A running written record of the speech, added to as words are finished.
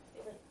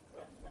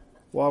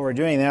While we're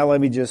doing that, let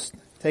me just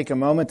take a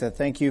moment to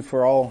thank you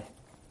for all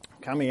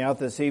coming out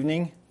this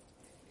evening.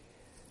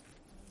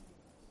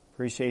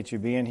 Appreciate you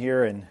being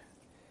here and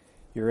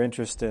your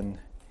interest in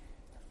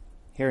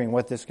hearing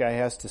what this guy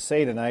has to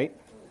say tonight.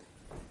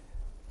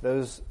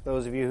 Those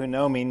of you who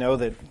know me know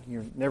that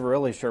you're never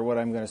really sure what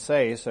I'm going to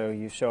say, so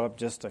you show up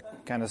just to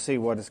kind of see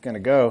what it's going to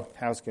go,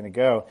 how it's going to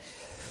go.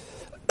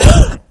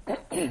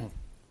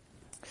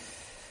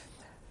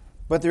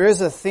 But there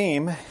is a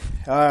theme,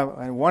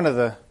 and one of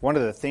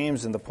the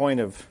themes and the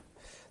point of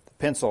the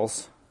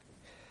pencils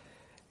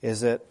is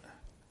that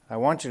I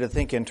want you to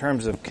think in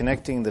terms of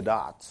connecting the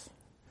dots.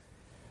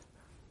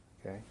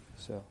 Okay,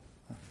 so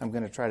I'm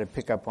going to try to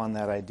pick up on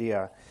that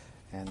idea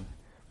and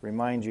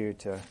remind you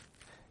to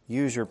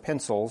use your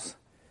pencils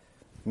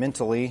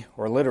mentally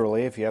or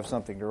literally if you have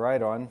something to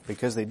write on,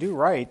 because they do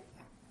write,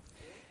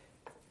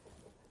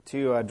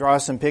 to draw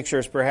some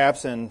pictures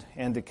perhaps and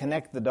to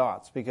connect the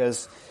dots,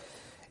 because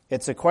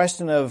it's a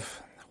question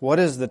of what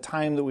is the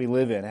time that we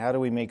live in? How do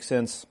we make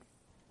sense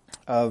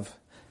of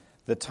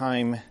the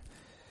time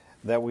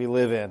that we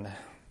live in?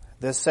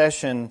 This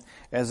session,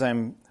 as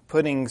I'm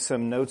putting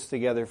some notes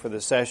together for the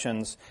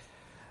sessions,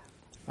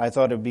 I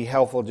thought it would be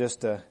helpful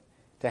just to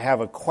have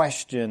a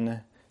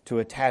question to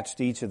attach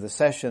to each of the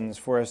sessions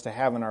for us to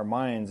have in our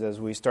minds as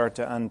we start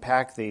to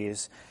unpack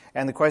these.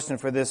 And the question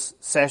for this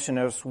session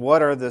is,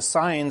 what are the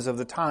signs of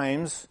the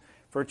times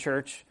for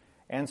church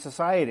and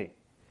society?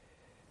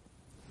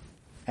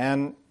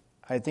 And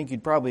I think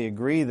you'd probably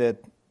agree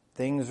that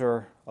things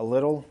are a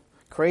little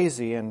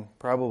crazy and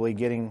probably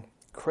getting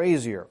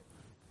crazier.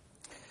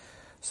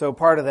 So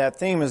part of that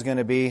theme is going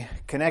to be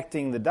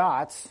connecting the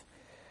dots.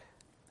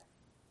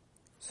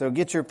 So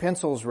get your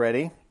pencils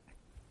ready.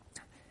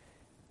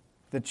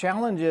 The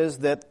challenge is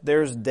that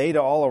there's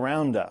data all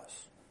around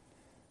us.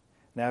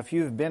 Now, if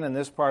you've been in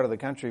this part of the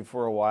country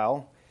for a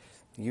while,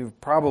 you've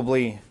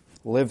probably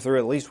lived through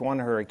at least one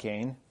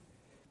hurricane.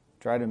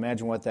 Try to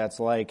imagine what that's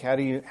like. How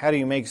do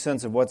you make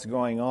sense of what's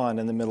going on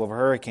in the middle of a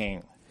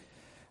hurricane?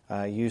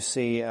 You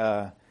see,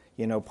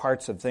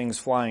 parts of things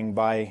flying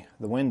by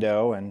the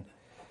window, and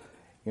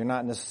you're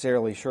not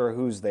necessarily sure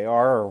whose they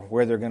are or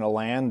where they're going to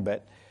land,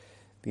 but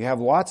you have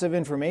lots of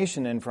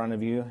information in front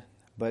of you,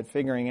 but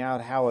figuring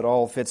out how it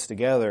all fits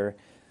together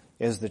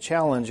is the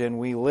challenge, and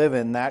we live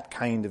in that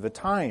kind of a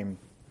time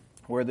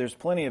where there's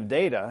plenty of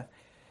data.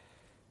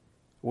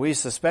 We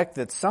suspect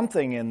that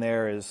something in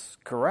there is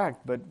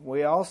correct, but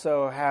we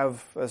also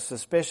have a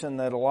suspicion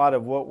that a lot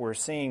of what we're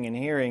seeing and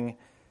hearing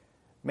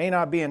may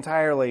not be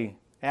entirely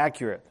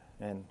accurate,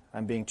 and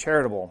I'm being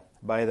charitable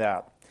by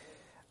that.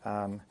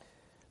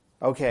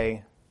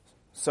 Okay,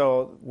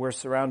 so we're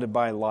surrounded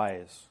by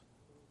lies.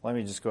 Let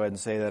me just go ahead and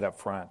say that up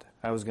front.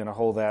 I was going to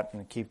hold that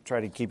and try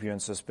to keep you in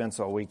suspense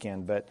all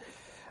weekend, but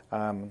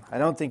I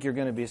don't think you're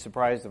going to be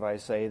surprised if I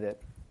say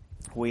that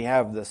we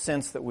have the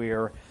sense that we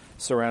are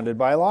surrounded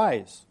by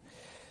lies.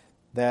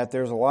 That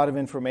there's a lot of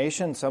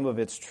information, some of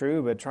it's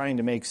true, but trying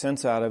to make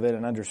sense out of it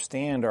and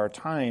understand our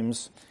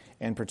times,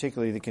 and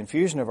particularly the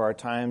confusion of our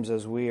times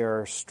as we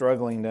are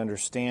struggling to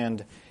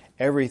understand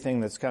everything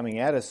that's coming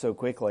at us so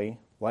quickly,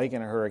 like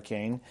in a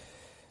hurricane,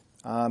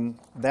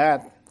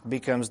 that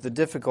becomes the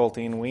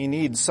difficulty, and we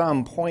need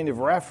some point of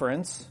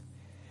reference,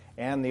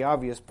 and the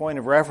obvious point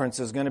of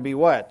reference is going to be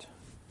what?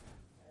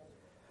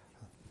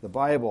 The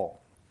Bible.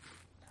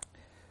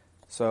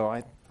 So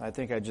I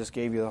think I just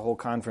gave you the whole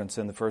conference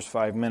in the first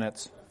 5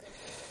 minutes.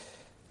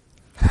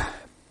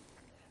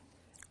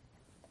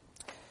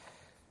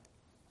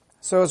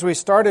 So as we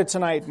started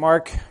tonight,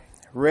 Mark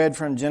read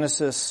from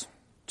Genesis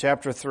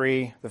chapter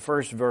 3, the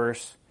first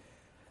verse.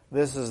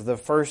 This is the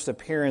first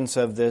appearance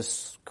of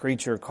this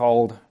creature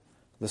called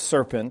the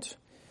serpent.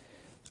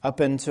 Up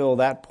until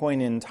that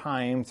point in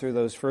time, through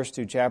those first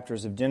 2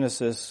 chapters of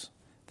Genesis,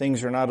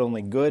 things are not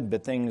only good,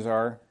 but things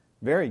are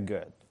very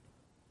good.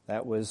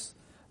 That was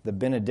the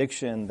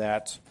benediction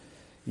that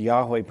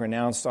Yahweh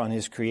pronounced on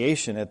His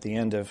creation at the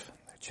end of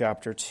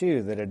chapter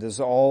 2, that it is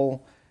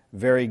all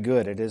very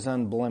good, it is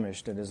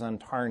unblemished, it is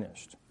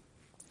untarnished.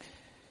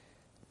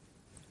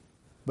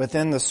 But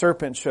then the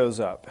serpent shows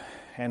up,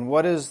 and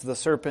what does the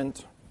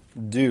serpent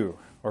do,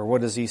 or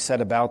what does he set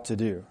about to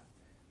do?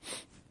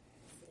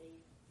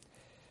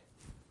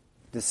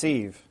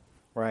 Deceive,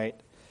 right?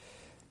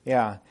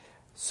 Yeah.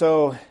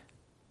 So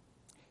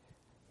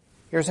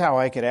here's how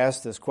I could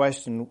ask this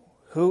question.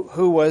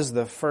 Who was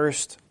the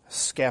first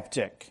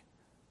skeptic?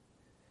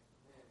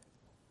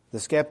 The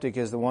skeptic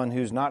is the one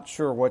who's not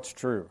sure what's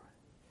true.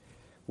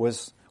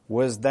 Was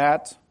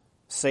that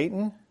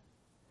Satan?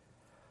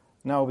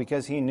 No,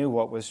 because he knew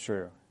what was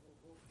true.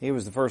 He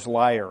was the first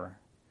liar.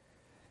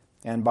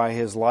 And by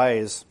his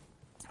lies,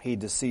 he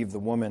deceived the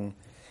woman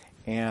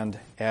and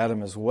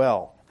Adam as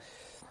well.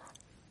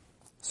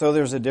 So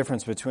there's a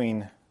difference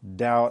between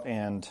doubt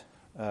and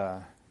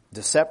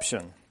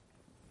deception,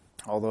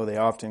 although they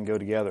often go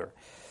together.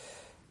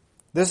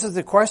 This is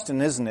the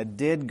question, isn't it?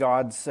 Did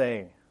God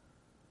say?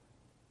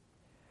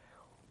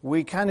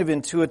 We kind of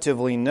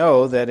intuitively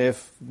know that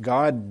if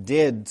God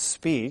did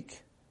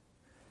speak,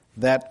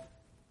 that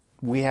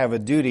we have a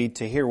duty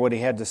to hear what he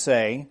had to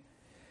say,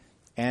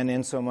 and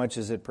in so much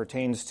as it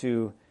pertains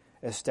to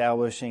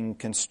establishing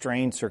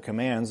constraints or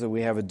commands, that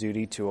we have a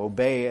duty to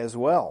obey as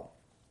well.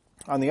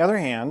 On the other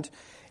hand,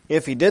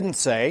 if he didn't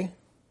say,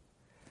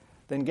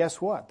 then guess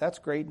what? That's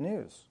great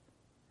news.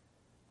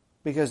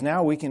 Because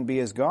now we can be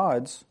as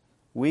gods,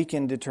 we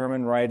can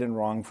determine right and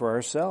wrong for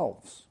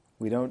ourselves.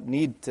 We don't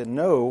need to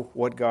know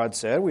what God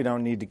said. We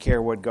don't need to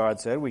care what God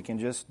said. We can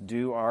just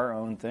do our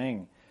own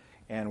thing.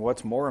 And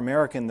what's more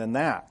American than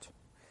that?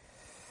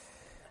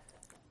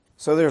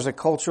 So there's a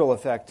cultural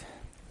effect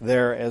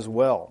there as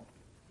well.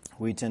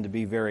 We tend to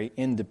be very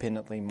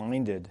independently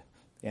minded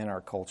in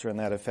our culture, and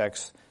that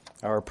affects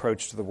our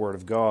approach to the Word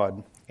of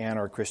God and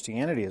our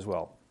Christianity as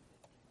well.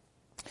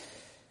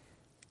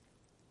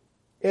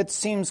 It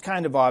seems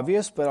kind of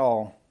obvious, but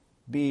I'll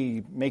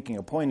be making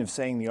a point of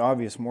saying the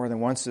obvious more than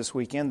once this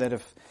weekend, that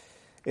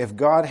if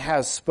God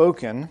has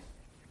spoken,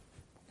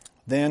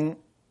 then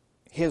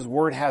His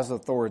Word has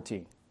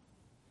authority.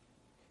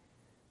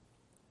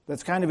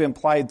 That's kind of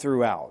implied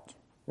throughout,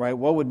 right?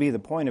 What would be the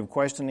point of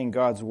questioning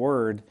God's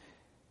Word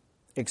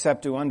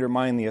except to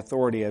undermine the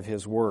authority of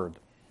His Word?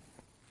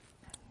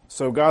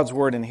 So God's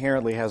Word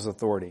inherently has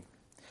authority.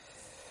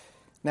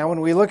 Now,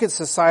 when we look at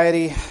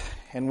society,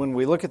 and when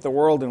we look at the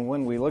world, and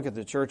when we look at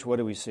the church, what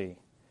do we see?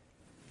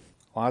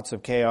 Lots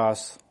of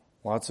chaos,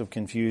 lots of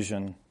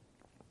confusion.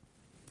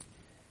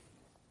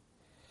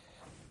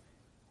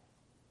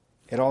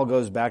 It all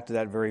goes back to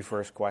that very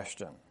first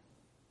question.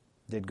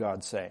 Did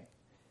God say?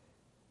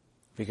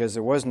 Because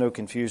there was no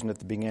confusion at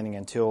the beginning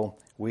until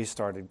we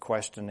started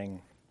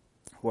questioning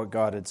what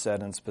God had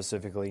said, and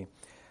specifically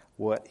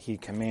what He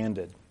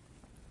commanded.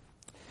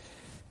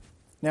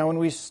 Now, when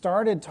we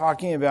started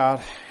talking about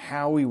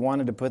how we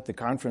wanted to put the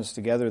conference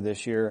together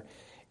this year,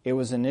 it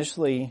was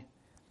initially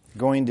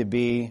going to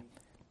be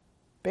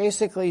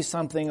basically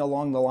something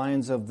along the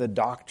lines of the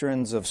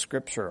doctrines of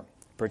Scripture,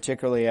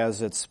 particularly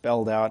as it's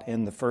spelled out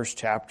in the first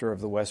chapter of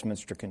the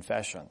Westminster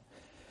Confession.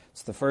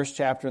 It's the first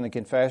chapter in the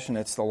Confession.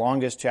 It's the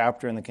longest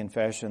chapter in the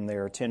Confession.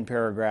 There are 10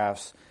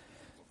 paragraphs.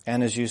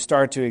 And as you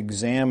start to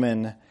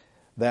examine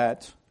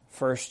that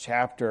first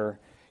chapter,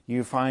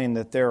 you find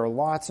that there are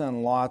lots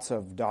and lots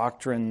of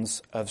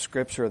doctrines of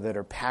Scripture that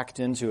are packed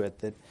into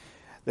it,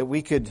 that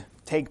we could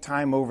take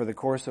time over the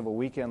course of a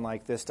weekend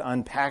like this to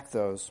unpack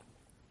those.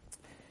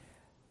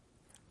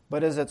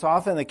 But as it's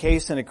often the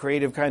case in a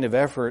creative kind of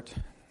effort,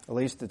 at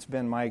least it's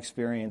been my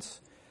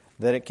experience,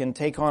 that it can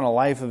take on a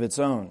life of its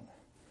own.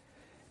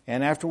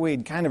 And after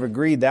we'd kind of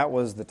agreed that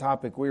was the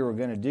topic we were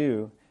going to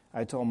do,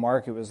 I told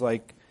Mark it was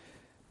like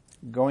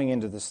going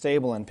into the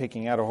stable and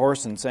picking out a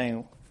horse and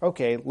saying,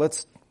 okay,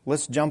 let's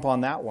jump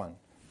on that one.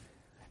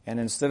 And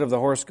instead of the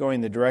horse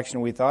going the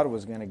direction we thought it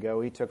was going to go,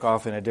 he took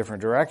off in a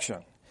different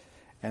direction.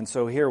 And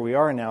so here we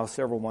are now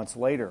several months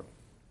later.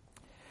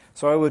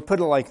 So I would put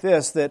it like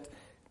this, that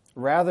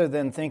rather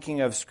than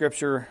thinking of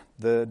Scripture,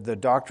 the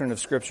doctrine of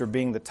Scripture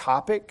being the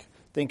topic,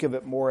 think of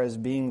it more as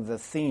being the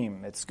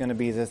theme. It's going to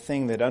be the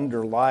thing that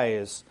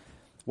underlies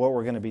what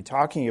we're going to be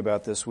talking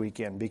about this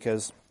weekend,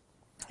 because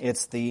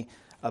it's the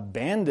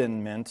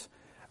abandonment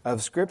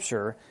of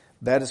Scripture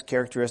that is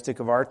characteristic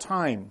of our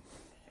time.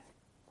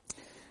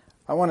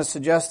 I want to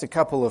suggest a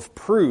couple of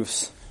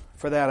proofs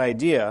for that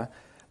idea,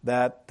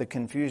 that the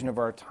confusion of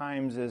our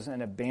times is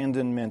an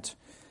abandonment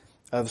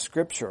of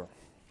Scripture.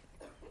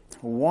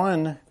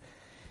 One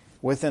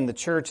within the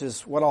church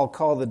is what I'll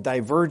call the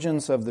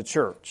divergence of the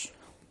church.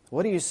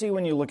 What do you see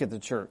when you look at the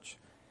church?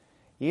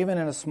 Even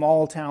in a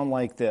small town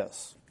like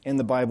this, in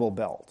the Bible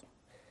Belt.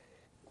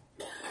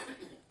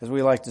 As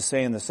we like to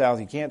say in the South,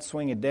 you can't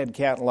swing a dead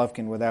cat in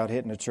Lufkin without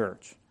hitting a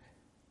church.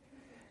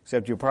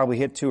 Except you'll probably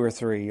hit 2 or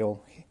 3.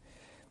 You'll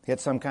hit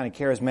some kind of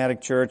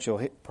charismatic church.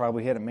 You'll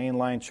probably hit a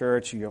mainline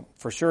church.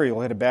 For sure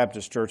you'll hit a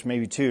Baptist church,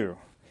 maybe 2.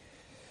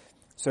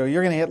 So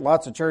you're going to hit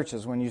lots of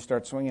churches when you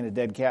start swinging a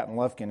dead cat in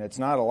Lufkin. It's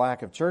not a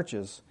lack of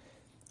churches,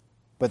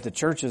 but the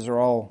churches are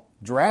all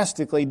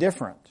drastically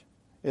different.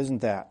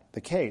 Isn't that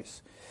the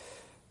case?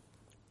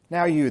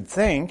 Now you'd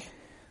think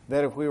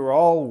that if we were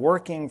all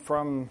working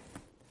from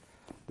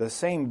the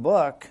same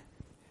book,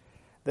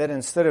 that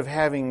instead of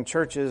having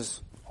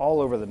churches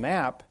all over the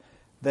map,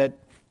 that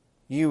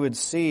you would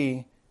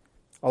see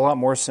a lot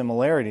more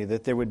similarity,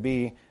 that there would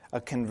be a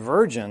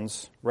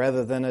convergence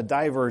rather than a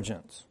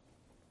divergence.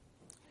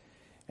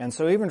 And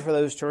so even for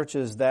those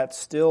churches that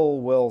still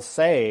will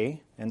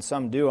say, and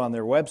some do on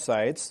their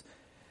websites,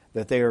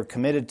 that they are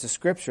committed to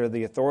Scripture,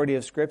 the authority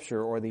of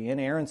Scripture, or the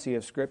inerrancy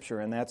of Scripture,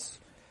 and that's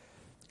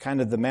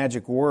kind of the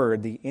magic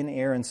word, the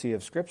inerrancy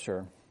of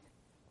Scripture,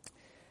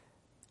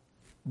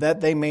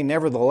 that they may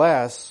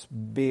nevertheless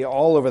be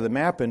all over the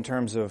map in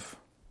terms of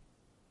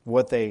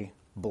what they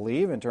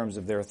believe, in terms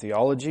of their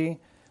theology,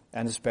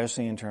 and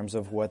especially in terms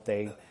of what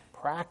they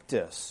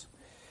practice.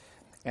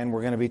 And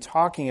we're going to be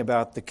talking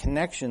about the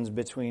connections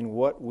between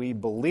what we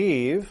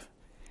believe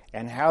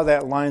and how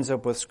that lines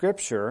up with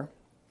Scripture,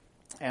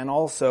 and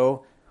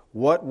also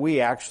what we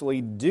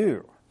actually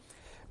do,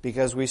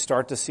 because we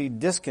start to see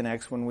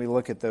disconnects when we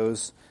look at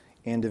those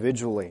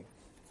individually.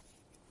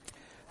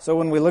 So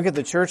when we look at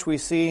the church, we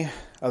see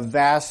a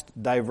vast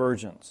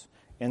divergence.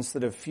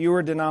 Instead of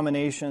fewer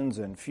denominations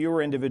and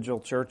fewer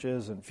individual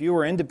churches and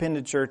fewer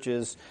independent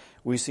churches,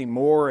 we see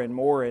more and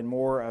more and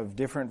more of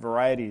different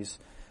varieties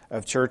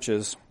of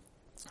churches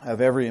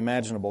of every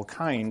imaginable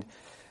kind.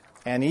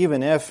 And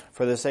even if,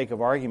 for the sake of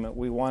argument,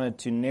 we wanted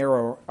to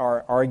narrow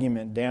our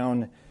argument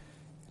down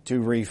to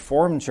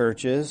Reformed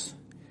churches,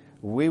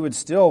 we would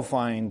still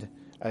find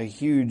a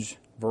huge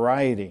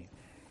variety.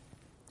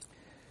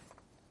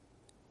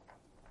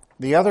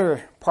 The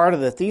other part of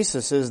the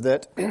thesis is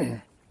that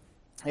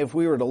if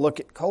we were to look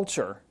at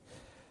culture,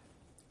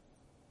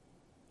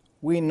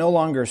 we no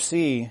longer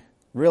see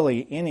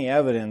really any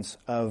evidence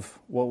of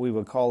what we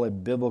would call a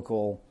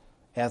biblical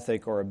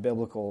ethic or a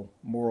biblical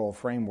moral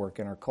framework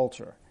in our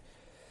culture.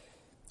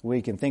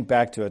 We can think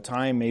back to a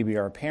time, maybe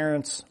our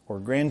parents'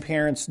 or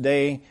grandparents'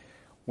 day,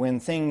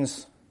 when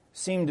things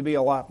seemed to be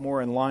a lot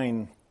more in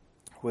line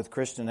with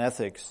Christian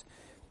ethics,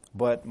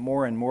 but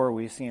more and more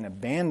we see an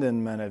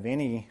abandonment of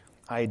any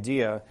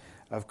idea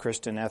of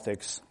Christian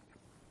ethics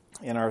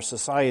in our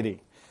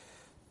society.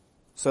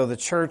 So the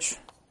church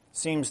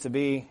seems to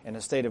be in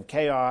a state of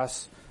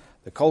chaos.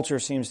 The culture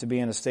seems to be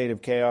in a state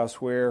of chaos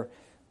where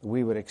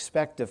we would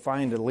expect to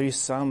find at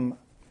least some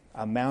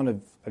amount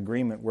of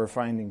agreement. We're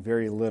finding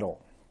very little.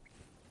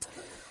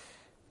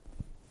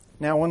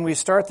 Now, when we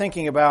start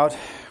thinking about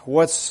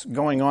what's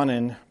going on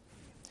in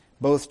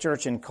both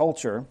church and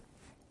culture,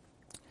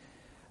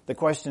 the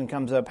question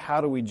comes up, how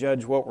do we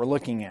judge what we're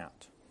looking at?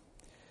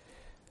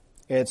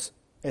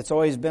 It's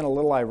always been a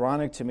little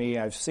ironic to me.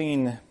 I've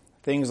seen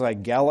things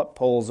like Gallup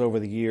polls over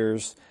the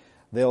years.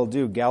 They'll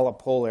do Gallup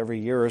poll every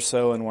year or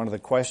so, and one of the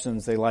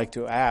questions they like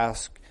to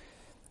ask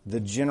the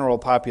general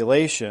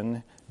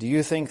population, do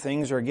you think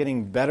things are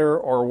getting better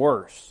or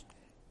worse?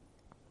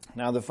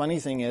 Now, the funny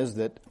thing is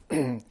that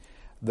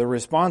the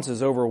response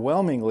is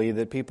overwhelmingly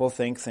that people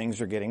think things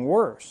are getting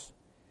worse.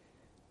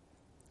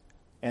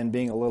 And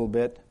being a little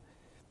bit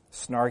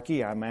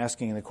snarky, I'm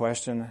asking the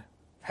question,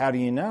 how do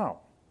you know?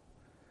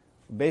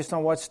 Based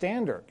on what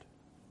standard?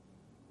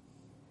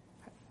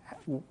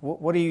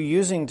 What are you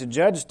using to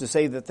judge to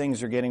say that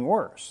things are getting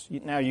worse?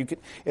 Now,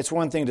 it's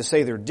one thing to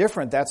say they're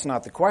different. That's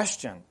not the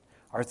question.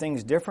 Are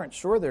things different?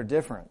 Sure, they're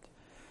different.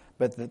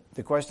 But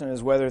the question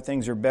is whether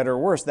things are better or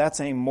worse. That's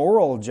a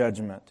moral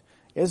judgment,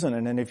 isn't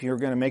it? And if you're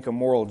going to make a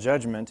moral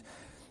judgment,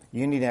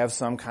 you need to have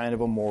some kind of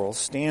a moral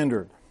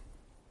standard.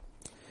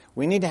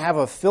 We need to have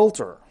a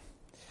filter,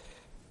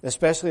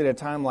 especially at a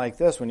time like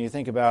this when you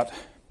think about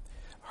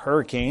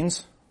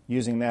hurricanes.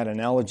 Using that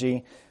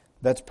analogy,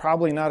 that's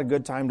probably not a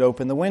good time to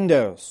open the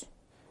windows.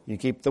 You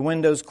keep the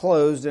windows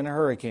closed in a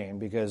hurricane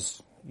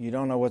because you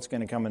don't know what's going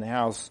to come in the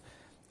house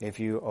if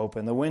you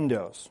open the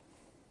windows.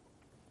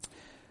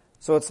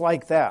 So it's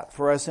like that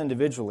for us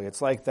individually.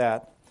 It's like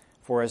that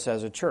for us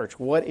as a church.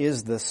 What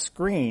is the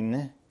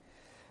screen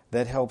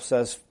that helps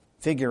us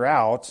figure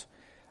out,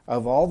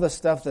 of all the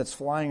stuff that's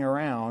flying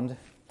around,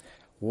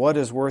 what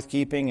is worth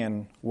keeping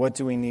and what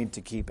do we need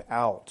to keep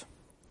out?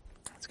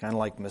 It's kind of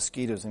like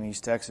mosquitoes in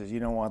East Texas. You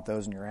don't want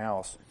those in your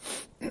house.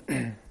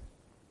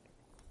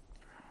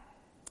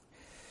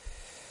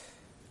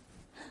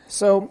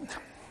 So,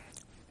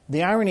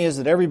 the irony is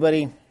that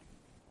everybody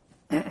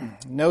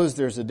knows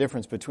there's a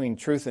difference between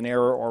truth and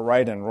error or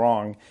right and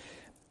wrong.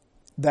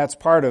 That's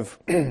part of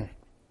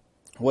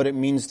what it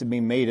means to be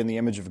made in the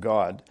image of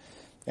God.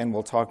 And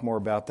we'll talk more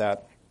about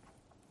that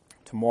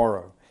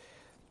tomorrow.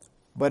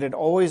 But it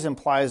always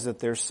implies that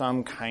there's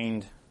some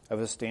kind of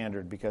a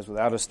standard, because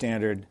without a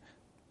standard,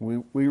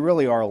 we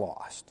really are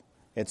lost.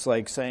 It's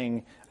like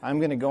saying, I'm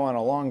going to go on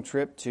a long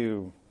trip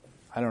to,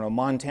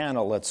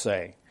 Montana, let's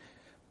say,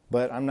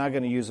 but I'm not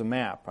going to use a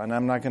map, and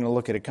I'm not going to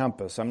look at a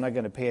compass. I'm not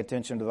going to pay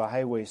attention to the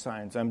highway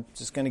signs. I'm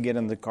just going to get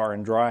in the car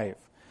and drive.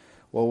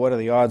 Well, what are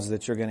the odds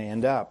that you're going to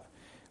end up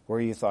where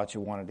you thought you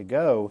wanted to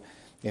go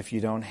if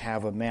you don't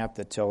have a map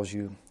that tells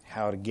you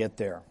how to get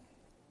there?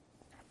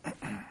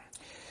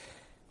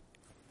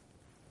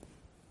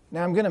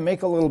 Now, I'm going to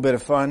make a little bit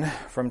of fun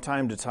from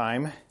time to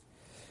time.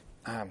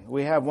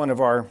 We have one of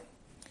our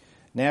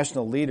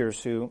national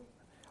leaders who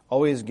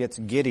always gets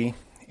giddy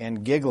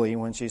and giggly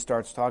when she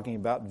starts talking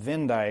about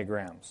Venn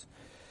diagrams.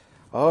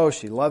 Oh,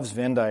 she loves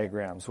Venn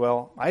diagrams.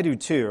 Well, I do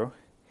too,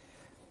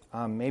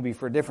 maybe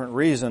for different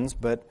reasons,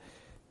 but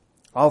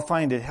I'll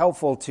find it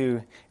helpful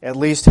to at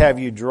least have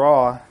you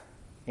draw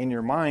in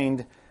your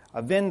mind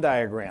a Venn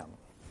diagram.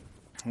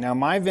 Now,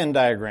 my Venn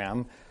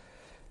diagram,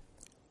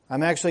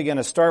 I'm actually going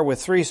to start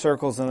with 3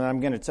 circles, and then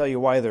I'm going to tell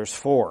you why there's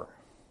 4.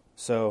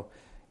 So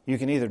you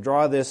can either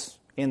draw this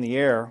in the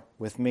air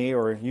with me,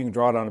 or you can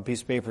draw it on a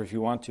piece of paper if you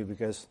want to,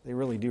 because they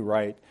really do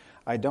write.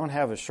 I don't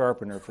have a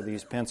sharpener for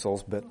these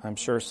pencils, but I'm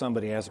sure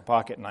somebody has a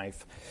pocket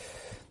knife.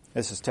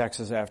 This is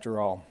Texas after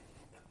all.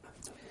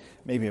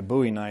 Maybe a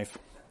Bowie knife.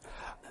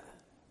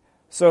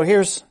 So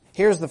here's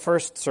the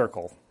first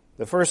circle.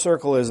 The first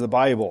circle is the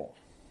Bible.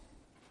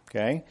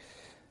 Okay?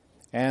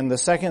 And the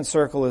second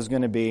circle is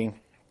going to be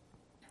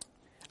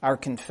our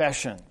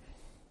confession.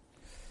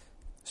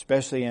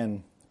 Especially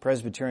in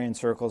Presbyterian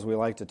circles, we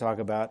like to talk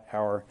about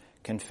our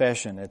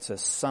confession. It's a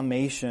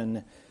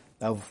summation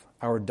of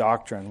our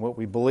doctrine, what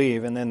we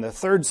believe. And then the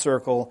third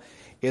circle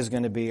is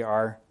going to be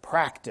our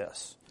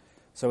practice.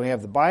 So we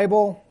have the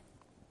Bible,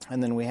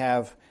 and then we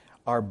have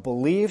our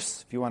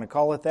beliefs, if you want to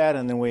call it that,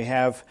 and then we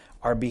have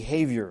our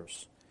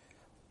behaviors.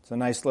 It's a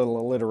nice little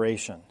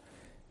alliteration.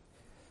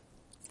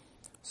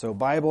 So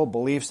Bible,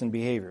 beliefs, and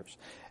behaviors.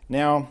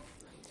 Now,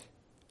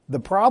 the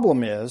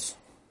problem is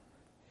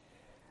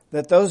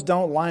that those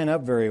don't line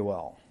up very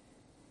well.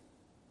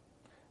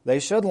 They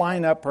should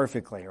line up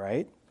perfectly,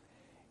 right?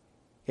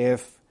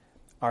 If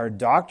our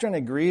doctrine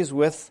agrees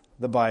with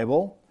the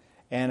Bible,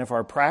 and if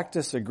our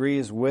practice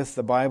agrees with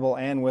the Bible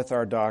and with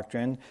our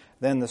doctrine,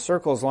 then the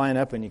circles line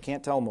up and you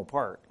can't tell them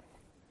apart.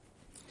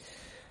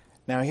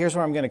 Now, here's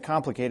where I'm going to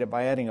complicate it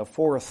by adding a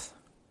fourth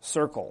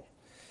circle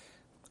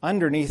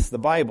underneath the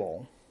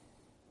Bible,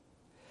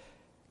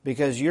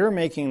 because you're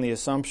making the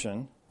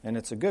assumption, and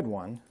it's a good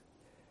one,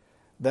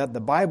 that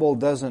the Bible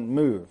doesn't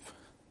move.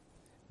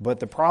 But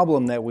the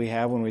problem that we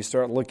have when we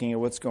start looking at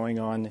what's going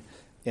on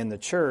in the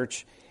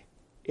church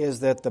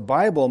is that the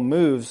Bible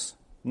moves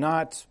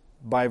not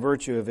by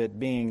virtue of it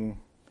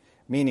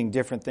meaning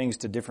different things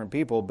to different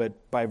people,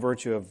 but by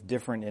virtue of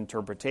different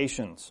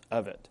interpretations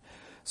of it.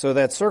 So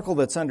that circle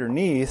that's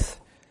underneath,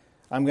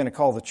 I'm going to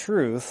call the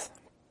truth.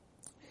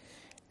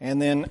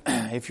 And then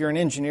if you're an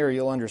engineer,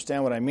 you'll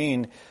understand what I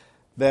mean,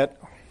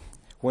 that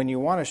when you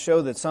want to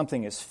show that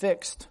something is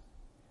fixed,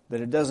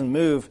 that it doesn't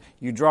move,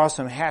 you draw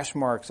some hash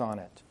marks on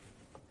it,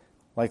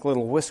 like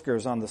little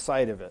whiskers on the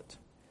side of it.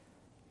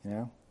 You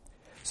know?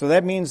 So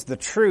that means the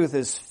truth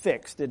is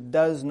fixed. It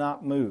does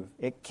not move.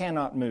 It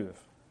cannot move.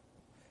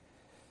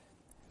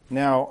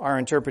 Now, our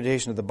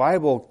interpretation of the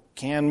Bible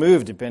can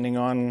move depending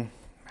on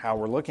how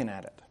we're looking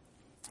at it.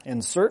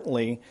 And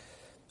certainly,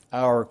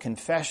 our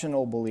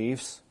confessional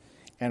beliefs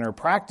and our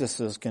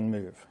practices can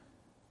move.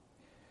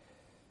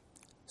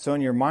 So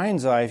in your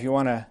mind's eye, if you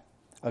want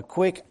a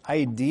quick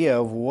idea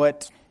of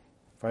what,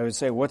 if I would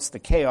say, what's the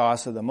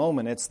chaos of the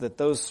moment, it's that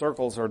those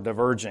circles are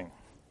diverging.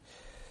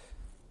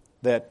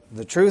 That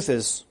the truth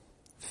is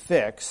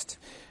fixed,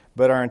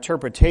 but our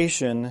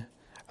interpretation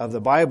of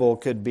the Bible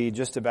could be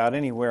just about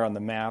anywhere on the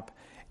map.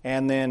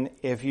 And then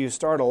if you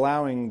start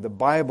allowing the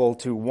Bible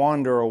to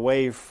wander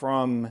away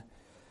from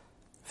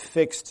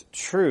fixed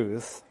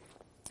truth,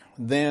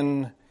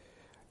 then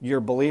your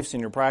beliefs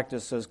and your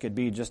practices could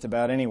be just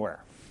about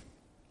anywhere.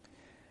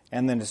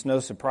 And then it's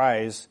no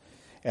surprise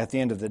at the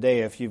end of the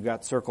day if you've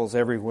got circles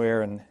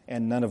everywhere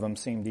and none of them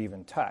seem to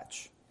even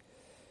touch.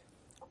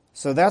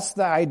 So that's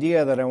the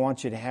idea that I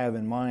want you to have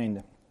in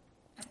mind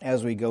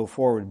as we go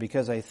forward,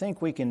 because I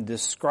think we can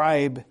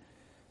describe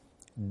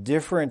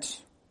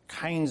different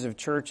kinds of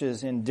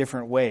churches in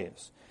different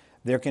ways.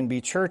 There can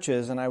be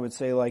churches, and I would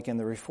say like in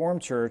the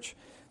Reformed Church,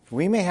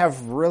 we may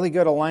have really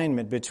good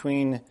alignment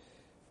between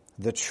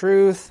the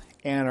truth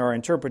and our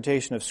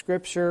interpretation of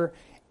Scripture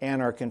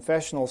and our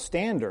confessional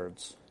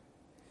standards.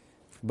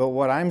 But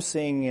what I'm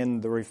seeing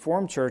in the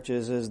Reformed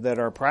churches is that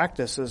our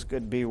practices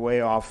could be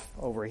way off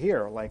over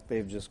here, like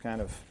they've just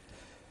kind of,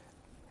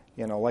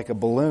 like a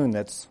balloon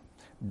that's,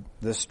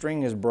 the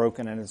string is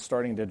broken and it's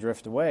starting to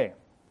drift away.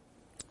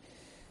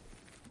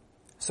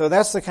 So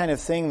that's the kind of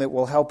thing that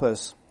will help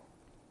us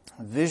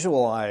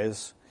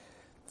visualize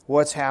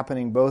what's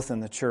happening both in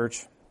the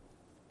church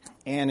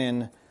and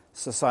in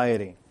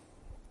society.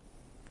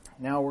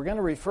 Now, we're going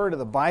to refer to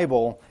the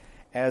Bible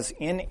as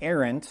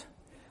inerrant.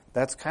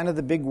 That's kind of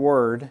the big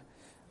word,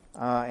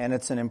 and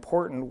it's an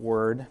important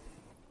word,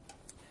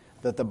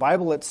 that the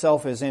Bible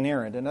itself is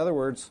inerrant. In other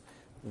words,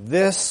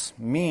 this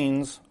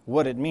means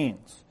what it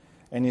means.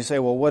 And you say,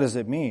 well, what does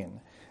it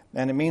mean?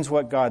 And it means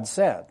what God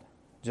said,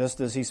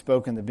 just as He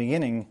spoke in the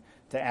beginning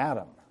to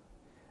Adam.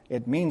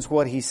 It means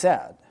what He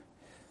said.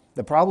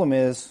 The problem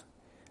is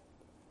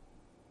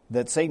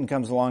that Satan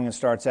comes along and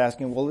starts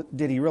asking, well,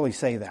 did He really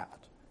say that?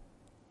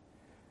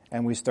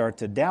 And we start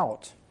to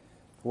doubt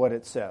what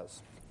it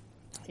says,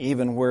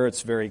 even where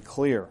it's very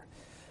clear.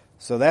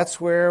 So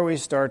that's where we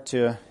start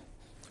to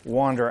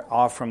wander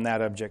off from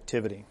that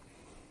objectivity.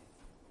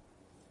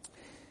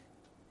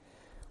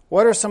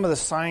 What are some of the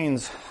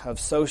signs of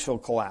social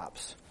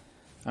collapse?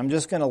 I'm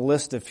just going to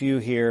list a few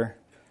here.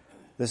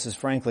 This is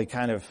frankly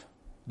kind of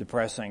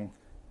depressing.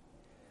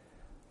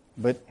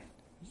 But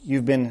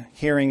you've been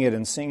hearing it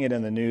and seeing it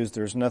in the news.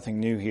 There's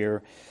nothing new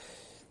here.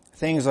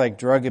 Things like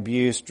drug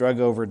abuse, drug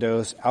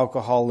overdose,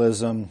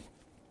 alcoholism,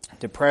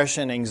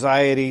 depression,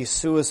 anxiety,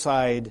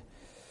 suicide,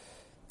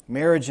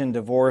 marriage and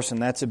divorce,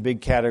 and that's a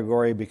big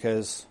category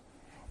because,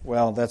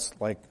 well, that's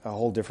like a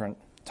whole different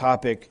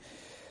topic.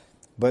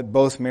 But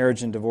both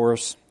marriage and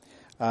divorce,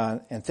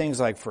 and things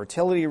like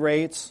fertility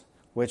rates,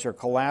 which are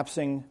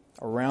collapsing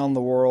around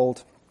the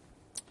world,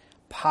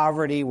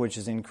 poverty, which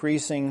is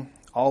increasing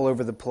all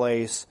over the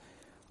place.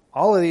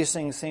 All of these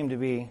things seem to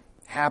be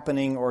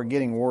happening or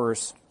getting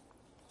worse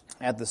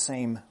at the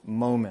same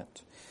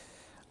moment.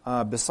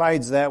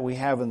 Besides that, we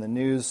have in the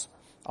news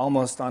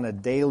almost on a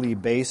daily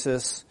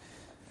basis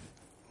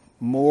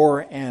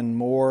more and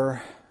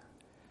more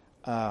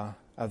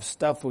of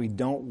stuff we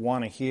don't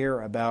want to hear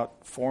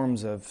about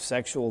forms of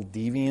sexual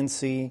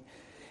deviancy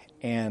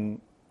and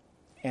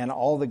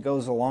all that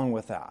goes along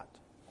with that.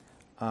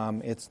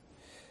 It's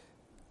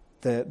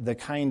the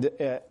kind,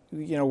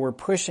 we're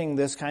pushing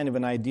this kind of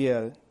an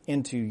idea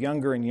into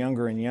younger and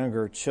younger and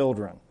younger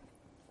children.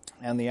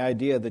 And the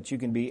idea that you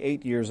can be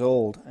 8 years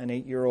old, an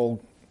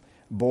 8-year-old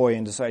boy,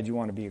 and decide you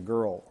want to be a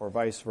girl, or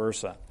vice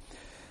versa.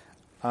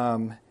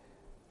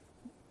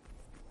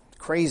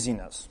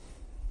 Craziness.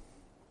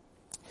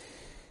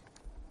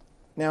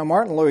 Now,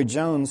 Martin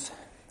Lloyd-Jones,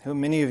 who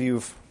many of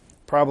you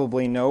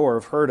probably know or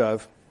have heard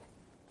of,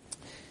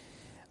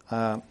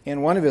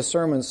 in one of his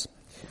sermons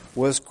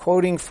was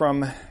quoting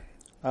from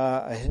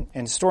an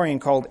historian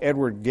called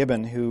Edward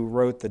Gibbon, who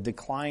wrote The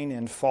Decline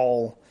and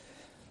Fall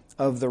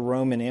of the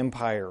Roman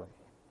Empire.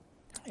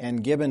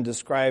 And Gibbon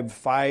described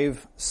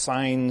 5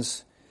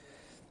 signs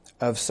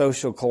of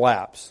social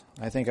collapse.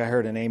 I think I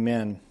heard an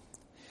amen.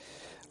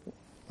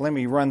 Let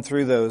me run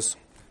through those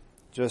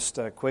just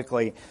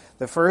quickly.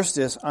 The first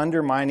is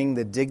undermining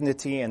the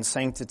dignity and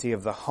sanctity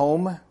of the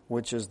home,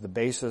 which is the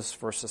basis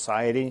for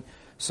society.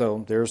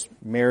 So there's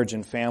marriage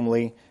and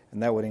family,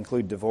 and that would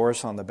include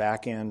divorce on the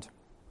back end.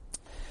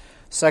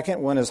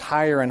 Second one is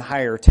higher and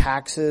higher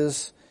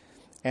taxes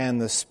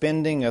and the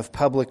spending of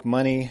public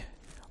money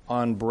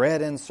on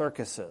bread and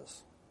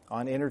circuses,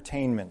 on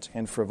entertainment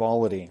and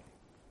frivolity.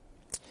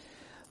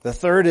 The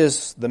third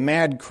is the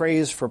mad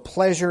craze for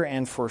pleasure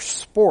and for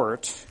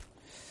sport,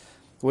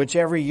 which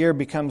every year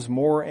becomes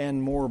more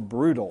and more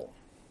brutal.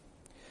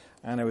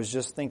 And I was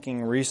just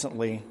thinking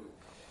recently,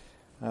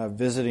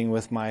 visiting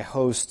with my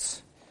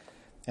hosts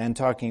and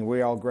talking,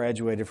 we all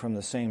graduated from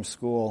the same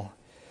school,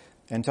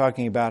 and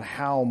talking about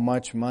how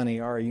much money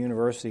our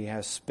university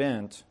has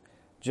spent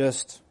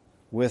just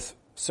with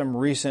some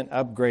recent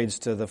upgrades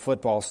to the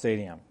football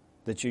stadium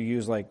that you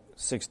use like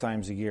 6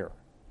 times a year.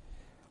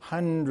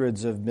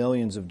 Hundreds of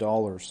millions of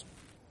dollars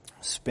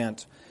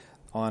spent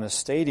on a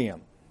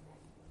stadium.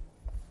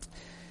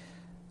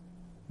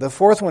 The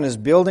fourth one is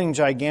building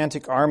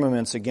gigantic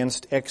armaments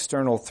against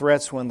external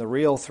threats when the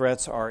real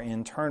threats are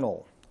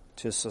internal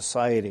to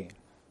society.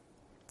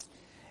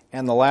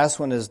 And the last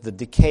one is the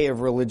decay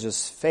of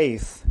religious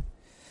faith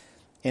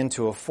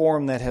into a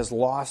form that has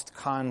lost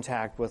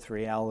contact with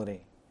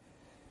reality.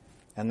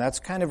 And that's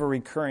kind of a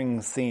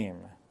recurring theme.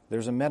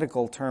 There's a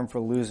medical term for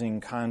losing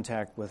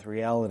contact with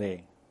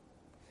reality.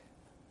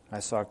 I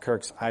saw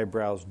Kirk's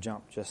eyebrows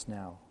jump just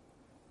now.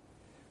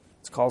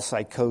 It's called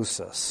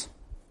psychosis.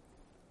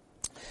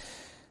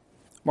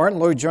 Martin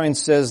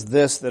Lloyd-Jones says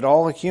this, that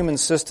all human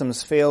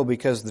systems fail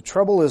because the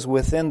trouble is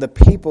within the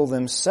people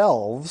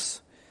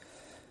themselves,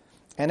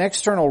 and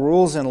external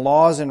rules and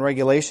laws and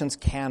regulations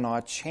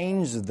cannot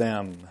change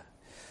them.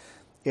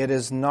 It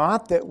is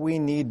not that we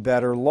need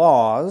better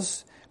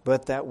laws,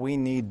 but that we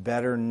need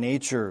better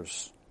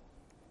natures,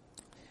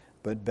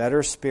 but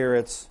better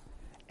spirits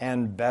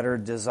and better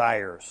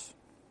desires.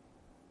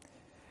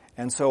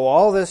 And so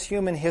all this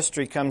human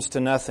history comes to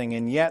nothing,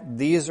 and yet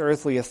these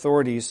earthly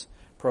authorities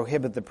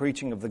prohibit the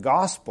preaching of the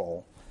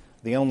gospel,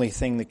 the only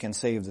thing that can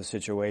save the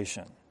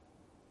situation.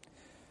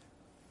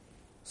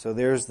 So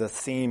there's the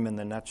theme in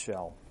the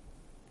nutshell,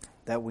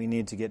 that we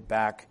need to get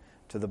back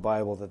to the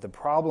Bible, that the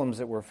problems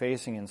that we're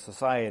facing in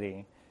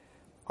society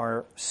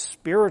are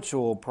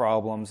spiritual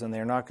problems, and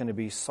they're not going to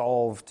be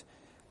solved,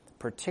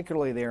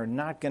 particularly they are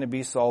not going to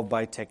be solved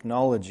by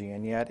technology.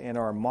 And yet in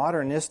our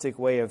modernistic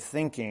way of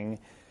thinking,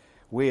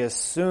 we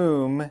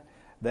assume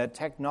that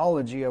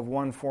technology of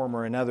one form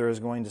or another is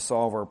going to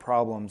solve our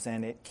problems,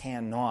 and it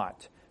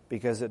cannot,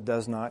 because it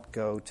does not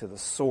go to the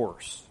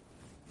source.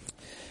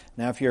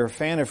 Now, if you're a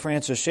fan of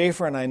Francis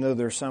Schaeffer, and I know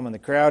there's some in the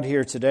crowd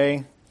here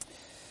today,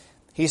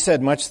 he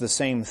said much the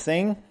same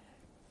thing.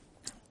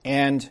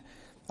 And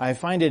I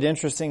find it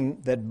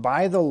interesting that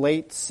by the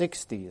late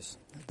 60s,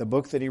 the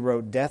book that he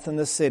wrote, Death in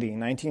the City,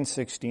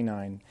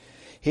 1969,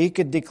 he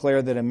could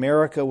declare that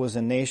America was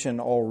a nation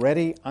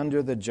already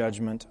under the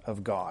judgment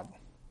of God.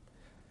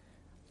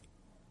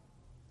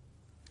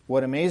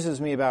 What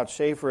amazes me about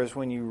Schaeffer is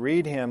when you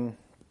read him,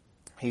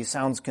 he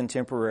sounds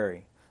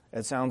contemporary.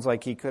 It sounds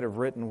like he could have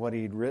written what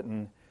he'd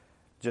written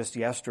just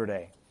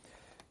yesterday.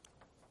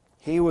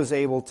 He was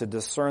able to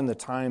discern the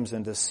times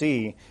and to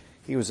see,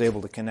 he was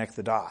able to connect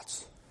the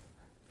dots.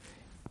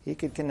 He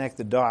could connect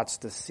the dots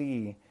to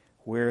see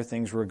where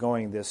things were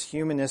going, this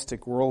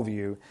humanistic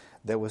worldview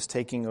that was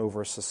taking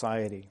over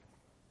society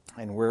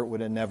and where it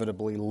would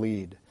inevitably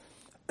lead.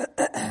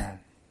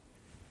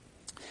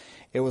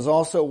 It was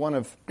also one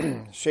of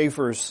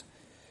Schaeffer's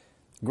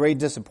great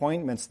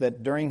disappointments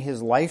that during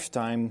his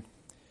lifetime,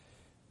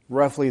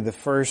 roughly the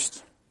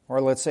first,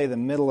 or let's say the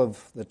middle of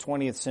the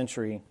 20th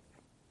century,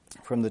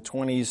 from the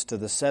 20s to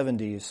the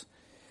 70s,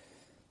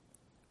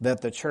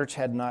 that the church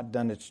had not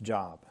done its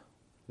job,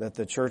 that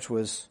the church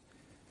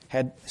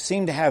had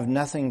seemed to have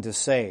nothing to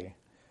say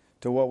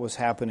to what was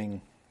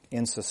happening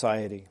in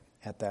society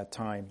at that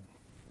time.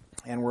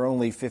 And we're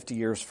only 50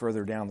 years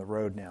further down the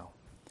road now.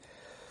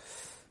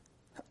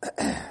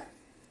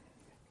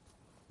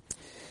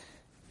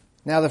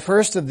 Now, the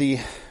first of the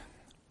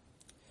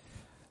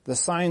The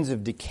signs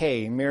of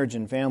decay, marriage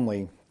and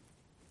family,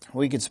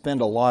 we could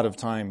spend a lot of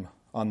time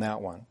on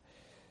that one.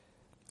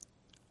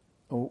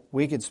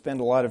 We could spend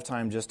a lot of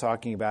time just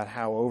talking about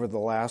how over the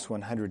last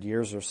 100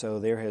 years or so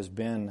there has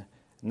been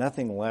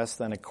nothing less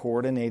than a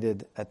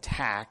coordinated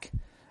attack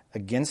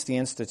against the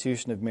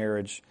institution of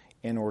marriage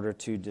in order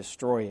to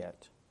destroy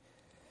it.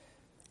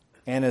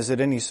 And is it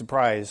any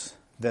surprise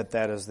that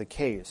that is the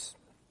case?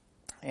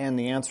 And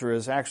the answer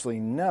is actually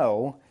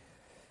no.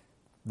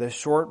 The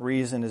short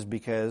reason is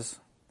because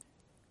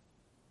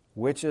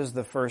which is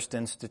the first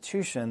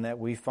institution that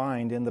we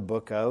find in the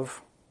book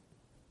of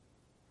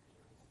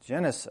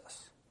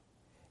Genesis?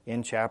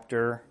 In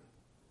chapter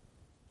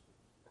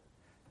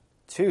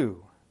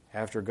 2,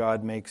 after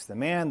God makes the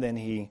man, then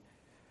he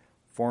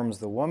forms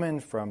the woman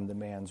from the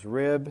man's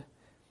rib,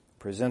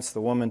 presents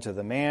the woman to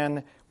the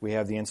man. We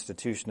have the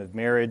institution of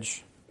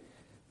marriage,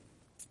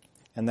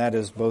 and that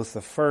is both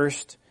the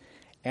first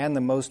and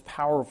the most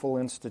powerful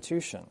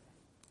institution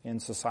in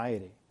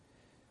society.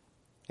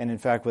 And in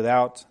fact,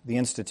 without the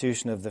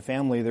institution of the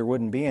family, there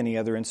wouldn't be any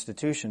other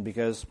institution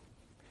because,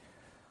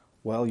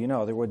 well,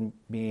 there wouldn't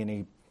be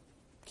any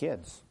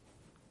kids.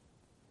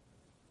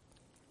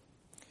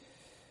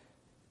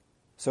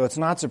 So it's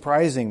not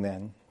surprising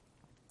then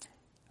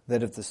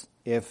that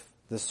if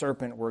the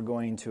serpent were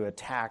going to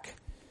attack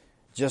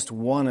just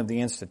one of the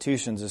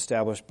institutions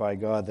established by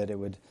God, that it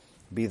would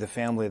be the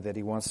family that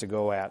he wants to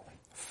go at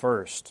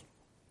first.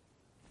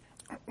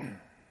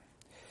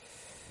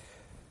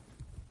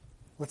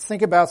 Let's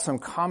think about some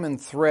common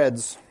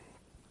threads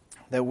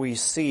that we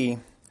see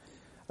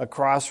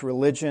across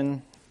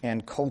religion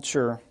and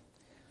culture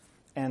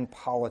and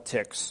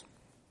politics.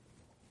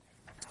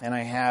 And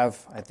I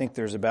think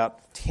there's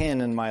about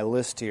 10 in my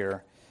list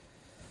here.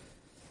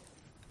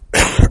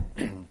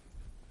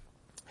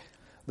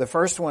 The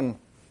first one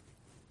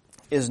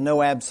is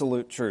no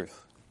absolute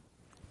truth.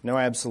 No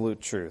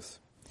absolute truth.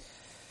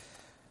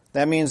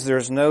 That means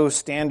there's no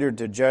standard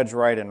to judge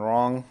right and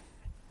wrong.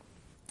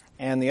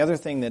 And the other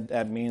thing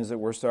that means that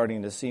we're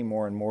starting to see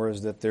more and more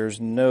is that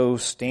there's no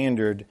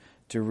standard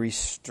to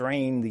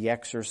restrain the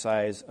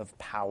exercise of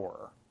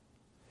power.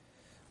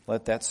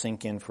 Let that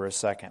sink in for a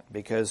second,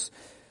 because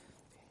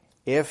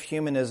if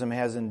humanism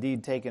has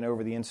indeed taken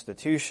over the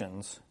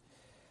institutions,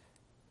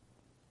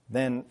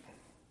 then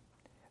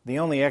the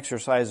only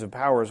exercise of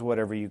power is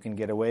whatever you can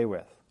get away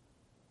with.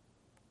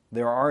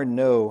 There are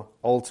no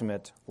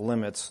ultimate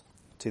limits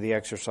to the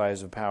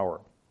exercise of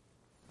power.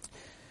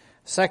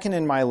 Second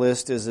in my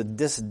list is a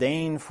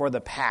disdain for the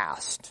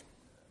past.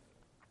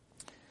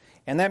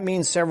 And that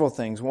means several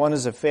things. One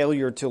is a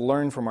failure to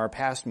learn from our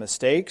past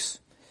mistakes.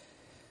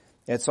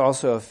 It's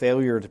also a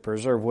failure to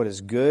preserve what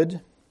is good.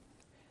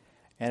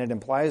 And it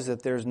implies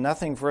that there's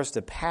nothing for us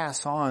to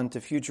pass on to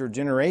future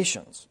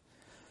generations.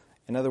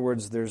 In other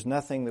words, there's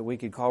nothing that we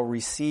could call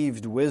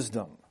received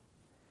wisdom.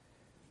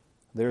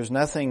 There's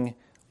nothing,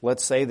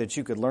 let's say, that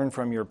you could learn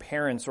from your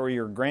parents or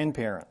your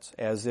grandparents,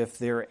 as if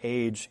their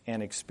age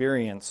and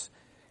experience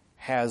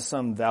has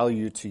some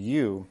value to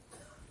you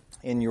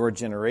in your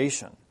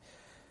generation.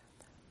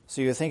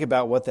 So you think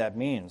about what that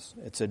means.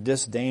 It's a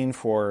disdain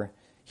for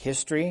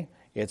history.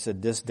 It's a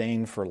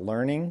disdain for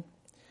learning.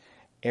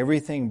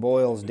 Everything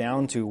boils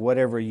down to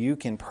whatever you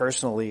can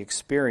personally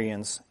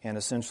experience and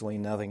essentially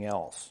nothing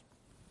else.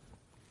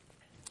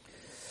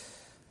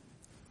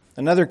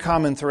 Another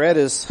common thread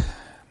is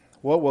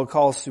what we'll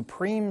call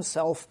supreme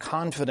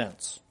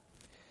self-confidence.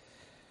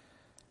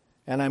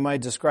 And I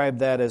might describe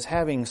that as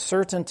having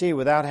certainty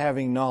without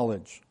having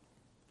knowledge.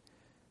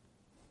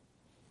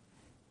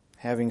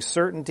 Having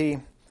certainty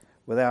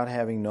without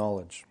having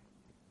knowledge.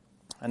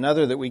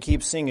 Another that we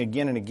keep seeing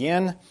again and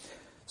again,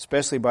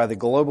 especially by the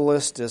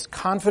globalist, is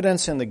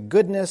confidence in the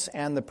goodness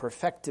and the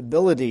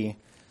perfectibility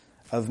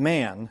of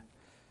man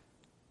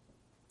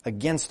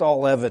against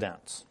all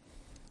evidence.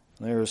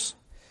 There's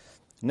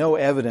no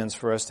evidence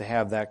for us to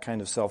have that kind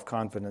of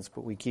self-confidence,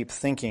 but we keep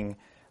thinking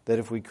that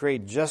if we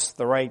create just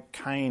the right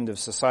kind of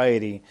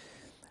society,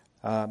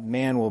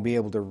 man will be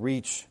able to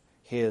reach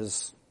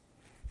his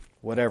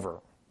whatever,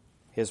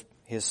 his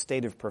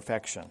state of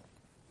perfection.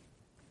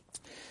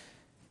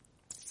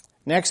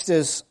 Next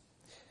is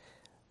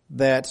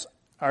that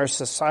our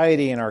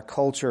society and our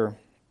culture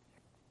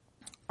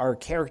are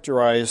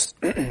characterized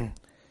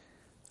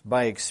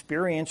by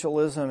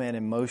experientialism and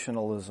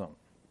emotionalism.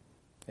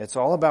 It's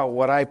all about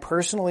what I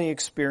personally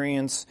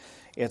experience.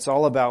 It's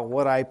all about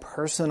what I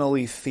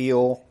personally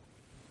feel.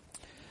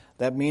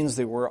 That means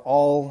that we're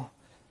all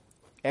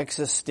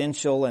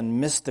existential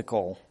and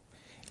mystical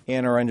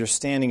in our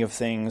understanding of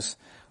things.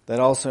 That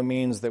also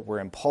means that we're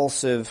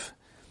impulsive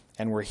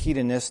and we're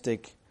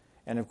hedonistic.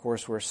 And of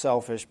course, we're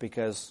selfish,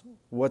 because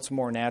what's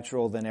more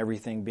natural than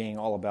everything being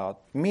all about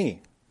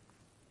me?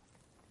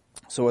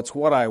 So it's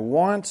what I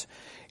want.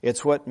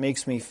 It's what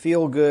makes me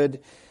feel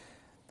good.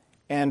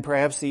 And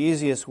perhaps the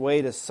easiest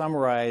way to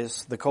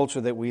summarize the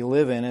culture that we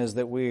live in is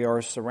that we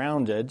are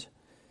surrounded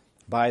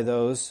by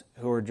those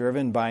who are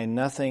driven by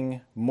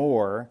nothing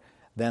more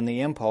than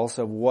the impulse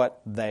of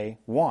what they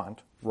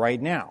want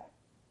right now.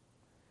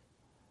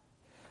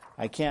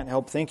 I can't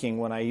help thinking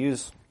when I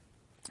use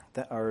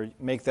or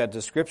make that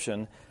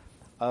description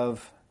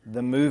of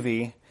the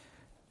movie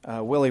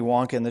Willy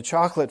Wonka and the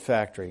Chocolate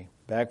Factory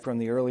back from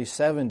the early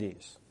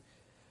 70s.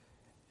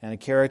 And a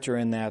character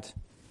in that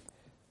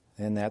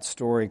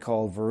story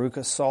called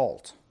Veruca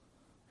Salt,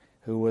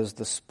 who was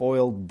the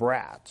spoiled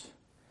brat,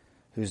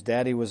 whose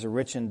daddy was a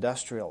rich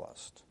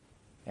industrialist.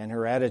 And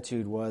her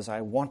attitude was,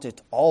 I want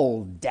it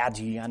all,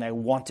 Daddy, and I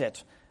want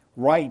it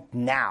right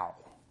now.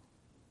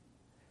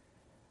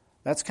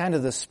 That's kind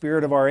of the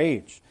spirit of our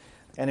age.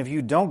 And if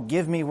you don't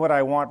give me what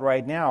I want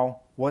right now,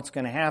 what's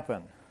going to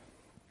happen?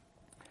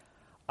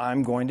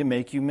 I'm going to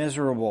make you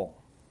miserable.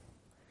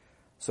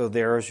 So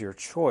there's your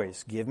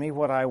choice. Give me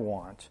what I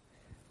want,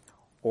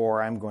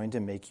 or I'm going to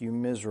make you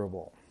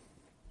miserable.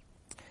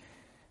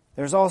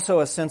 There's also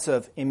a sense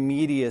of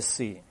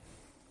immediacy,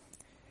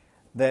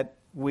 that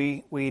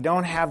we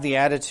don't have the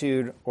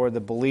attitude or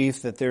the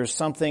belief that there's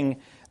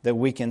something that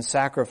we can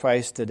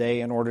sacrifice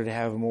today in order to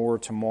have more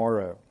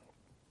tomorrow.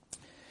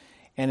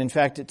 And in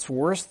fact, it's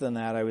worse than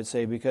that, I would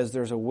say, because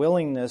there's a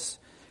willingness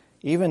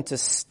even to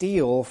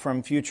steal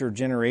from future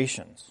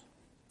generations.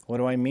 What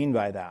do I mean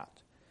by that?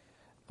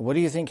 What do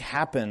you think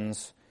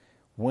happens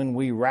when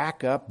we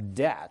rack up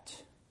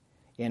debt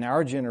in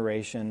our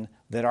generation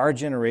that our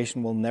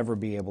generation will never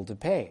be able to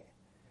pay?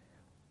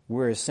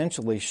 We're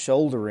essentially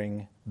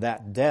shouldering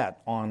that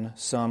debt on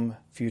some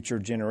future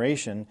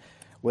generation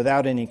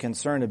without any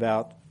concern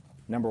about,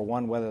 number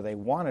one, whether they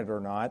want it or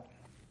not,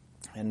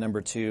 and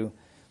number two,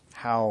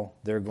 how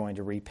they're going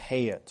to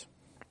repay it.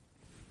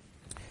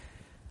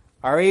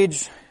 Our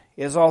age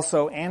is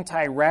also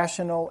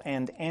anti-rational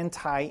and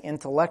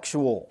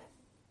anti-intellectual.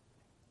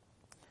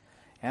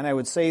 And I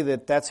would say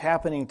that that's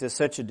happening to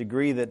such a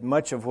degree that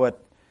much of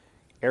what,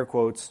 air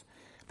quotes,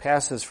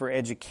 passes for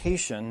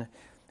education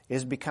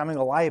is becoming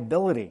a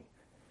liability.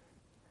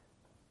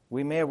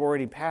 We may have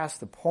already passed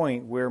the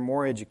point where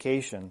more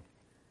education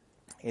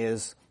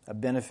is a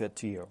benefit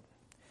to you.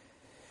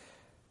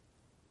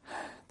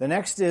 The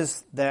next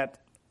is that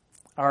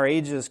our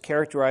age is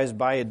characterized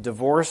by a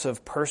divorce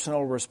of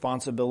personal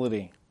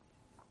responsibility.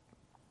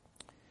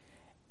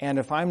 And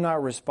if I'm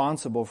not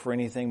responsible for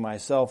anything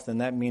myself, then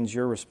that means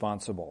you're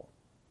responsible.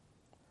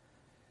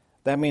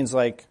 That means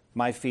like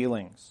my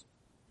feelings.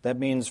 That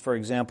means, for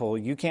example,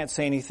 you can't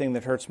say anything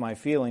that hurts my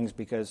feelings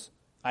because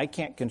I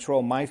can't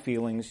control my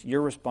feelings.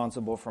 You're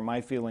responsible for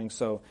my feelings,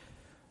 so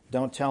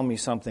don't tell me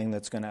something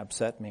that's going to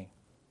upset me.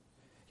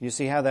 You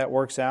see how that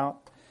works out?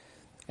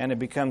 And it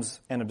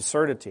becomes an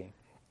absurdity.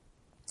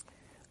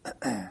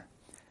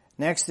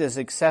 Next is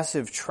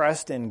excessive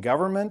trust in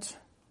government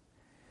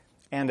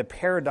and a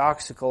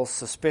paradoxical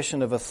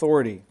suspicion of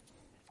authority.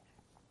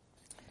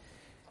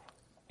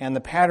 And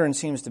the pattern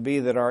seems to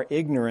be that our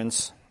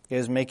ignorance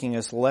is making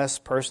us less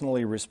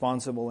personally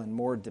responsible and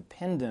more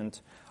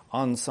dependent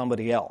on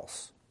somebody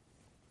else.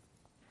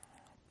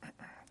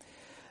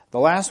 The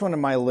last one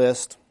on my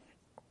list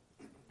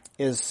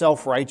is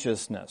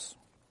self-righteousness.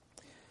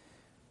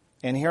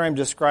 And here I'm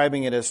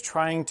describing it as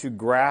trying to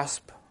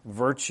grasp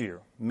virtue.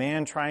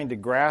 Man trying to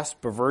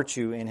grasp a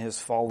virtue in his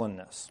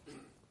fallenness,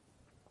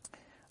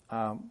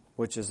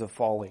 which is a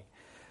folly.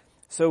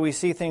 So we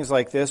see things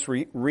like this,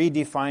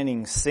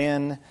 redefining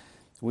sin.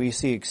 We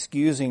see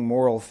excusing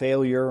moral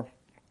failure.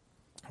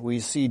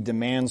 We see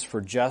demands for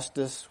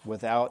justice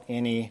without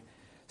any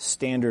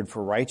standard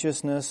for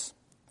righteousness.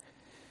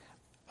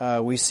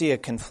 We see a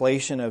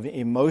conflation of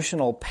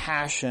emotional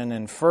passion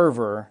and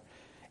fervor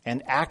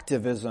and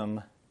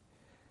activism.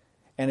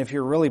 And if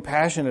you're really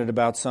passionate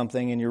about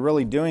something and you're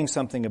really doing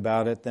something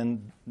about it,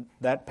 then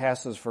that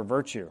passes for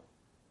virtue,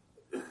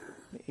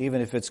 even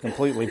if it's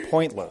completely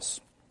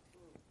pointless.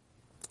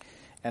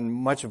 And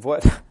much of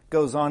what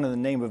goes on in the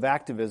name of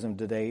activism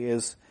today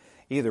is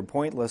either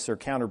pointless or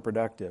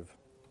counterproductive.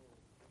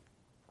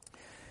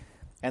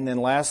 And then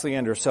lastly,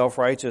 under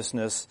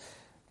self-righteousness,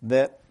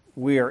 that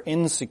we are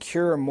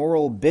insecure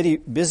moral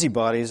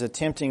busybodies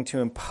attempting to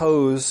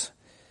impose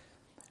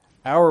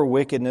our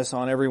wickedness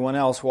on everyone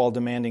else while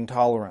demanding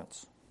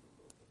tolerance.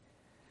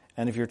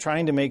 And if you're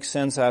trying to make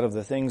sense out of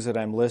the things that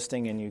I'm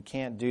listing and you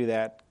can't do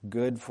that,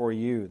 good for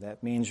you.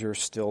 That means you're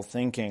still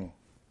thinking.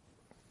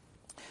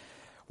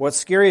 What's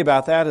scary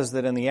about that is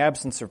that in the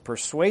absence of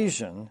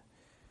persuasion,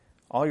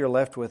 all you're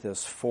left with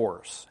is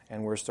force.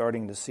 And we're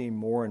starting to see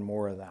more and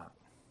more of that.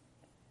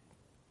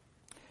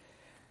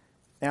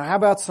 Now, how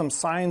about some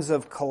signs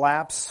of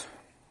collapse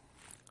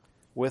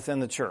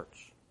within the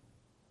church?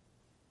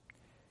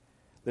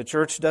 The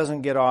church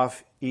doesn't get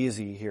off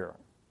easy here.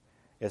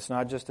 It's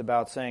not just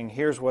about saying,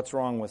 here's what's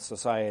wrong with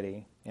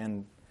society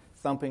and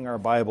thumping our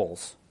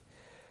Bibles,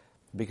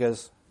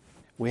 because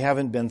we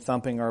haven't been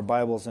thumping our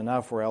Bibles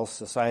enough, or else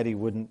society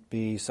wouldn't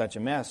be such a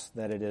mess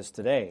that it is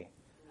today,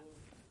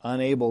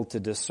 unable to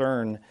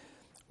discern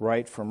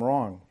right from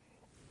wrong.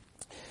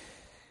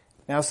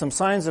 Now, some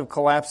signs of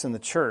collapse in the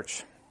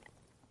church.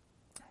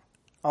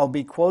 I'll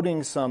be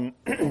quoting some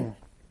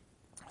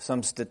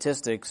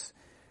statistics,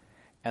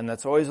 and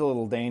that's always a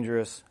little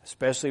dangerous,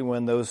 especially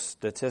when those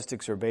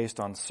statistics are based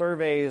on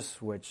surveys,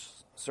 which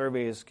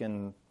surveys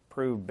can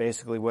prove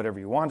basically whatever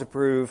you want to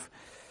prove.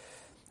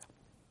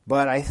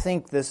 But I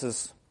think this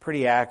is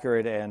pretty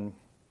accurate, and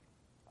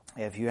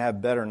if you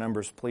have better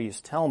numbers, please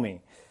tell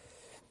me.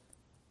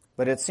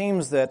 But it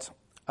seems that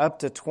up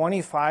to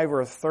 25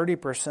 or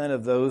 30%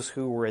 of those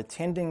who were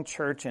attending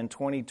church in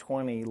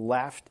 2020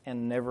 left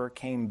and never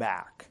came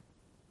back.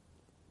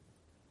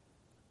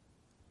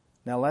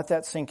 Now let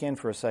that sink in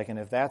for a second.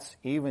 If that's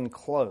even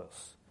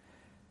close,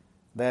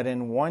 that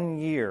in 1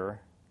 year,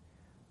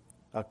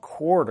 a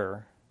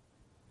quarter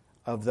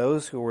of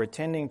those who were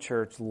attending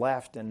church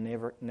left and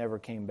never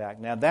came back.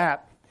 Now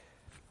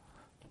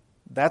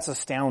that's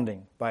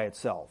astounding by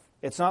itself.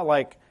 It's not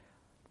like,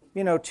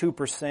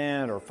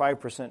 2% or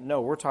 5%. No,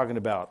 we're talking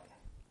about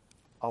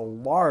a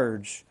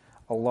large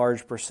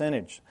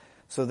percentage.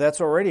 So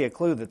that's already a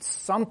clue that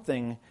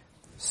something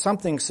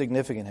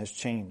significant has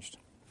changed.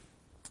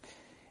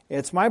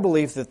 It's my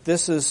belief that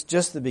this is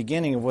just the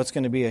beginning of what's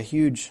going to be a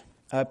huge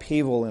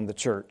upheaval in the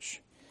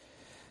church.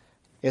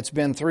 It's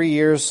been 3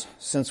 years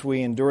since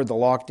we endured the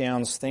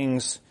lockdowns.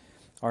 Things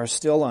are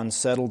still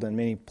unsettled in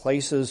many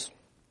places.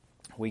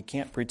 We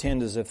can't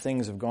pretend as if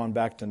things have gone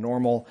back to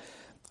normal.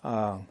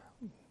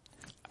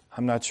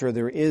 I'm not sure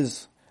there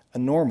is a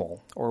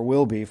normal or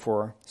will be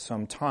for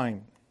some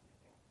time.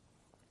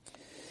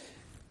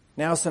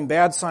 Now, some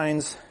bad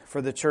signs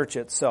for the church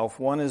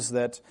itself. One is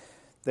that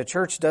the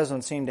church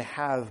doesn't seem to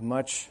have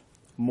much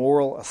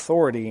moral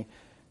authority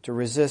to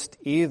resist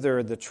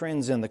either the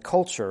trends in the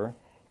culture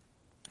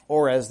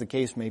or, as the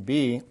case may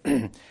be,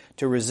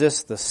 to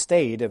resist the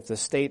state if the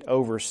state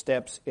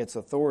oversteps its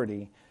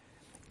authority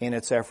in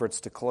its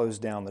efforts to close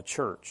down the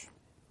church.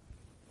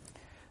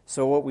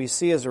 So what we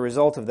see as a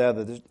result of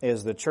that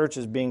is the church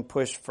is being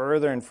pushed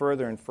further and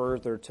further and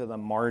further to the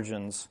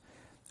margins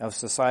of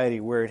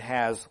society where it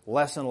has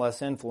less and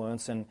less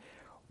influence. And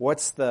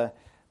what's the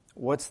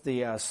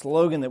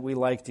slogan that we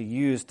like to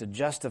use to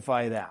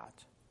justify that?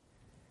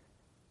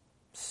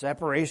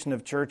 Separation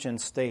of church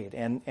and state.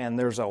 And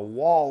there's a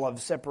wall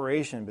of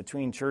separation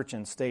between church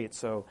and state.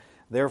 So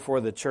therefore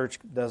the church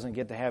doesn't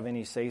get to have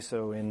any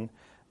say-so in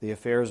the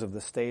affairs of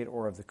the state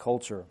or of the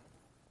culture.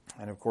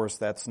 And of course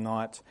that's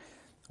not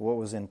what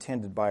was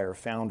intended by our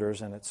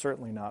founders, and it's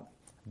certainly not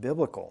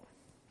biblical.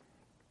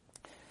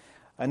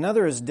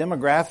 Another is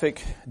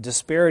demographic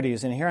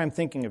disparities, and here I'm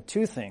thinking of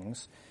two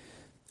things.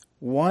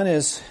 One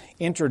is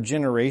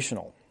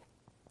intergenerational.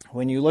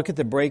 When you look at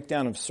the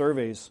breakdown of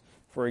surveys,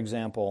 for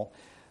example,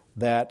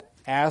 that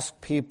ask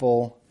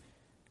people,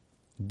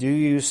 do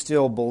you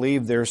still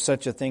believe there's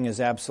such a thing as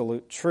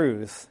absolute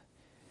truth?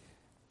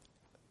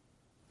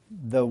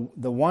 The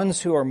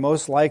ones who are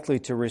most likely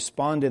to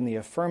respond in the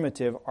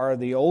affirmative are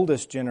the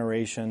oldest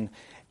generation,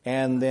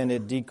 and then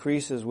it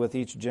decreases with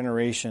each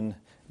generation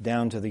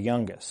down to the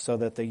youngest, so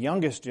that the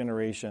youngest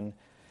generation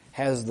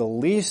has the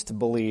least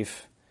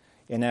belief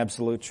in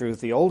absolute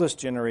truth. The oldest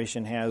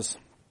generation has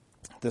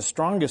the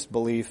strongest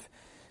belief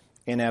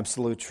in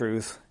absolute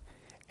truth,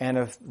 and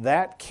if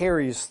that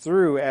carries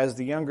through as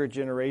the younger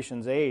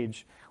generations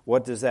age,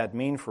 what does that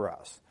mean for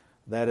us?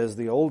 That as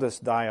the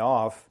oldest die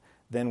off,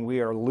 then we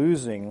are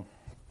losing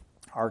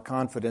our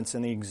confidence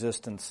in the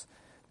existence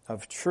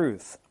of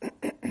truth.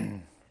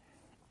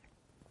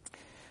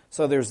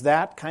 So there's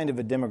that kind of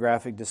a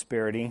demographic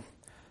disparity.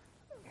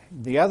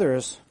 The other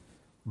is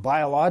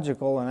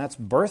biological, and that's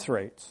birth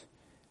rates.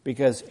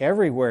 Because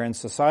everywhere in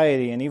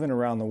society and even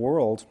around the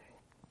world,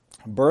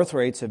 birth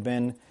rates have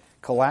been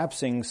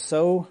collapsing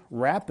so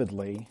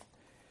rapidly.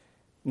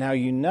 Now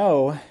you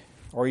know,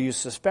 or you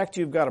suspect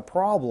you've got a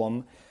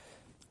problem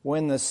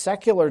when the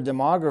secular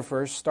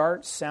demographers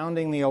start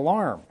sounding the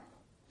alarm.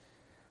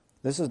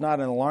 This is not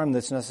an alarm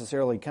that's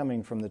necessarily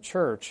coming from the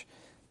church,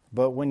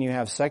 but when you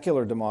have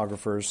secular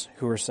demographers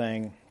who are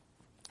saying,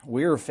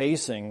 we're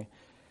facing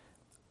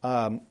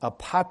a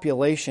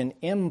population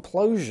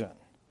implosion.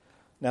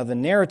 Now the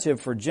narrative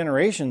for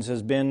generations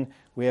has been,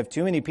 we have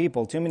too many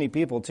people, too many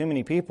people, too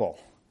many people.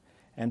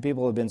 And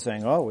people have been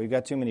saying, oh, we've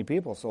got too many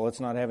people, so let's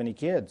not have any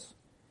kids.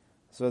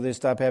 So they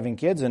stop having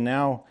kids, and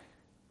now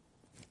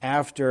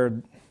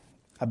after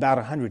about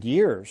 100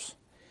 years,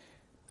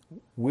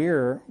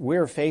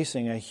 we're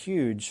facing a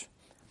huge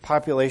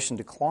population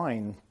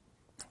decline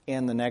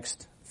in the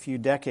next few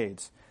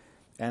decades.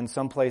 And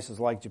some places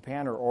like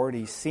Japan are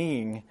already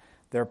seeing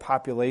their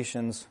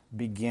populations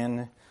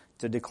begin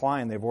to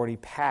decline. They've already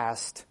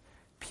passed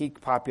peak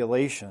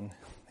population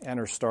and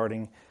are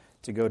starting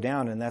to go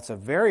down. And that's a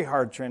very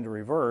hard trend to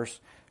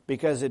reverse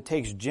because it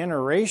takes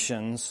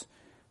generations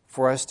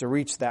for us to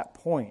reach that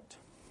point.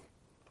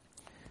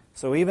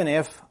 So even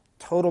if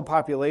total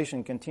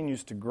population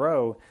continues to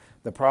grow,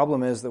 the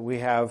problem is that we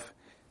have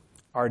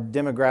our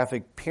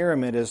demographic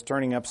pyramid is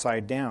turning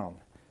upside down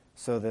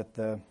so that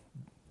the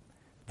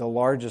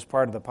largest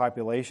part of the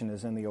population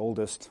is in the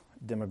oldest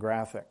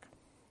demographic.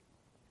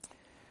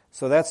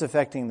 So that's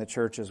affecting the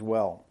church as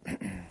well.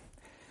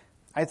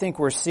 I think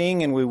we're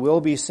seeing, and we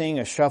will be seeing,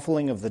 a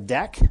shuffling of the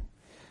deck.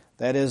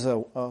 That is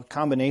a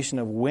combination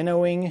of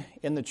winnowing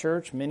in the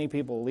church, many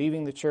people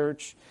leaving the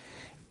church,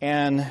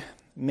 and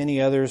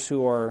many others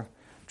who are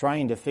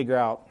trying to figure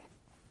out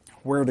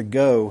where to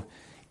go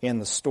in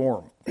the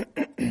storm.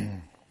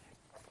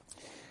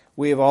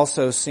 We have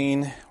also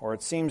seen, or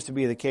it seems to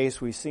be the case,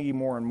 we see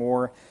more and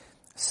more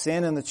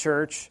sin in the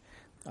church,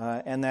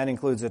 and that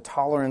includes a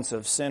tolerance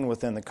of sin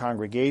within the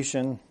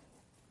congregation,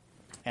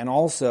 and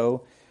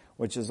also,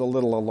 which is a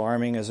little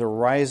alarming, is a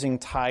rising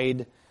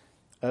tide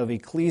of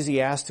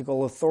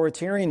ecclesiastical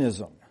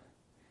authoritarianism,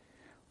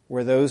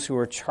 where those who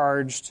are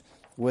charged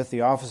with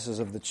the offices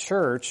of the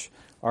church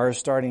are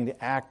starting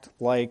to act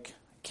like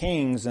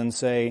kings and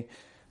say,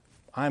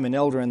 I'm an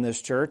elder in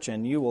this church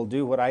and you will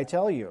do what I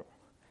tell you.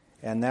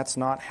 And that's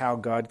not how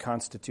God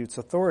constitutes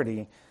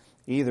authority,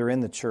 either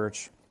in the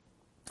church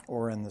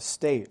or in the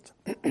state.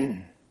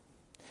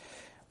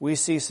 We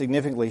see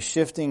significantly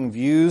shifting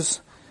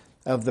views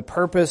of the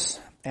purpose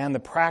and the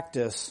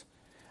practice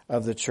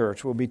of the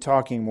church. We'll be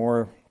talking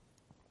more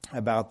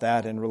about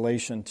that in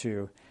relation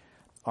to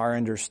our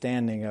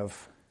understanding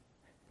of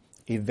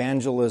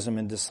evangelism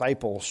and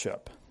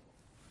discipleship.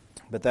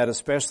 But that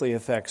especially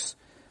affects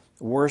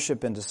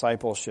worship and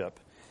discipleship.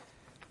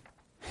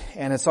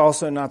 And it's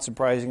also not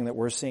surprising that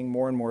we're seeing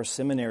more and more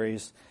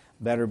seminaries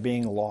that are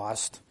being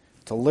lost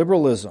to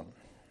liberalism.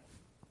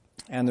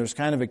 And there's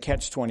kind of a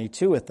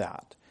catch-22 with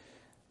that.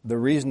 The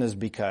reason is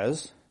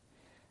because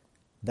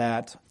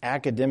that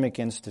academic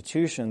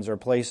institutions are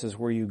places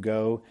where you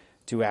go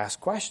to ask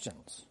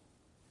questions.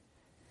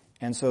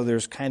 And so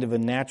there's kind of a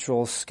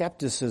natural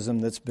skepticism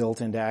that's built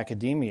into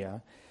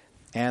academia,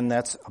 and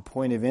that's a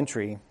point of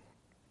entry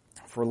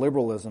for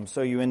liberalism.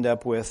 So you end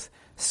up with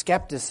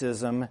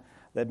skepticism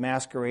that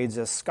masquerades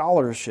as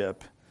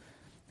scholarship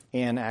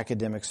in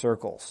academic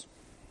circles.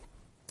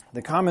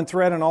 The common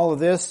thread in all of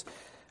this,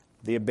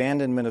 the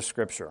abandonment of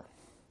Scripture.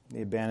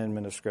 The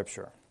abandonment of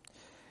Scripture.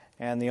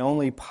 And the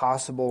only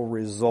possible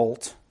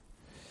result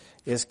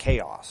is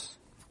chaos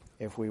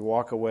if we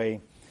walk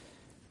away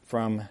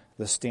from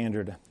the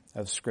standard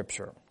of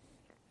Scripture.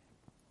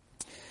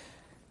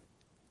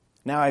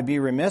 Now, I'd be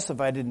remiss if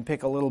I didn't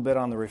pick a little bit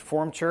on the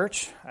Reformed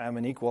Church. I'm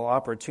an equal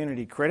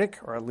opportunity critic,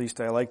 or at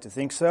least I like to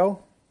think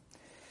so.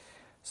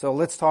 So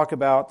let's talk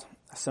about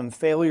some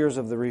failures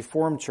of the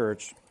Reformed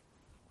Church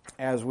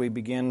as we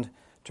begin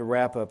to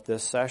wrap up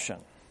this session.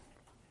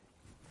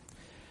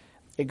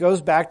 It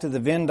goes back to the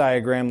Venn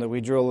diagram that we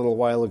drew a little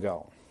while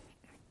ago.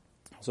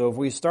 So if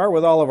we start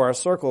with all of our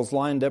circles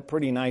lined up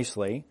pretty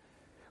nicely,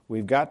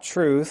 we've got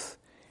truth,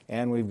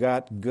 and we've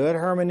got good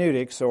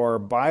hermeneutics, so our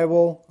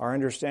Bible, our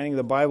understanding of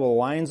the Bible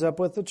lines up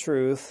with the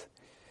truth,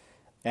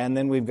 and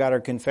then we've got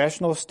our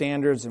confessional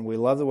standards, and we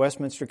love the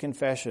Westminster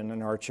Confession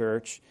in our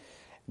church.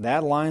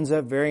 That lines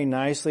up very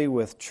nicely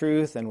with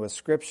truth and with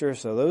Scripture,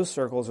 so those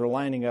circles are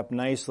lining up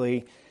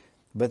nicely.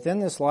 But then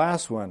this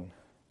last one,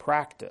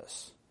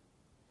 practice,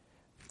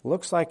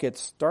 looks like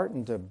it's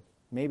starting to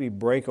maybe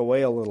break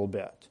away a little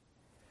bit.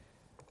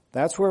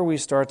 That's where we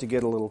start to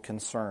get a little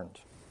concerned.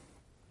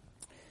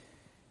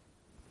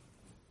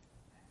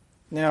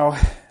 Now,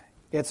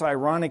 it's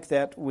ironic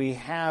that we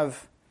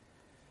have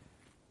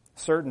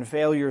certain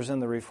failures in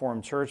the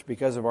Reformed Church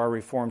because of our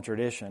Reformed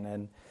tradition,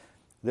 and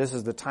this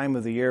is the time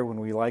of the year when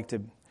we like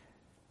to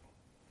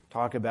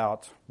talk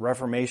about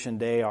Reformation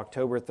Day,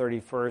 October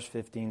 31st,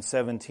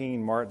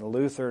 1517, Martin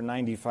Luther,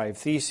 95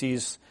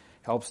 Theses,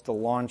 helps to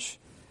launch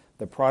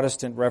the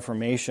Protestant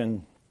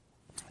Reformation,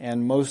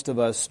 and most of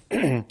us,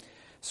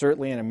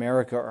 certainly in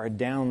America, are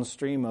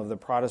downstream of the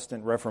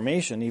Protestant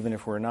Reformation, even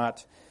if we're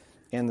not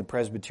in the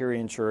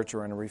Presbyterian Church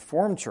or in a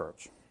Reformed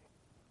Church.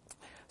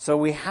 So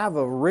we have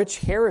a rich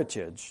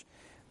heritage,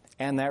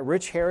 and that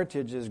rich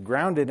heritage is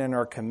grounded in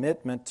our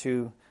commitment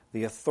to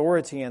the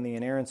authority and the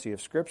inerrancy of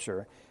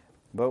Scripture,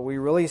 but we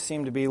really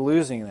seem to be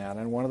losing that,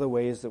 and one of the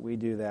ways that we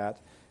do that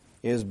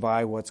is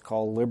by what's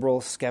called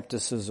liberal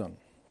skepticism,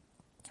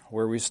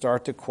 where we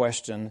start to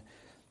question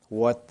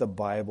what the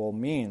Bible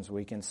means.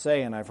 We can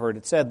say, and I've heard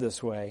it said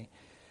this way,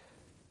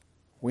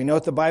 we know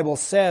what the Bible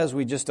says,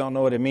 we just don't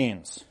know what it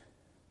means.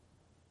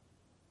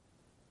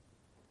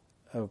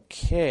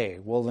 Okay,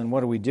 well then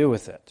what do we do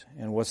with it?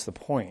 And what's the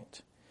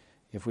point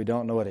if we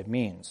don't know what it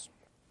means?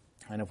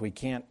 And if we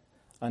can't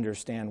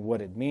understand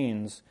what it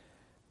means,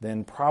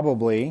 then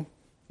probably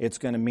it's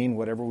going to mean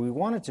whatever we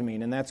want it to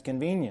mean, and that's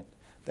convenient.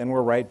 Then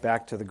we're right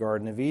back to the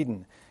Garden of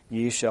Eden.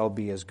 Ye shall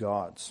be as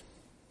gods.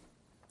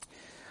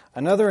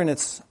 Another, and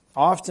it's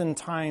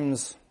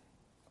oftentimes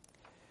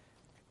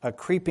a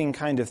creeping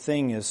kind of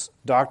thing, is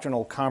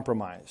doctrinal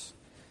compromise.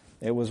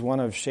 It was one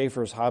of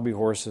Schaeffer's hobby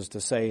horses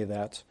to say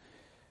that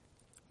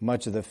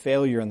much of the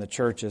failure in the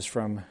church is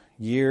from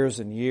years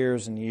and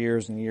years and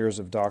years and years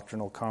of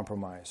doctrinal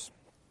compromise.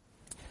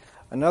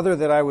 Another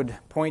that I would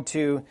point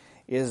to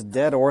is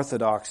dead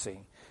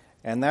orthodoxy.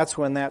 And that's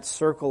when that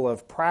circle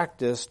of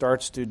practice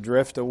starts to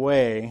drift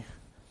away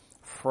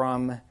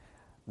from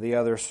the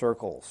other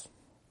circles.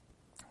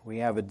 We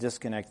have a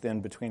disconnect then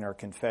between our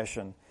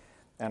confession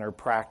and our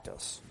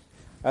practice.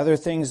 Other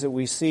things that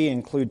we see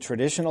include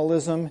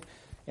traditionalism,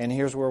 and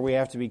here's where we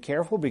have to be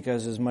careful,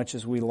 because as much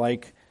as we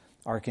like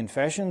our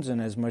confessions and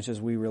as much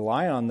as we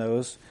rely on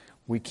those,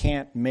 we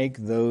can't make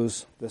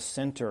those the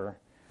center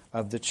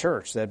of the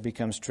church. That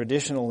becomes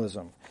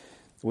traditionalism.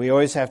 We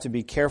always have to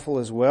be careful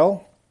as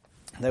well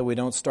that we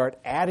don't start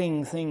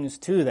adding things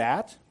to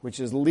that, which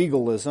is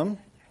legalism.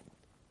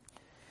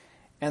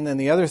 And then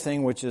the other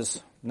thing, which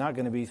is not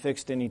going to be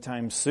fixed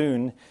anytime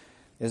soon,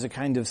 is a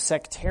kind of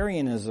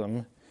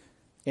sectarianism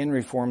in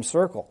Reformed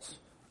circles.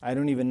 I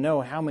don't even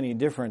know how many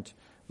different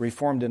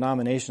Reformed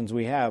denominations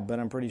we have, but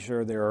I'm pretty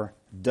sure there are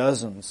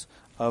dozens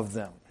of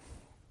them.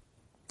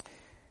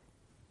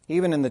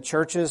 Even in the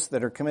churches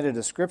that are committed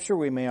to Scripture,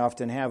 we may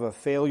often have a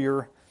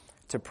failure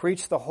to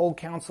preach the whole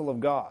counsel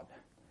of God.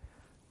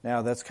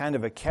 Now, that's kind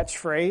of a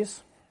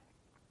catchphrase,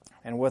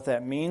 and what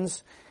that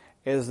means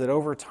is that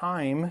over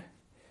time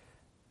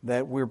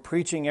that we're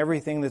preaching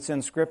everything that's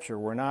in Scripture.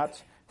 We're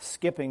not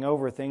skipping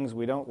over things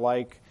we don't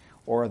like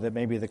or that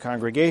maybe the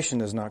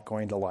congregation is not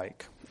going to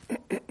like.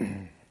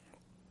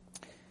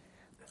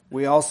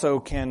 We also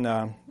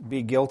can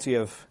be guilty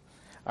of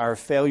our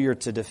failure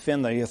to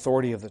defend the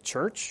authority of the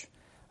church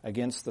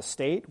against the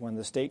state. When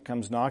the state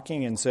comes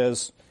knocking and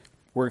says,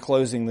 we're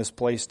closing this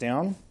place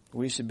down,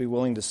 we should be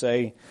willing to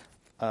say,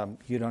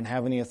 you don't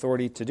have any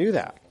authority to do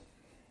that.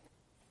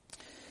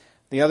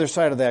 The other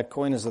side of that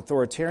coin is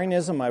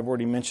authoritarianism. I've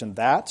already mentioned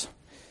that.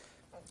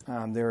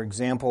 There are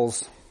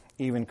examples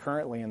even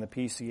currently in the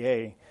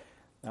PCA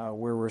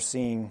where we're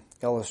seeing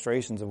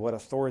illustrations of what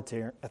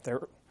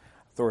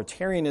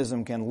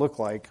authoritarianism can look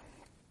like,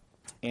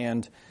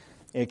 and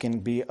it can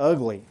be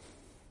ugly.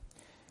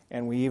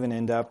 And we even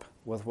end up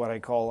with what I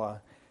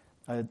call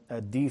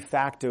a de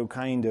facto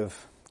kind of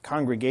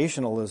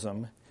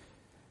congregationalism,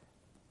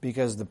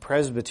 because the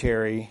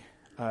Presbyterian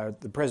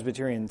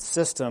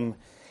system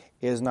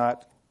is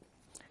not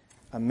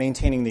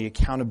maintaining the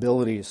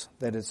accountabilities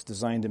that it's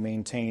designed to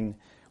maintain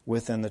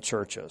within the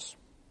churches.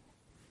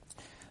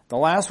 The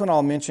last one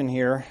I'll mention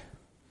here,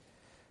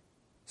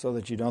 so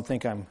that you don't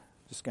think I'm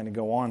just going to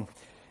go on,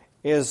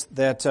 is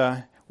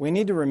that we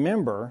need to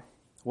remember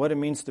what it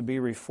means to be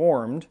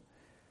reformed.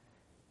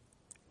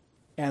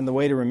 And the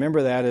way to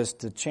remember that is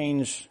to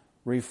change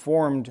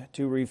reformed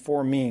to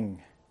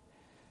reforming.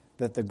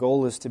 That the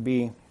goal is to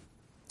be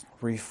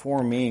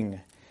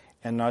reforming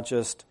and not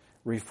just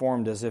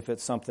reformed as if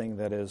it's something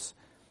that is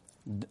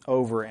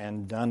over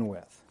and done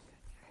with.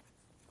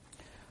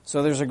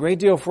 So there's a great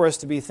deal for us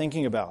to be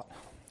thinking about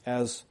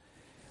as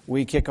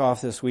we kick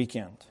off this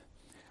weekend.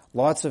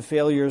 Lots of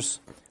failures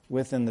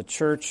within the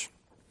church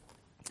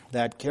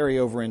that carry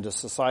over into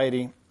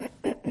society.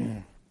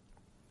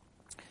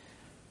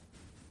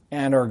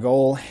 And our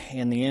goal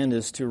in the end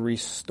is to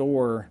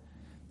restore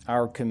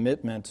our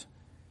commitment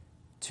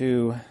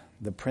to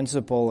the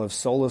principle of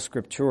sola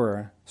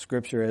scriptura.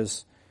 Scripture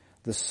is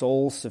the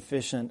sole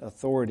sufficient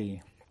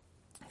authority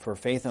for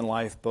faith and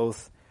life,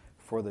 both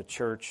for the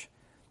church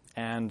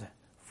and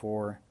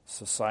for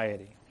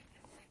society.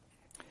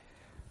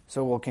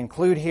 So we'll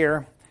conclude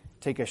here,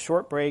 take a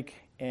short break,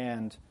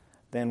 and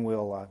then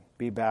we'll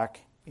be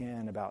back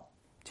in about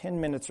 10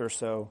 minutes or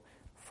so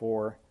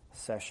for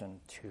session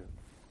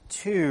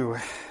 2.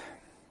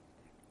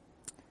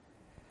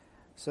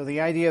 So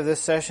the idea of this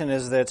session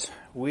is that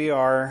we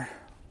are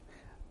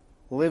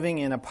living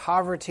in a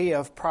poverty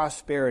of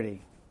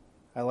prosperity.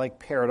 I like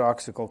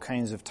paradoxical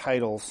kinds of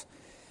titles.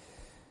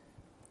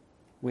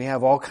 We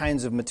have all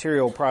kinds of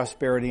material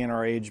prosperity in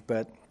our age,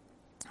 but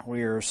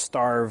we are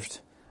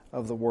starved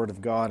of the Word of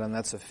God, and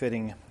that's a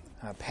fitting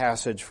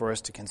passage for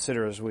us to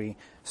consider as we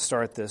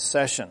start this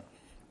session.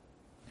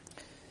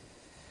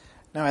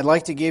 Now, I'd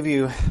like to give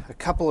you a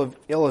couple of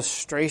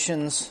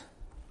illustrations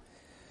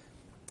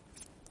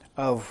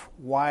of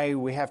why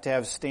we have to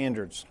have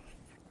standards.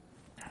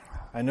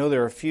 I know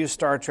there are a few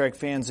Star Trek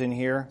fans in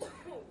here,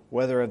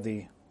 whether of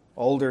the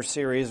older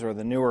series or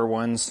the newer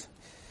ones.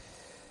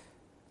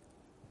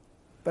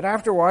 But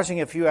after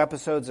watching a few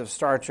episodes of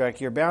Star Trek,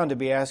 you're bound to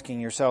be asking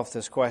yourself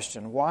this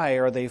question: why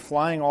are they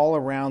flying all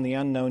around the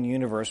unknown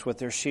universe with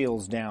their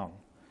shields down?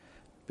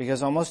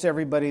 Because almost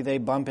everybody they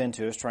bump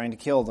into is trying to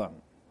kill them.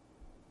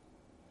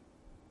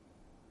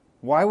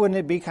 Why wouldn't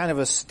it be kind of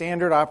a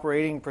standard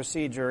operating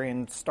procedure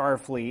in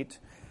Starfleet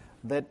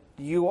that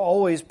you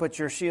always put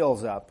your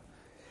shields up,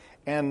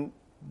 and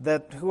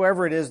that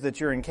whoever it is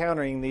that you're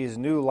encountering, these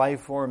new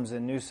life forms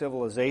and new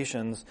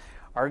civilizations,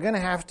 are going to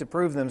have to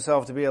prove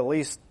themselves to be at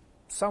least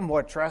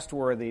somewhat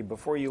trustworthy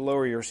before you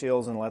lower your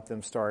shields and let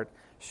them start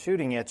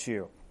shooting at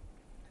you?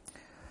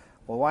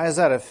 Well, why is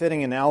that a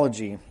fitting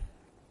analogy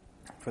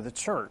for the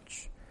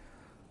church?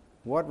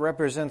 What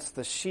represents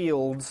the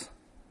shields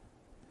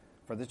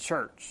for the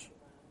church?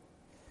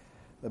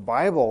 The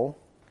Bible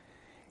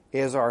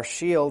is our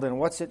shield, and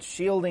what's it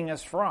shielding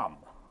us from?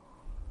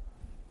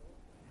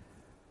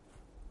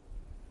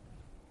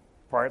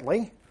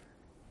 Partly.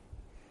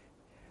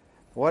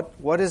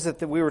 What is it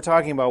that we were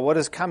talking about? What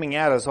is coming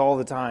at us all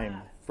the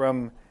time?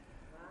 From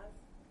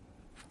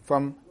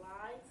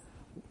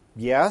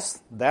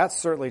yes, that's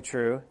certainly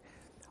true.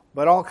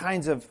 But all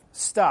kinds of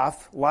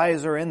stuff,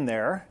 lies are in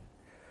there.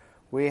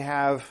 We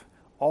have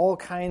all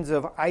kinds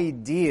of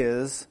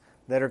ideas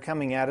that are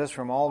coming at us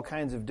from all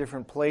kinds of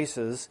different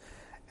places,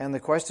 And the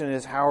question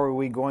is, how are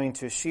we going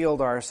to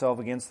shield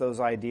ourselves against those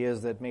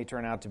ideas that may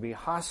turn out to be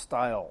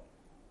hostile?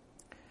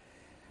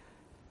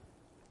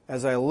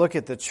 As I look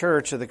at the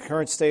church, at the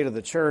current state of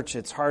the church,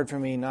 it's hard for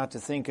me not to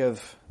think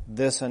of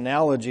this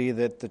analogy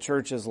that the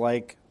church is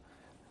like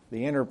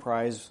the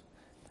Enterprise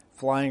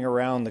flying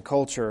around the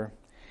culture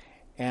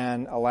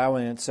and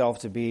allowing itself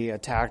to be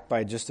attacked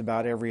by just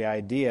about every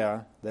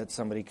idea that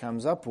somebody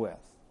comes up with.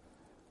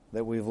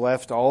 That we've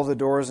left all the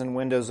doors and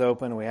windows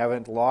open, we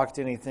haven't locked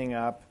anything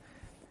up,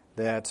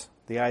 that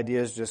the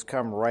ideas just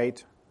come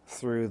right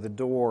through the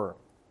door.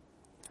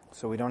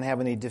 So we don't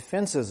have any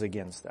defenses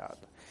against that.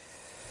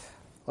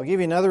 I'll give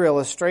you another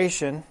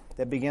illustration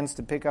that begins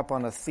to pick up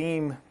on a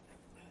theme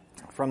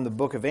from the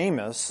book of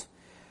Amos,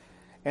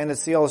 and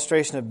it's the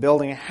illustration of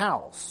building a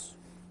house.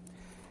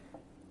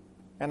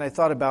 And I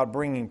thought about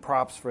bringing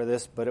props for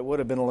this, but it would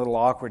have been a little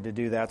awkward to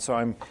do that, so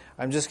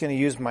I'm just going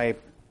to use my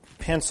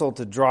pencil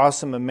to draw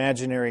some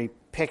imaginary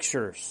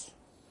pictures.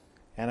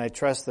 And I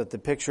trust that the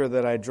picture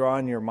that I draw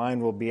in your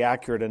mind will be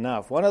accurate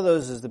enough. One of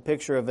those is the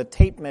picture of a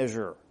tape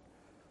measure.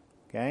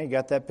 Okay, you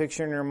got that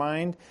picture in your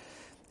mind?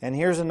 And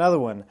here's another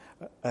one,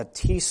 a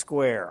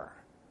T-square.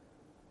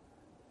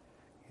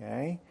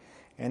 Okay,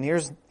 and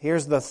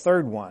here's the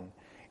third one.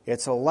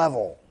 It's a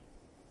level.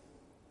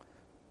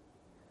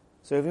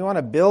 So if you want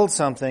to build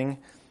something,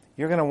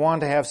 you're going to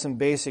want to have some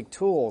basic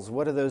tools.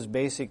 What do those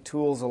basic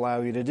tools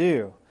allow you to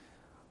do?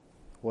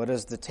 What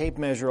does the tape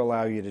measure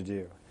allow you to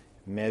do?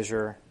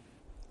 Measure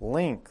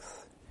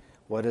length.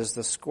 What does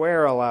the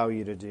square allow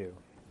you to do?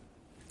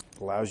 It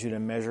allows you to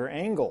measure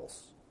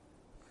angles.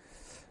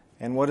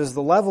 And what does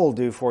the level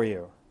do for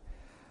you?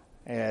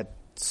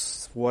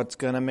 It's what's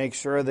going to make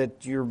sure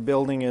that your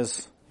building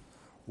is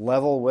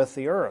level with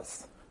the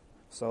earth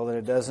so that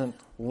it doesn't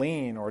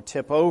lean or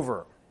tip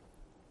over.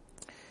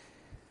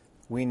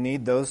 We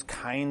need those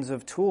kinds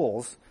of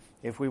tools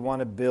if we want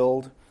to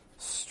build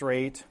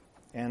straight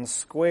and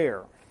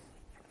square.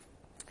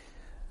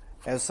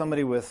 As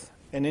somebody with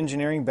an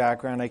engineering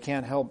background, I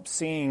can't help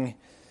seeing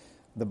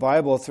the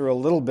Bible through a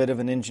little bit of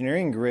an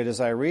engineering grid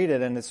as I read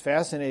it, and it's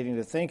fascinating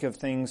to think of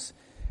things,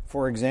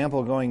 for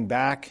example, going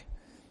back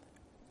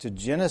to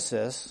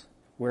Genesis,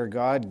 where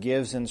God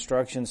gives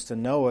instructions to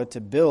Noah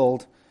to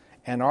build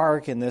an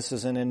ark, and this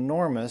is an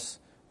enormous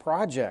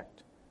project.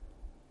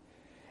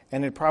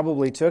 And it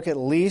probably took at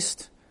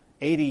least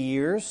 80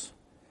 years.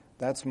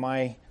 That's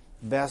my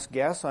best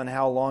guess on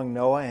how long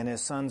Noah and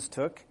his sons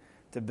took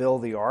to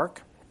build the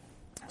ark.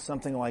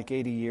 Something like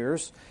 80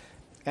 years.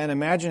 And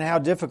imagine how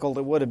difficult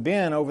it would have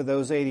been over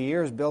those 80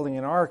 years building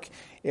an ark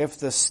if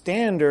the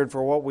standard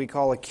for what we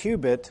call a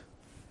cubit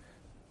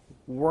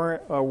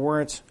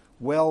weren't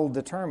well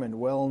determined,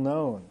 well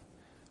known.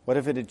 What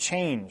if it had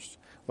changed?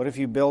 What if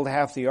you build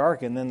half the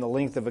ark and then the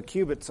length of a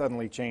cubit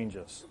suddenly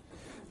changes?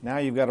 Now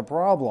you've got a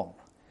problem.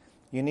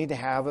 You need to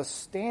have a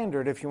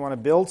standard if you want to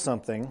build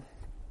something,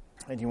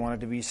 and you want it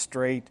to be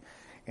straight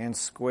and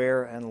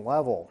square and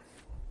level.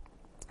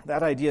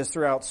 That idea is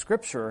throughout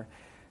Scripture,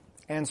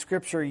 and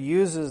Scripture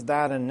uses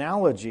that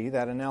analogy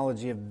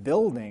of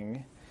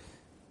building,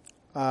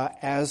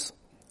 as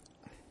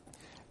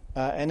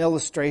an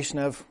illustration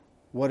of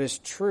what is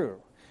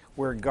true,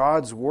 where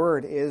God's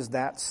Word is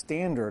that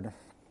standard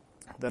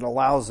that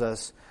allows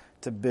us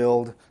to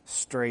build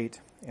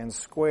straight and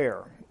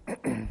square.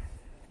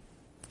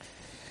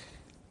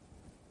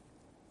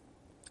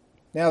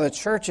 Now, the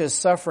church is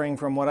suffering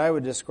from what I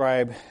would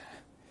describe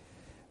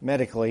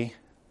medically.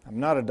 I'm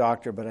not a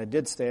doctor, but I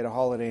did stay at a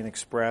Holiday Inn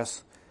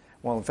Express.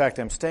 Well, in fact,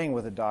 I'm staying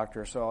with a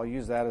doctor, so I'll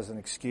use that as an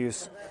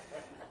excuse.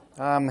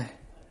 The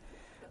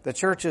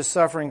church is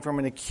suffering from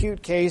an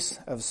acute case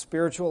of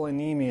spiritual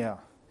anemia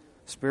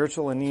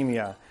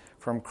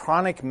from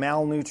chronic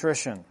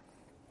malnutrition.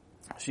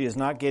 She is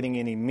not getting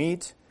any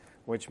meat,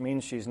 which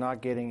means she's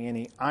not getting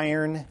any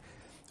iron,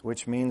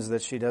 which means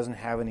that she doesn't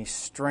have any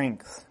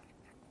strength.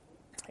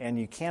 And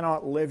you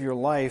cannot live your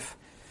life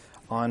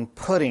on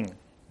pudding.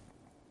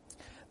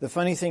 The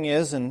funny thing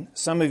is, and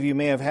some of you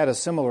may have had a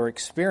similar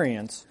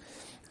experience,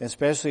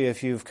 especially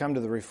if you've come to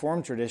the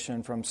Reformed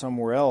tradition from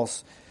somewhere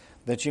else,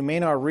 that you may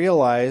not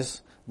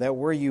realize that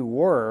where you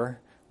were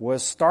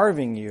was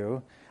starving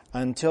you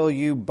until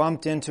you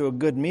bumped into a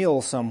good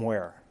meal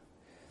somewhere.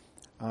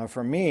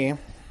 For me,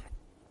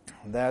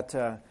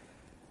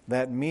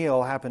 that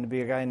meal happened to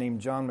be a guy named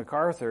John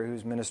MacArthur,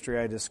 whose ministry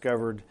I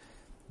discovered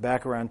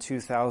back around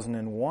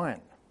 2001.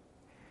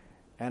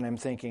 And I'm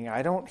thinking,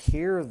 I don't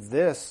hear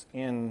this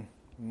in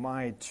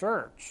my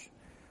church.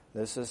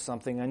 This is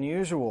something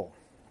unusual.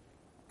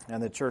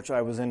 And the church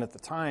I was in at the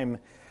time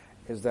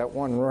is that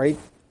one right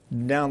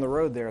down the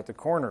road there at the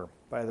corner,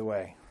 by the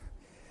way.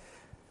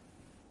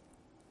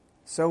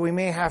 So we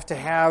may have to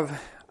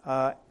have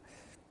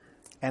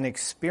an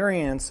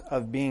experience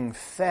of being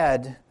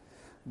fed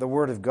the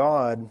Word of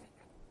God,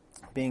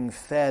 being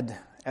fed,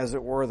 as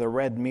it were, the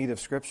red meat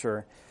of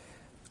Scripture,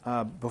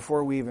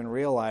 before we even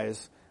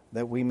realize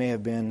that we may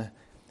have been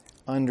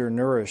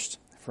undernourished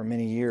for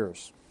many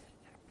years.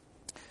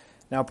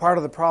 Now, part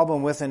of the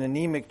problem with an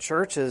anemic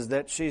church is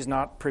that she's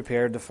not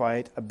prepared to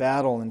fight a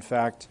battle. In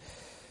fact,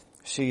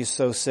 she's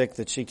so sick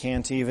that she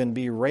can't even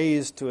be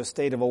raised to a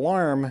state of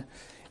alarm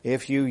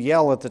if you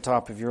yell at the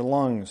top of your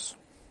lungs.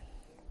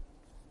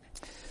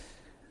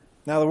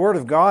 Now, the Word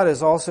of God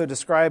is also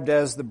described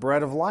as the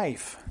bread of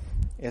life.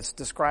 It's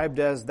described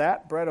as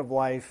that bread of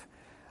life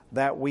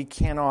that we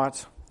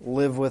cannot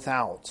live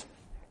without.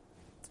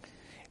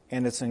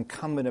 And it's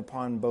incumbent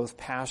upon both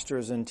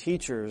pastors and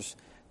teachers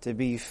to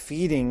be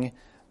feeding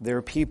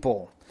their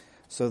people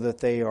so that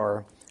they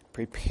are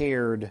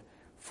prepared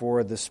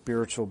for the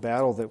spiritual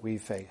battle that we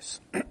face.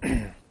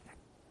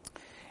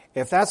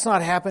 If that's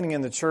not happening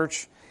in the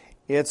church,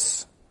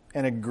 it's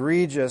an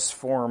egregious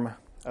form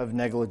of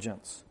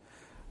negligence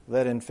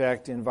that in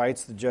fact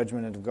invites the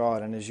judgment of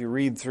God. And as you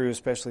read through,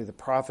 especially the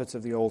prophets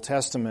of the Old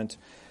Testament,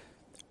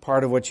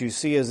 part of what you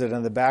see is that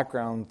in the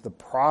background, the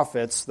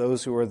prophets,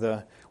 those who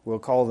are we'll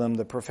call them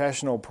the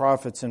professional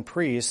prophets and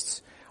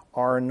priests,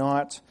 are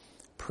not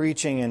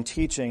preaching and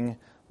teaching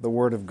the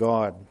Word of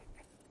God.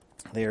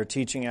 They are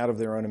teaching out of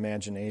their own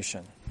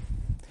imagination.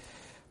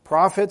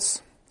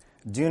 Prophets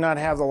do not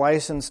have the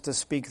license to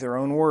speak their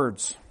own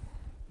words,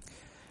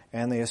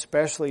 and they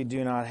especially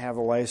do not have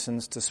the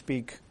license to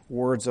speak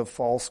words of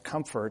false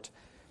comfort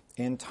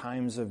in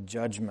times of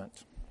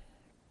judgment.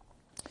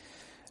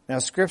 Now,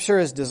 Scripture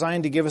is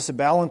designed to give us a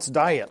balanced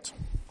diet.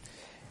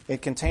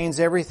 It contains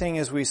everything,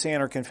 as we say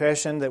in our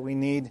confession, that we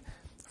need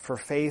for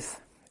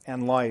faith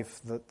and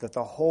life, that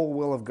the whole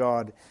will of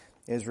God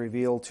is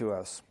revealed to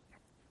us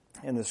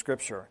in the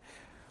Scripture.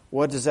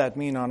 What does that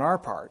mean on our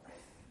part?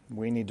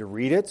 We need to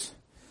read it.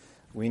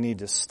 We need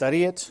to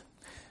study it.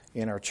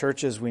 In our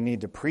churches, we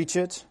need to preach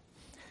it.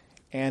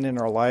 And in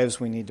our lives,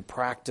 we need to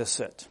practice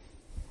it.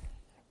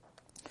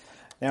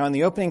 Now, in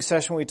the opening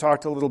session, we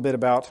talked a little bit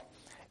about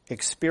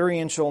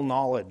experiential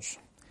knowledge.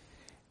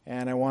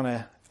 And I want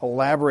to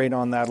elaborate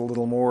on that a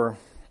little more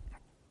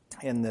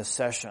in this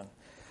session.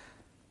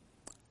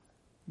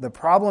 The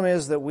problem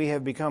is that we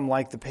have become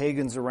like the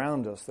pagans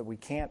around us, that we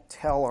can't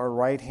tell our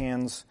right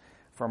hands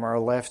from our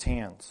left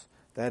hands.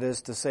 That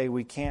is to say,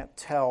 we can't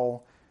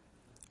tell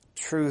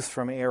truth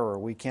from error.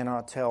 We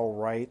cannot tell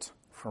right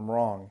from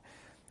wrong.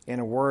 In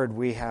a word,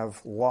 we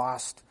have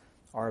lost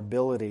our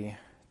ability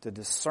to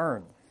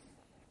discern.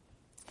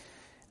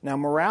 Now,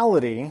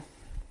 morality,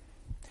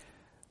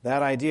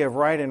 that idea of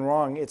right and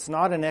wrong, it's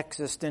not an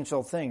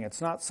existential thing.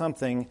 It's not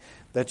something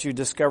that you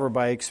discover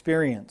by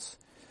experience.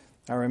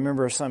 I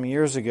remember some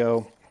years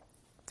ago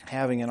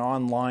having an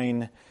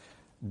online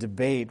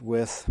debate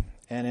with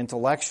an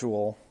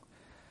intellectual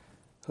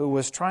who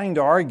was trying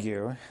to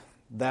argue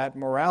that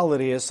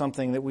morality is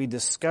something that we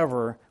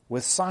discover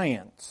with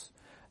science,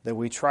 that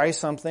we try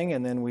something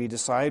and then we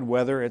decide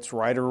whether it's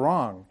right or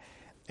wrong,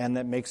 and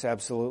that makes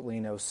absolutely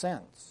no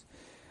sense.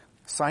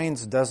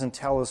 Science doesn't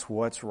tell us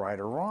what's right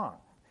or wrong.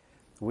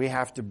 We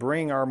have to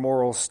bring our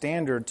moral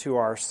standard to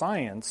our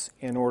science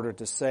in order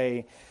to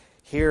say,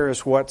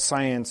 here's what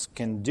science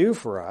can do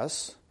for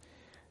us.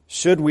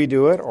 Should we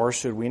do it or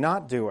should we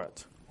not do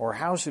it? Or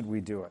how should we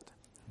do it?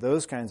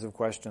 Those kinds of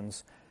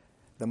questions.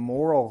 The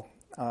moral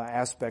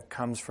aspect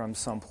comes from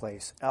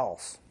someplace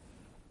else.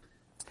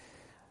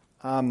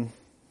 So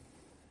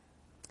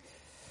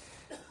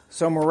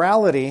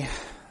morality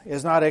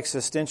is not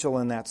existential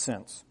in that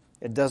sense.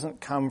 It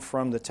doesn't come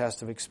from the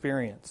test of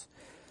experience.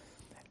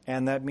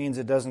 And that means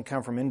it doesn't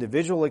come from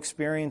individual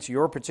experience,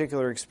 your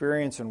particular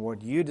experience and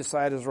what you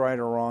decide is right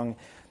or wrong,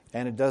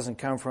 and it doesn't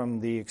come from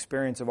the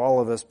experience of all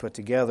of us put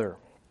together,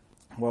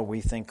 what we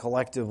think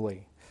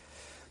collectively.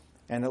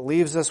 And it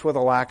leaves us with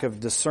a lack of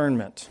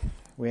discernment.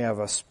 We have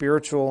a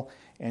spiritual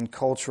and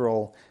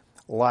cultural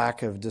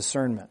lack of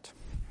discernment.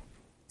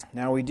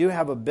 Now, we do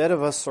have a bit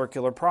of a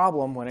circular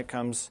problem when it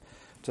comes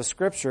to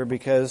Scripture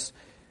because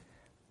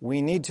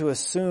we need to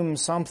assume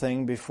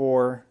something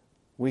before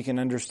we can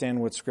understand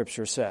what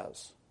Scripture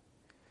says.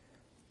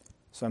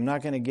 So I'm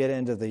not going to get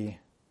into the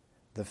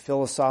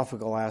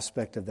philosophical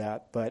aspect of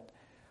that, but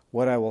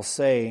what I will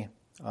say,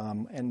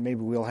 and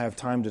maybe we'll have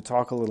time to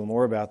talk a little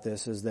more about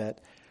this, is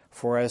that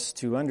for us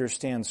to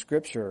understand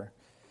Scripture,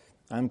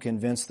 I'm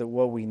convinced that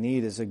what we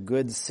need is a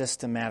good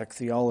systematic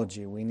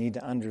theology. We need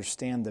to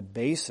understand the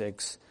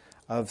basics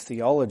of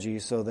theology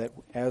so that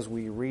as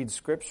we read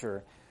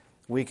Scripture,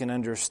 we can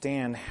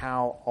understand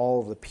how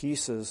all the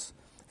pieces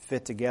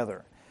fit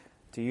together.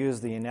 To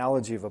use the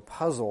analogy of a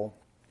puzzle,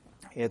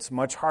 it's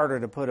much harder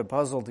to put a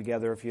puzzle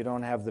together if you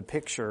don't have the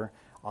picture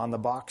on the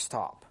box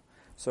top.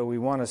 So we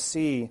want to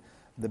see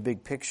the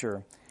big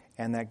picture,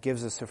 and that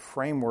gives us a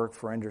framework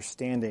for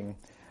understanding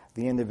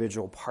the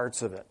individual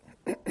parts of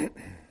it.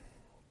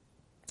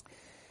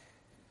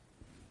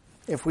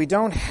 If we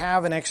don't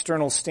have an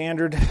external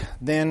standard,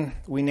 then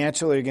we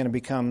naturally are going to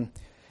become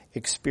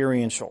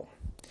experiential.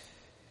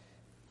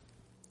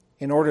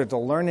 In order to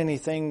learn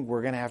anything,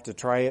 we're going to have to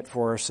try it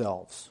for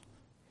ourselves.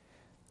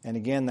 And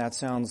again, that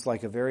sounds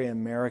like a very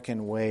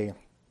American way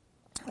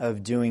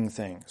of doing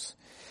things.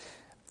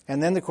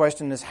 And then the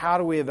question is, how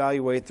do we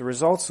evaluate the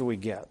results that we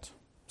get?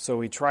 So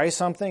we try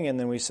something and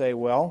then we say,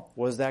 well,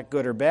 was that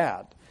good or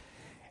bad?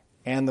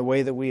 And the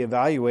way that we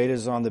evaluate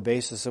is on the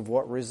basis of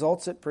what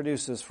results it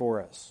produces for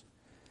us.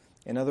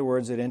 In other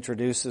words, it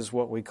introduces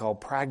what we call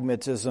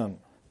pragmatism.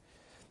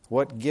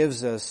 What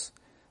gives us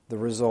the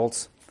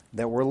results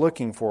that we're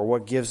looking for?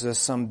 What gives us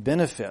some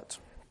benefit?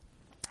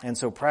 And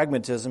so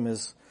pragmatism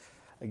is,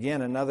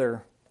 again,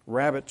 another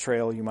rabbit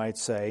trail, you might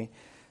say.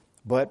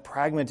 But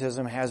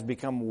pragmatism has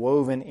become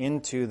woven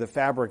into the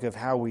fabric of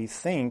how we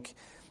think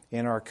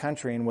in our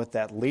country. And what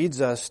that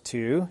leads us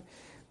to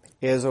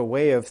is a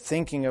way of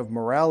thinking of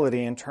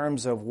morality in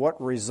terms of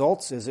what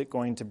results is it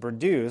going to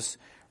produce,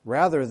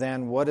 rather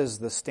than what is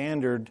the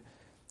standard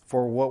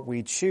for what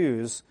we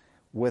choose,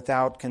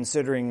 without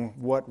considering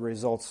what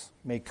results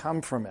may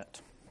come from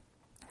it.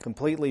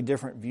 Completely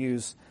different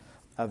views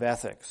of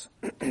ethics.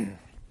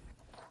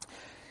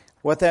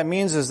 What that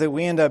means is that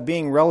we end up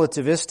being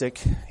relativistic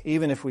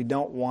even if we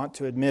don't want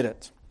to admit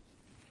it.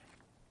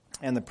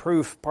 And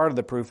part of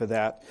the proof of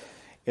that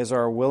is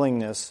our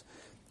willingness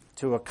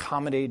to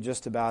accommodate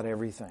just about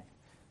everything.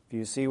 If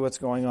you see what's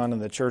going on in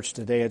the church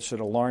today, it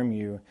should alarm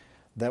you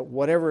that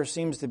whatever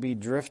seems to be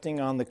drifting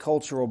on the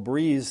cultural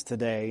breeze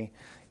today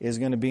is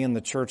going to be in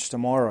the church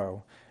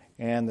tomorrow.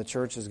 And the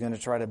church is going to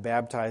try to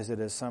baptize it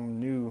as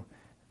some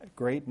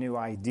great new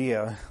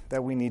idea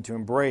that we need to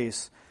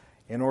embrace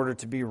in order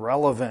to be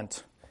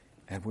relevant.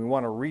 And we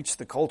want to reach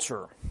the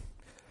culture.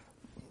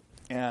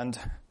 And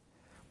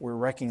we're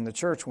wrecking the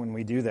church when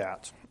we do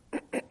that.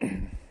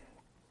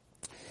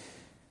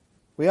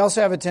 We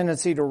also have a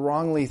tendency to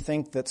wrongly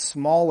think that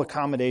small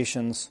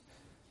accommodations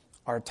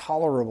are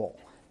tolerable.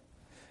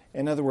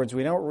 In other words,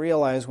 we don't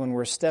realize when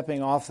we're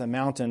stepping off the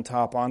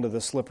mountaintop onto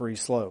the slippery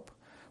slope.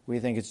 We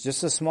think it's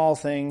just a small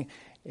thing.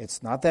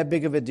 It's not that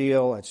big of a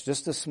deal. It's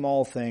just a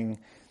small thing.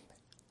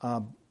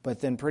 But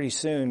then pretty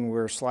soon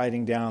we're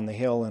sliding down the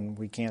hill and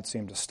we can't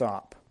seem to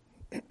stop.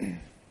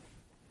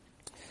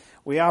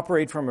 We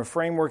operate from a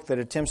framework that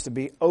attempts to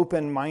be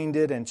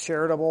open-minded and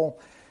charitable.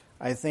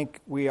 I think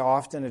we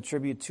often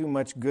attribute too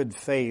much good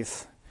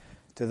faith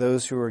to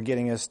those who are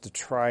getting us to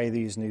try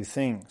these new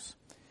things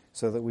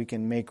so that we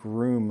can make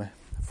room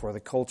for the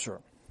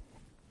culture.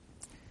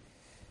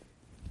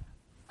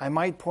 I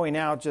might point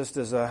out, just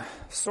as a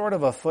sort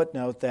of a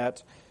footnote,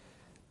 that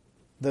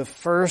the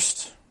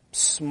first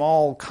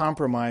small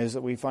compromise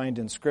that we find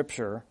in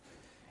Scripture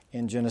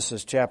in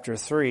Genesis chapter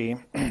 3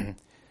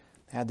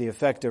 had the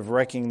effect of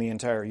wrecking the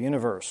entire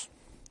universe.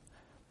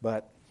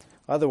 But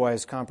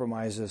otherwise,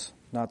 compromise is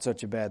not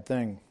such a bad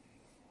thing.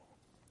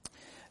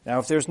 Now,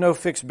 if there's no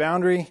fixed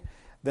boundary,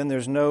 then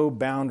there's no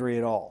boundary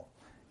at all.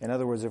 In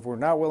other words, if we're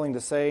not willing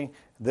to say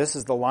this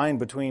is the line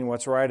between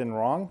what's right and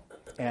wrong,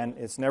 and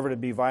it's never to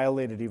be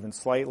violated even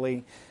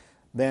slightly,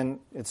 then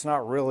it's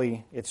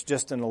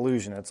just an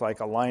illusion. It's like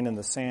a line in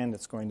the sand.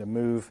 It's going to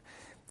move,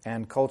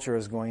 and culture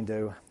is going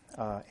to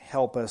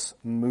help us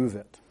move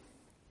it.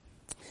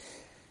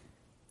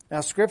 Now,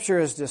 Scripture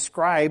is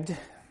described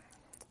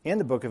in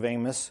the book of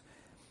Amos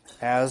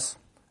as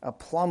a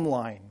plumb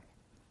line.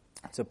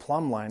 It's a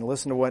plumb line.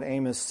 Listen to what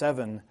Amos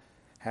 7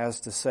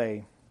 has to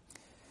say.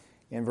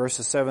 In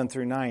verses 7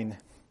 through 9,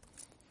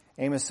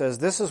 Amos says,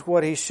 "This is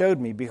what he showed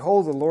me.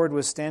 Behold, the Lord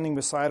was standing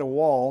beside a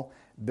wall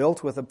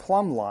built with a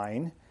plumb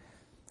line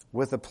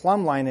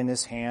in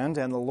his hand.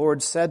 And the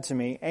Lord said to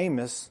me,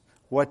 Amos,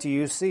 what do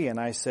you see? And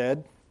I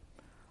said,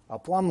 a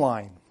plumb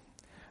line.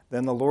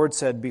 Then the Lord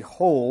said,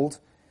 Behold,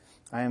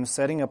 I am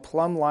setting a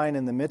plumb line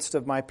in the midst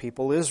of my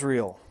people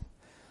Israel.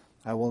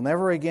 I will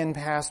never again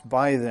pass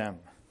by them."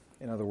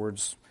 In other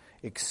words,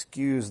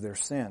 excuse their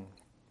sin.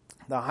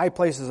 "The high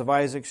places of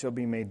Isaac shall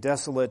be made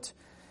desolate,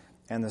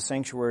 and the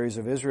sanctuaries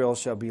of Israel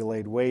shall be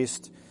laid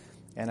waste,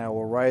 and I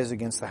will rise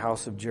against the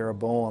house of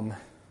Jeroboam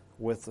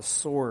with the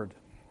sword."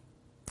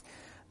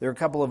 There are a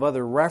couple of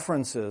other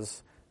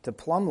references to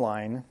plumb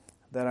line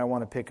that I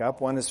want to pick up.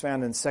 One is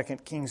found in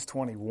 2 Kings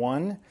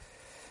 21,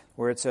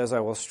 where it says, "I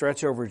will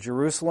stretch over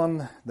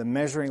Jerusalem the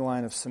measuring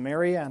line of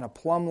Samaria and a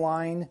plumb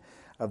line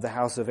of the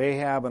house of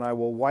Ahab, and I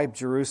will wipe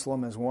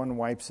Jerusalem as one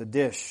wipes a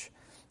dish,"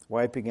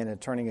 wiping it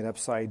and turning it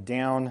upside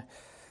down.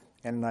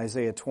 And in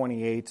Isaiah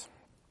 28,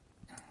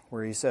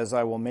 where he says,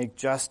 "I will make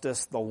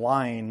justice the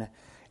line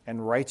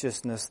and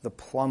righteousness the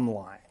plumb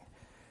line."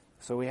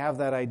 So we have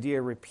that idea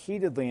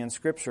repeatedly in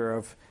Scripture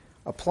of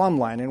a plumb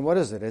line. And what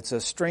is it? It's a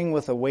string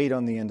with a weight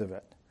on the end of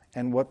it.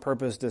 And what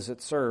purpose does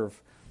it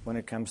serve when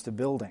it comes to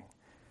building?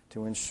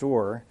 To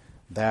ensure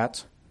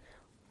that,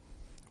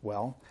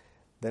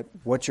 that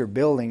what you're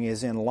building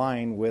is in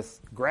line with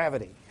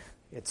gravity.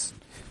 It's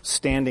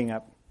standing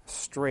up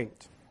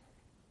straight.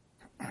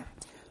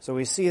 So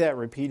we see that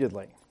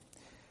repeatedly.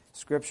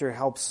 Scripture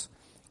helps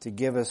to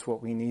give us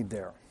what we need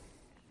there.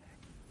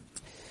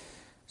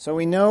 So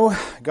we know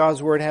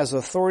God's Word has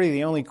authority.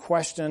 The only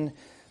question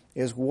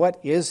is, what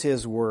is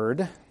His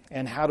Word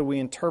and how do we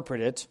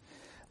interpret it?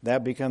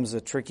 That becomes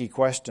a tricky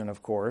question,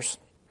 of course,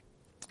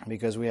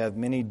 because we have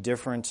many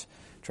different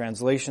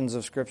translations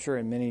of Scripture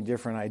and many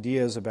different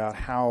ideas about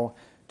how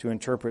to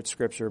interpret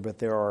Scripture, but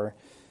there are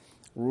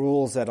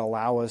rules that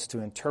allow us to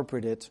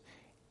interpret it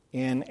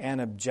in an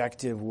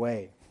objective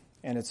way.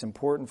 And it's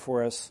important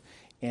for us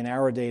in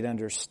our day to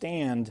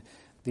understand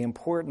the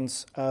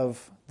importance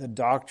of the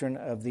doctrine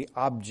of the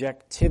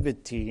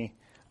objectivity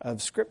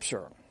of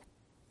Scripture.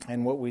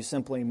 And what we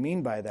simply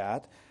mean by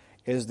that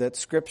is that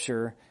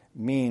Scripture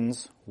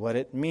means what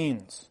it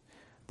means.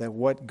 That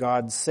what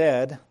God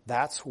said,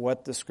 that's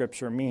what the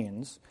Scripture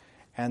means,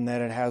 and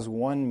that it has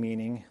one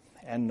meaning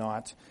and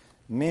not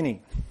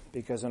many.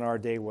 Because in our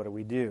day, what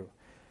do?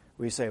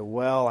 We say,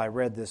 well, I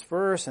read this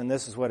verse, and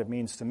this is what it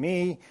means to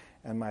me,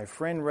 and my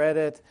friend read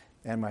it,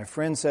 and my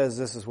friend says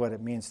this is what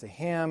it means to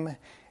him,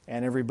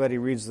 and everybody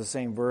reads the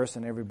same verse,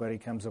 and everybody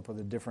comes up with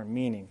a different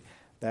meaning.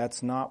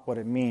 That's not what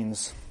it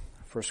means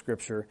for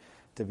Scripture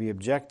to be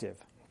objective.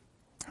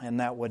 And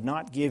that would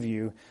not give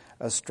you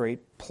a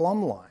straight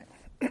plumb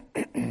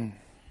line.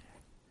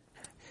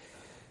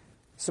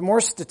 Some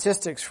more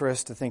statistics for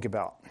us to think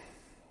about.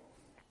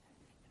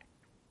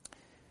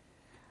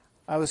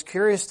 I was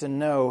curious to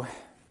know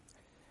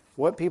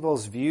what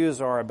people's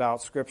views are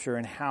about Scripture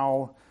and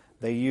how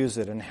they use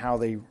it and how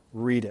they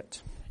read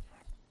it.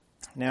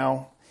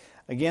 Now,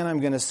 again, I'm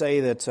going to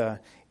say that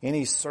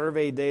any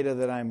survey data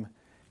that I'm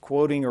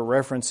quoting or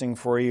referencing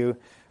for you,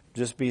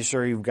 just be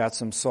sure you've got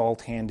some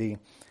salt handy,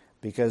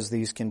 because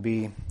these can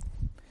be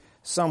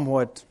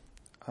somewhat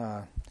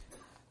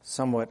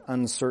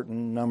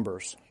uncertain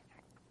numbers.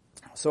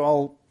 So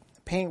I'll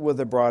paint with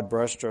a broad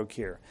brushstroke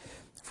here.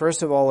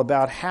 First of all,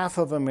 about half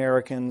of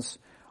Americans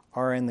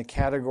are in the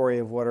category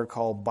of what are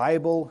called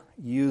Bible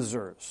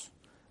users.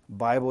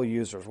 Bible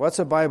users. What's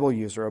a Bible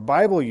user? A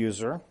Bible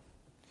user,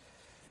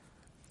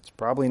 it's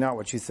probably not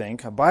what you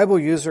think. A Bible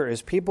user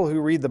is people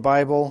who read the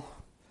Bible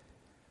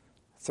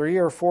 3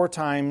 or 4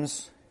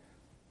 times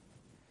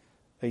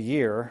a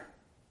year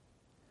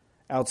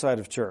outside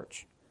of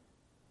church.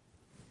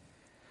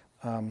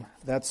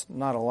 That's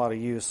not a lot of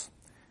use,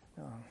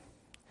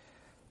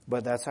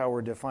 but that's how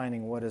we're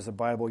defining what is a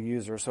Bible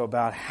user. So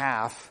about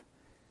half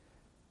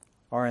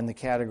are in the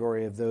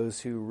category of those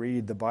who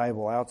read the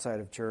Bible outside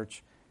of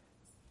church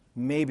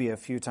maybe a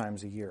few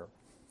times a year.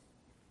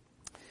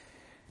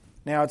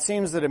 Now, it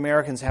seems that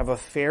Americans have a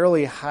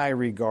fairly high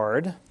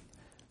regard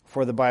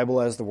for the Bible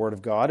as the Word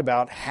of God.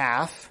 About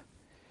half,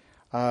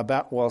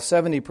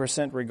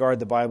 70% regard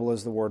the Bible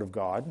as the Word of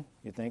God.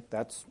 You think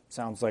that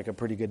sounds like a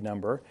pretty good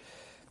number.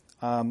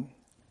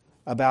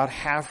 About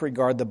half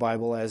regard the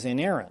Bible as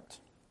inerrant.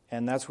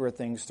 And that's where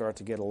things start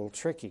to get a little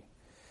tricky.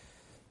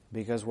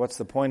 Because what's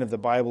the point of the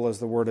Bible as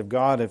the Word of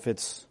God if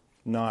it's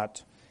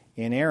not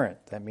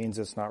inerrant? That means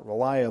it's not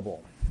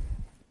reliable.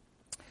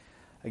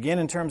 Again,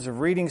 in terms of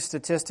reading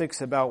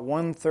statistics, about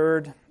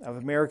 1/3 of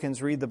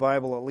Americans read the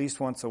Bible at least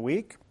once a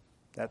week.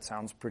 That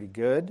sounds pretty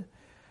good.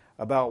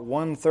 About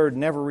 1/3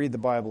 never read the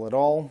Bible at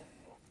all.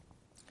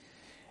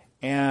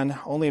 And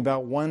only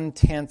about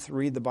 1/10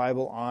 read the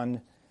Bible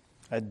on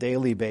a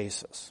daily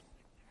basis.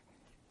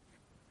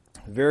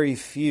 Very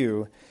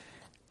few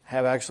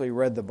have actually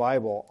read the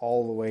Bible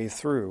all the way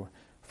through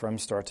from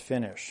start to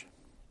finish.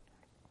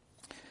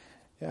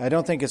 I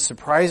don't think it's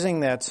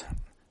surprising that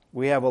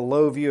we have a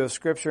low view of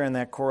Scripture, and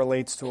that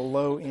correlates to a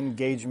low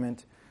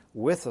engagement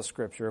with the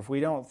Scripture. If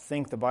we don't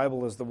think the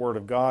Bible is the Word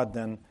of God,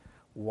 then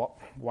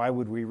why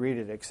would we read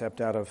it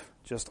except out of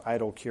just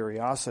idle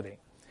curiosity?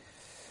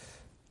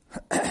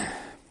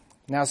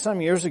 Now, some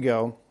years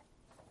ago,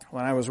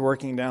 when I was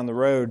working down the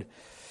road,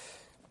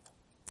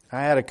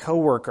 I had a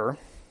coworker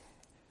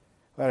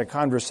who I had a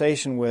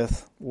conversation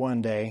with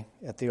one day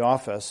at the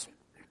office.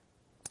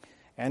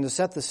 And to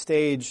set the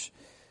stage,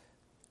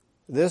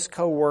 this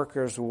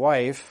coworker's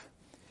wife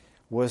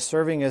was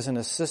serving as an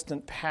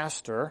assistant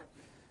pastor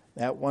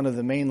at one of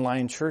the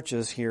mainline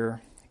churches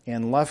here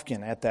in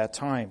Lufkin at that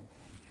time.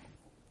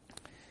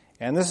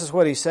 And this is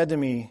what he said to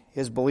me,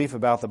 his belief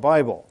about the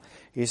Bible.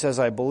 He says,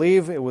 I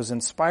believe it was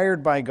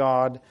inspired by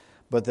God,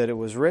 but that it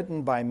was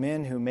written by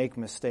men who make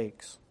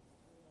mistakes.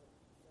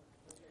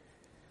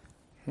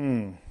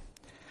 And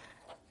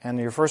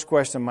your first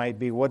question might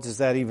be, what does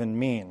that even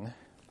mean?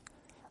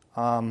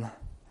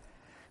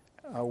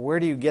 Where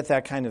do you get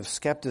that kind of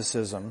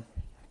skepticism?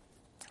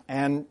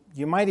 And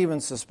you might even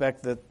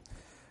suspect that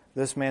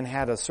this man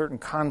had a certain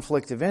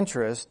conflict of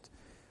interest,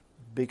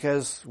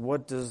 because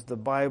what does the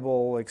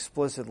Bible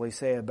explicitly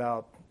say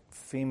about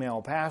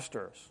female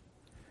pastors?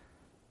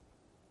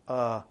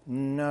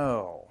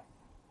 No.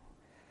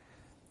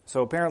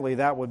 So apparently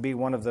that would be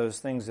one of those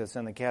things that's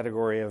in the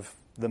category of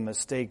the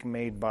mistake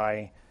made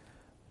by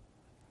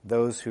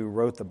those who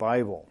wrote the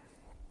Bible.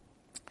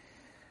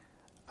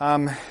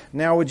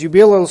 Now, would you be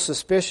a little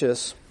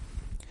suspicious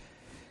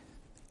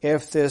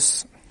if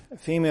this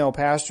female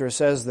pastor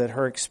says that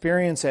her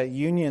experience at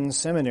Union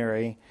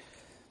Seminary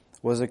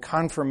was a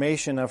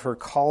confirmation of her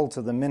call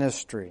to the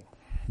ministry?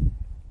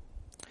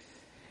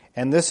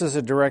 And this is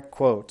a direct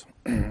quote.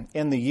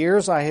 In the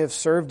years I have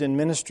served in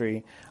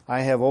ministry,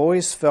 I have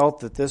always felt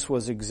that this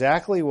was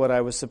exactly what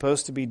I was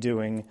supposed to be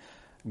doing.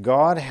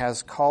 God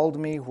has called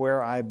me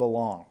where I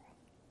belong.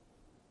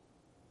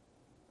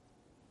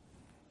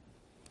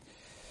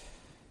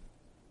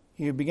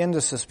 you begin to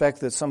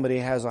suspect that somebody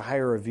has a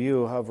higher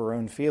view of her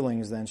own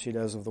feelings than she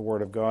does of the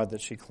Word of God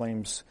that she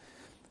claims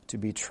to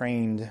be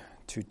trained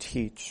to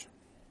teach.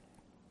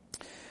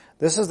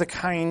 This is the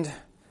kind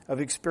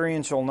of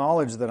experiential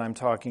knowledge that I'm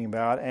talking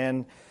about.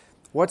 And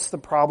what's the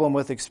problem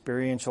with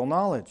experiential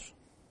knowledge?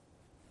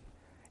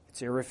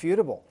 It's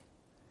irrefutable.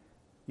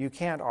 You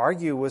can't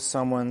argue with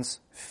someone's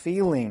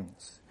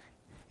feelings.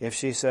 If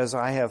she says,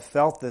 I have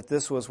felt that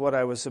this was what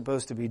I was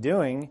supposed to be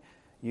doing,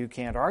 you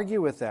can't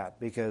argue with that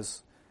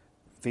because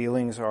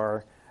feelings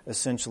are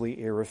essentially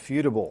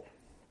irrefutable.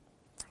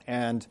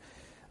 And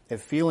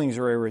if feelings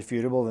are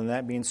irrefutable, then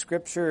that means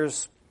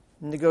Scripture's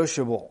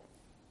negotiable.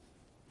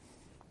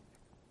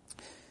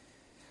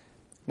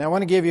 Now I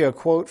want to give you a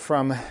quote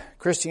from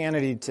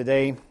Christianity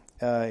Today.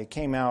 It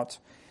came out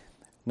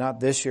not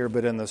this year,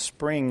 but in the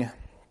spring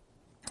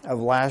of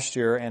last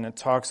year, and it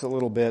talks a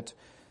little bit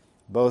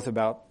both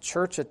about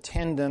church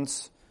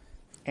attendance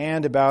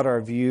and about our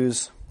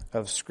views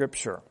of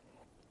Scripture.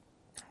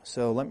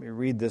 So let me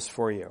read this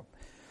for you.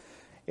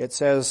 It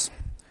says,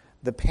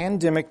 the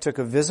pandemic took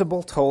a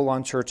visible toll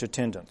on church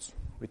attendance.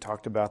 We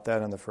talked about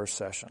that in the first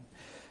session.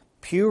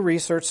 Pew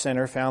Research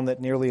Center found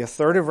that nearly a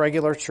third of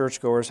regular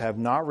churchgoers have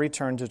not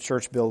returned to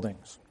church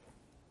buildings.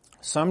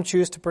 Some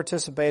choose to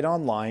participate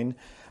online,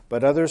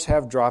 but others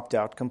have dropped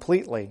out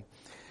completely.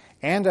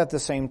 And at the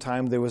same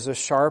time, there was a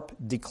sharp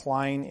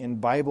decline in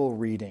Bible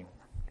reading.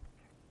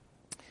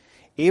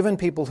 Even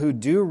people who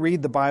do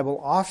read the Bible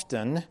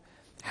often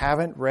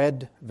haven't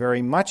read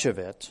very much of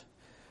it,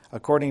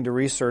 according to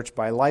research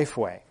by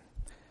Lifeway.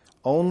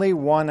 Only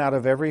 1 out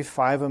of every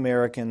 5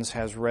 Americans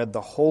has read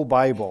the whole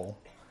Bible,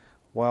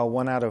 while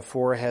 1 out of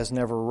 4 has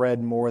never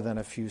read more than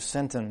a few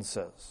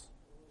sentences.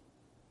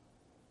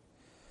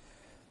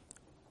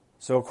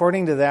 So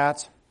according to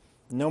that,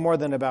 no more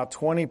than about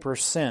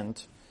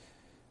 20%,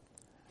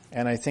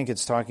 and I think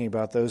it's talking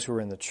about those who are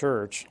in the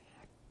church,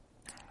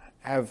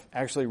 have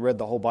actually read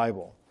the whole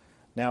Bible.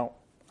 Now,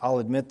 I'll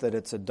admit that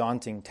it's a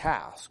daunting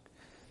task,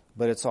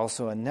 but it's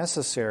also a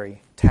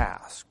necessary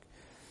task.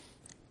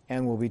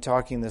 And we'll be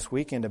talking this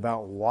weekend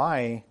about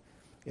why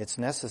it's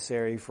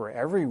necessary for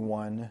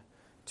everyone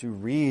to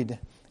read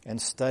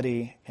and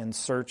study and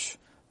search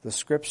the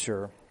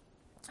Scripture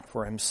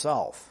for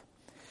himself.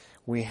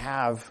 We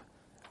have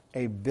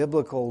a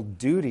biblical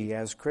duty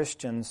as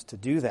Christians to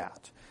do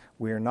that.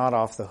 We are not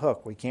off the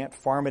hook. We can't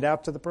farm it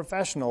out to the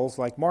professionals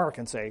like Mark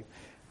and say,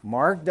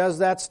 Mark does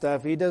that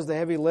stuff, he does the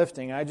heavy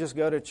lifting, I just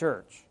go to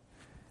church.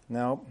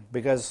 No,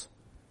 because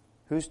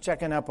who's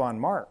checking up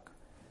on Mark?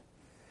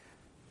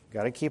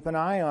 Got to keep an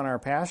eye on our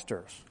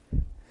pastors.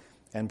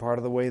 And part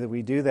of the way that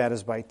we do that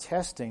is by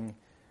testing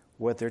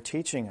what they're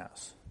teaching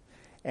us.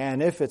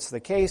 And if it's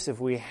the case, if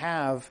we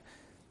have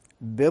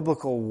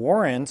biblical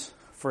warrant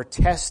for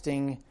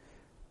testing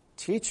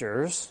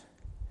teachers,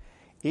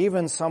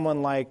 even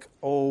someone like,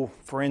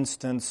 for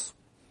instance,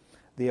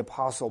 the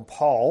Apostle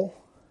Paul,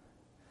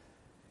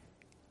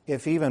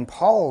 if even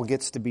Paul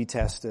gets to be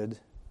tested,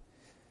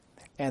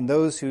 and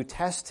those who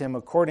test him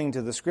according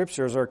to the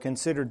Scriptures are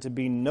considered to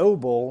be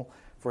noble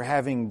for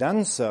having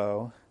done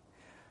so,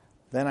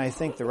 then I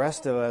think the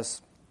rest of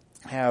us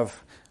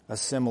have a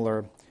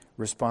similar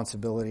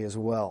responsibility as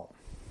well.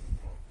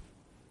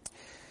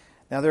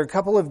 Now, there are a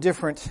couple of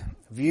different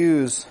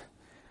views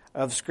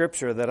of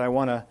Scripture that I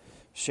want to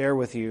share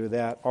with you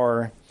that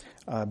are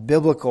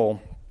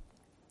biblical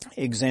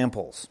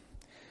examples.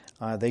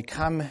 They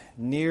come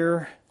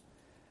near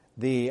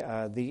the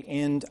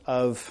end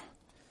of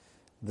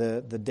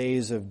the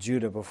days of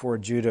Judah, before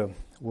Judah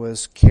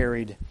was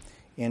carried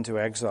into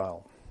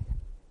exile.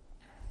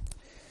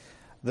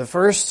 The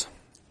first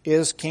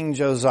is King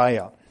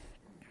Josiah.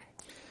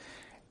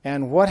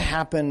 And what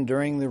happened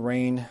during the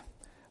reign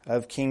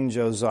of King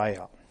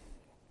Josiah?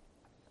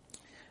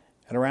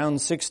 At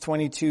around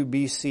 622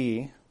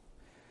 BC,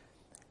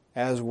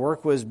 as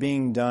work was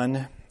being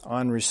done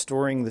on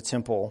restoring the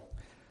temple,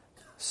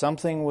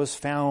 something was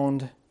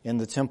found in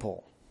the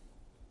temple.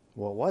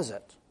 What was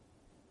it?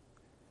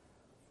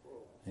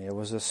 It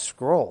was a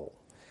scroll.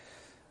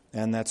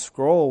 And that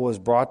scroll was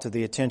brought to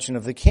the attention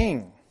of the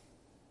king.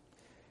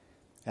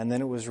 And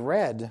then it was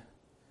read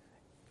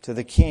to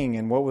the king.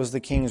 And what was the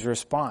king's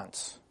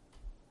response?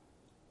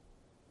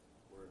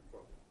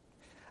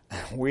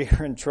 We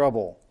are in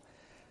trouble.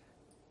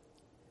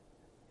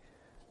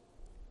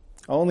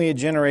 Only a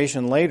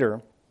generation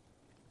later,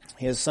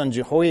 his son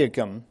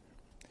Jehoiakim,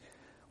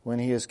 when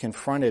he is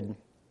confronted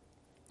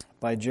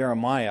by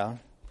Jeremiah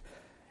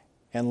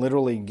and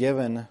literally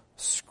given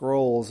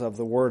scrolls of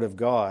the Word of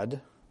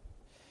God,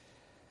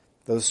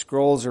 those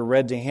scrolls are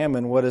read to him,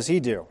 and what does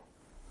he do?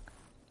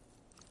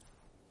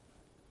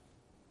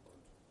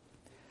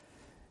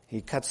 He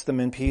cuts them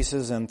in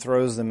pieces and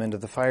throws them into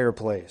the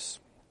fireplace,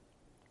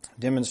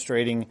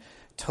 demonstrating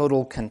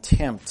total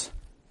contempt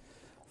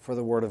for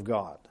the Word of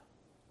God.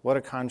 What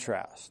a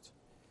contrast.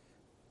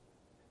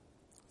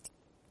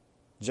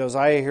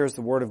 Josiah hears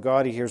the Word of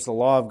God, he hears the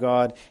law of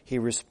God, he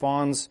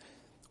responds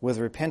with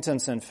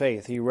repentance and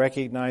faith. He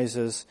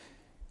recognizes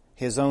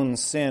his own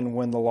sin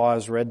when the law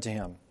is read to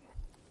him.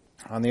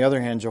 On the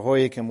other hand,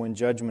 Jehoiakim, when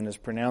judgment is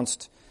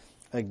pronounced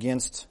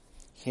against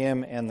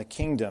him and the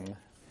kingdom,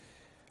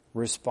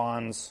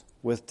 responds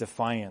with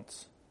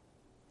defiance.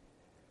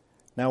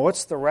 Now,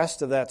 what's the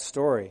rest of that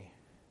story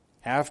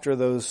after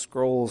those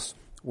scrolls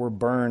were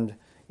burned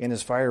in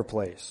his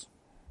fireplace?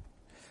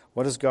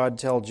 What does God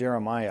tell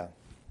Jeremiah?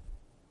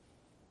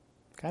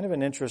 Kind of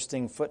an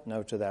interesting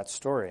footnote to that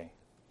story.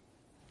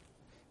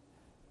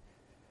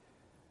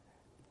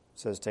 It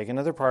says, take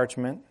another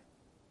parchment,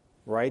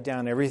 write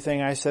down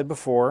everything I said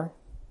before,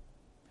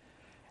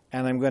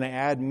 and I'm going to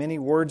add many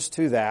words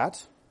to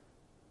that.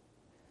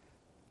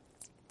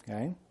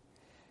 Okay?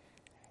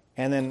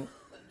 And then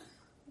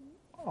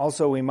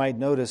also we might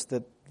notice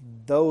that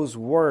those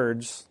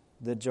words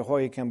that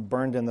Jehoiakim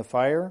burned in the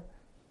fire,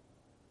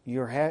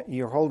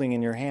 you're holding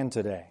in your hand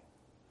today.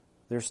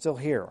 They're still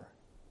here.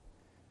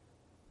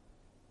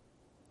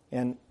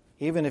 And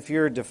even if in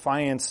your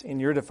defiance,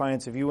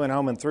 if you went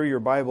home and threw your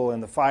Bible in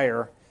the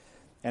fire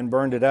and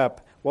burned it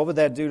up, what would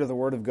that do to the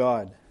Word of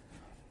God?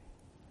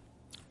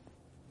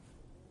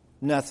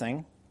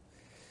 Nothing.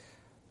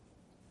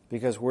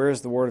 Because where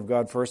is the Word of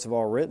God first of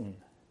all written?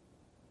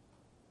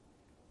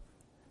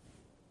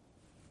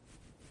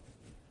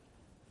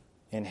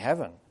 In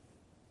heaven.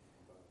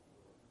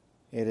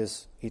 It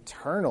is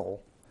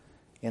eternal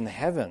in the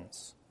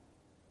heavens.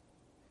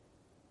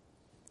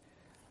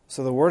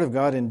 So the Word of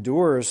God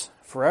endures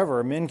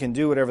forever. Men can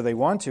do whatever they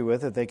want to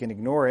with it. They can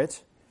ignore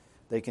it.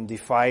 They can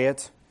defy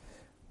it.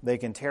 They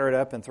can tear it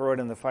up and throw it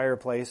in the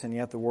fireplace, and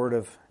yet the Word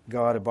of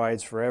God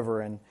abides forever.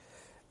 And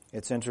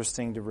it's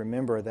interesting to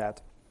remember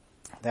that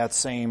that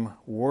same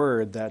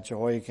word that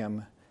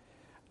Jehoiakim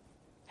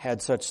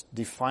had such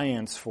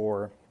defiance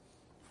for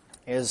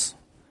is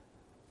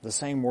the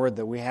same word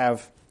that we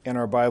have in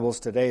our Bibles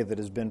today that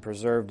has been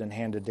preserved and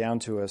handed down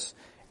to us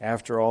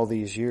after all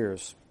these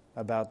years,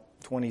 about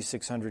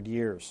 2,600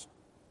 years.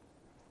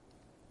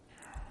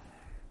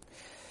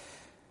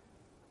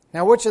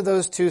 Now, which of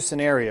those two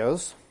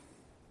scenarios,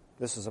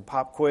 this is a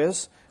pop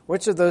quiz,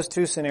 which of those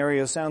two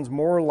scenarios sounds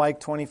more like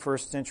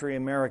 21st century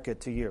America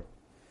to you?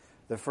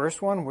 The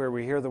first one, where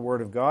we hear the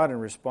Word of God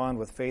and respond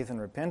with faith and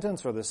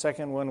repentance, or the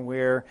second one,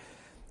 where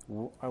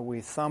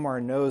we thumb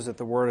our nose at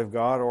the Word of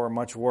God, or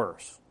much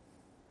worse?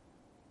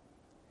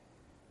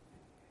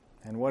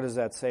 And what does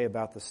that say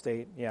about the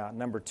state? Yeah,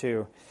 number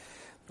two.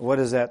 What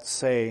does that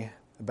say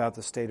about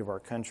the state of our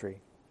country?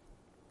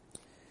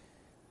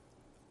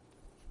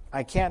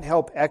 I can't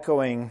help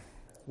echoing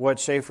what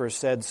Schaeffer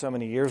said so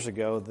many years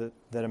ago,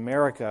 that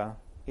America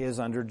is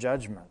under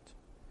judgment.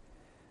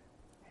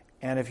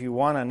 And if you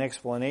want an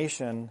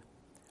explanation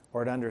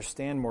or to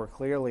understand more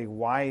clearly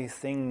why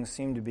things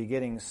seem to be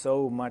getting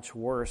so much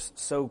worse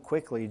so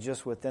quickly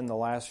just within the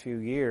last few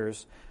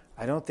years,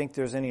 I don't think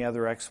there's any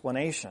other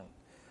explanation.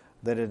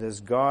 That it is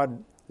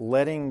God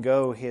letting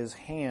go His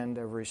hand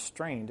of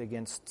restraint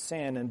against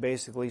sin and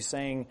basically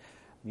saying,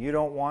 you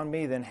don't want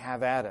me, then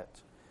have at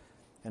it.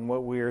 And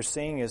what we are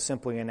seeing is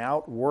simply an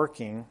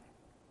outworking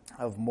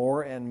of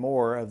more and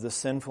more of the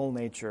sinful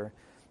nature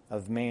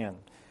of man.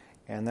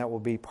 And that will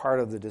be part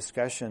of the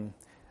discussion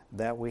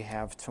that we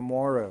have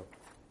tomorrow.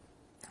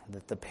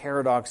 That the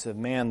paradox of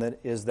man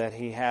that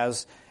he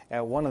has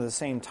at one and the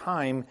same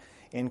time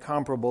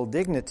incomparable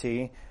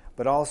dignity,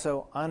 but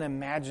also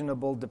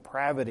unimaginable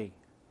depravity.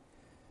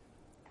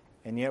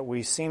 And yet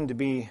we seem to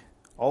be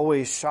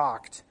always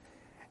shocked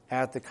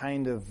at the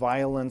kind of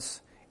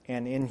violence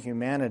and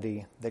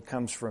inhumanity that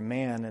comes from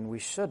man, and we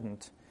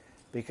shouldn't,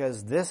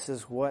 because this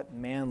is what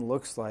man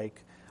looks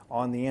like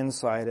on the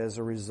inside as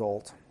a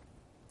result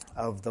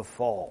of the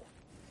fall.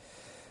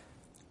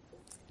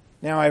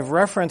 Now, I've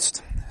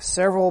referenced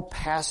several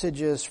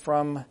passages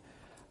from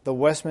the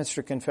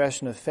Westminster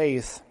Confession of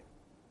Faith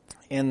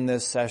in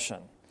this session,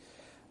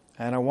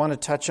 and I want to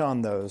touch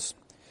on those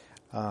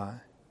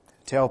to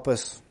help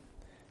us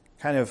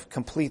kind of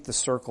complete the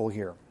circle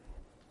here.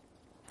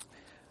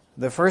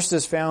 The first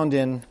is found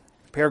in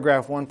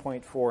paragraph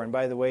 1.4, and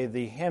by the way,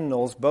 the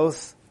hymnals,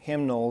 both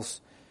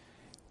hymnals,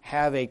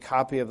 have a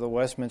copy of the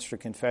Westminster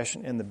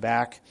Confession in the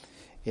back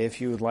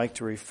if you would like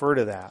to refer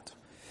to that.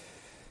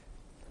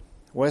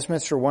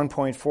 Westminster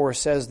 1.4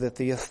 says that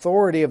the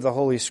authority of the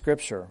Holy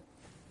Scripture,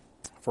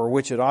 for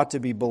which it ought to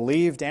be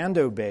believed and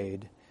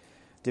obeyed,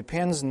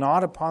 depends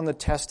not upon the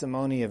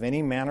testimony of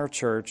any man or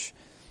church,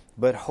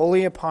 but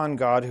wholly upon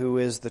God, who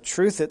is the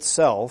truth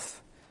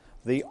itself,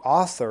 the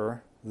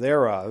author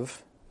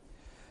thereof,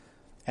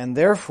 and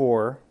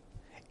therefore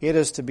it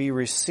is to be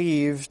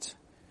received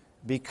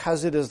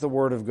because it is the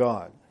Word of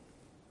God.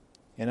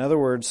 In other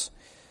words,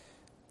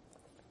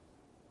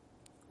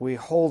 we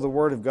hold the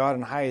Word of God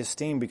in high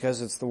esteem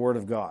because it's the Word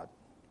of God.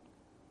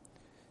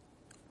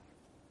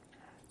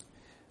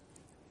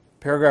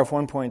 Paragraph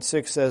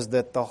 1.6 says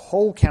that the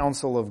whole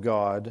counsel of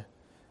God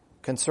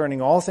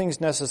concerning all things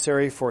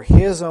necessary for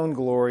His own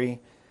glory,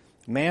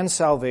 man's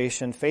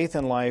salvation, faith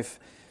and life,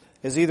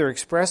 is either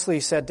expressly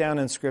set down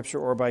in Scripture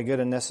or by good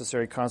and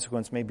necessary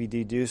consequence may be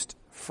deduced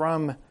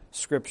from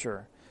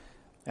Scripture.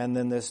 And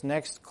then this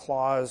next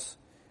clause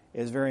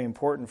is very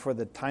important for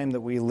the time that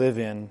we live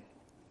in.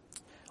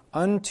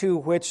 unto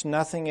which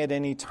nothing at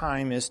any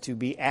time is to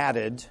be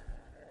added,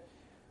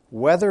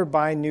 whether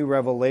by new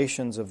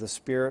revelations of the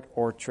Spirit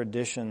or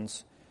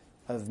traditions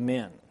of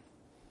men.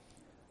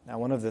 Now,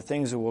 one of the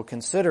things that we'll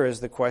consider is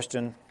the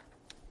question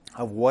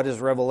of what is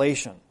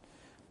revelation,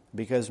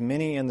 because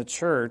many in the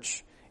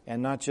church,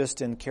 and not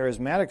just in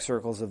charismatic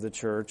circles of the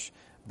church,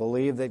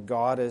 believe that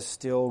God is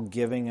still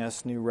giving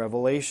us new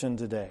revelation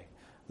today,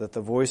 that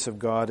the voice of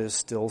God is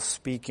still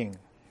speaking.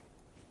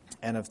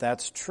 And if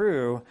that's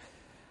true,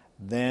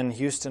 then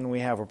Houston,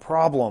 we have a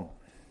problem,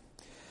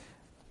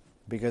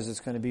 because it's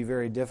going to be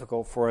very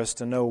difficult for us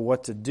to know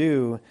what to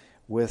do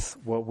with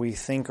what we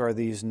think are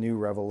these new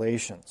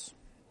revelations.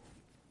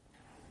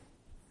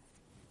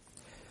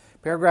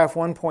 Paragraph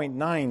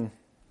 1.9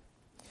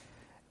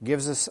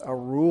 gives us a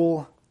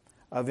rule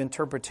of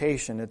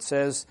interpretation. It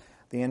says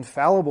the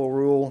infallible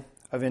rule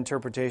of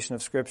interpretation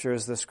of Scripture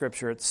is the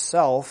Scripture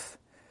itself,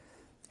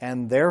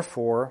 and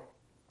therefore,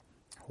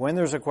 when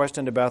there's a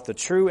question about the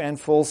true and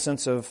full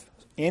sense of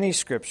any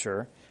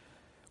Scripture,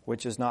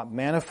 which is not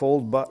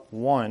manifold but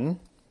one,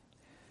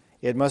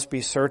 it must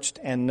be searched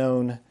and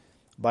known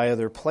by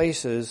other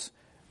places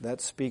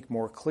that speak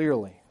more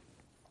clearly.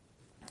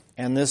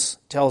 And this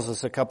tells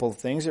us a couple of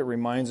things. It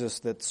reminds us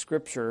that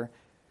Scripture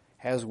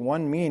has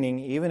one meaning.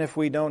 Even if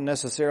we don't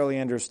necessarily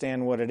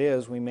understand what it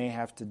is, we may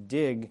have to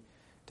dig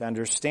to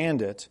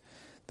understand it,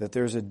 that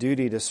there's a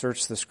duty to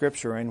search the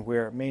Scripture, and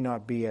where it may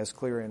not be as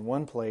clear in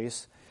one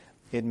place,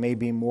 it may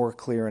be more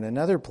clear in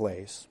another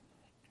place.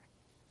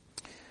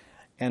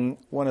 And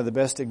one of the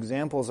best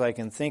examples I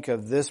can think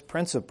of this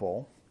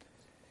principle,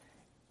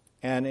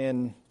 and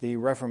in the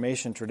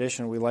Reformation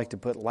tradition we like to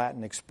put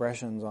Latin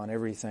expressions on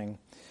everything.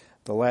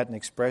 The Latin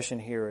expression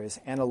here is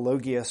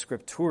analogia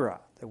scriptura,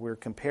 that we're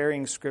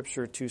comparing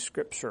Scripture to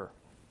Scripture.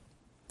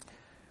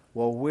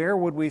 Well, where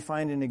would we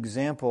find an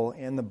example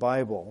in the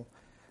Bible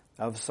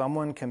of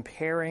someone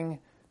comparing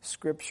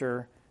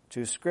Scripture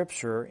to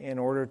Scripture in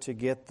order to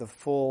get the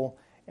full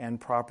and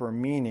proper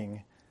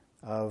meaning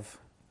of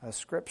a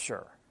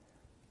Scripture?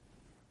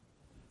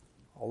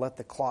 I'll let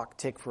the clock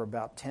tick for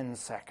about 10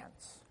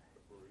 seconds.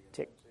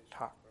 Tick,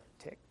 tock,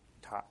 tick,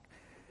 tock.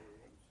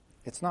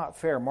 It's not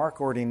fair. Mark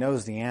already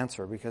knows the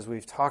answer because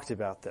we've talked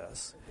about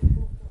this.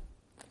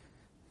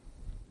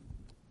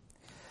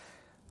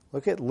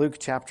 Look at Luke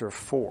chapter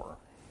 4.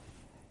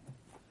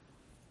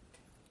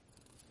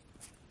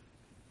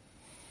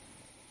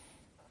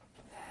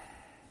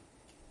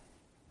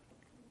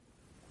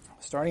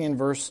 Starting in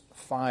verse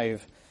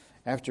 5,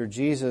 after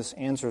Jesus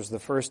answers the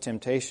first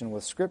temptation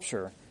with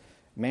Scripture,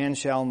 man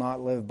shall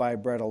not live by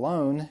bread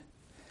alone.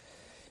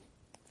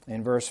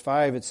 In verse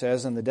 5 it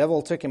says, and the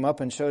devil took him up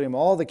and showed him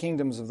all the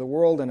kingdoms of the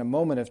world in a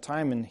moment of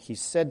time, and he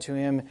said to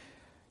him,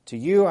 to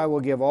you I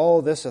will give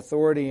all this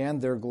authority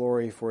and their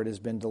glory, for it has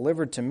been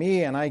delivered to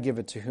me, and I give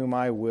it to whom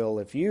I will.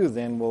 If you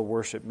then will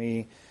worship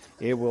me,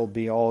 it will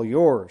be all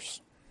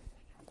yours.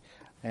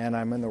 And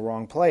I'm in the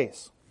wrong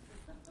place.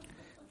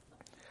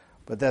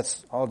 But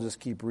I'll just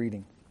keep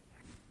reading.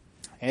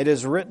 It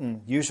is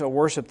written, you shall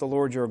worship the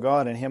Lord your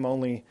God, and him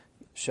only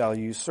shall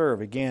you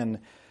serve. Again,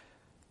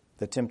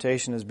 the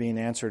temptation is being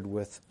answered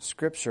with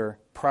Scripture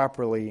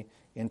properly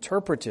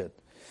interpreted.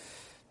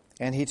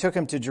 And he took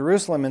him to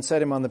Jerusalem and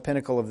set him on the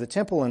pinnacle of the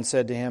temple and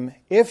said to him,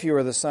 if you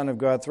are the Son of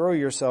God, throw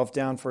yourself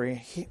down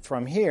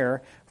from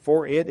here,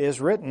 for it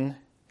is written,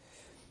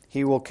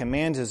 he will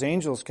command his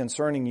angels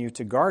concerning you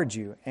to guard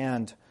you,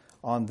 and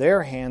on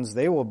their hands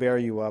they will bear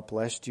you up,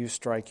 lest you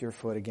strike your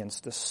foot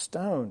against a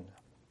stone.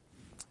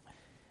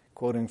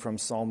 Quoting from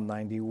Psalm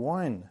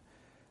 91,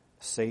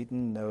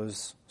 Satan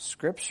knows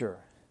Scripture.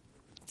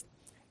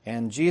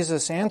 And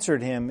Jesus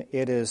answered him,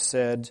 it is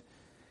said,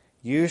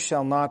 you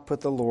shall not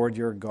put the Lord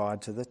your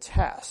God to the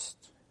test.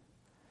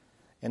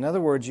 In other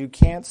words, you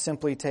can't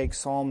simply take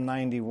Psalm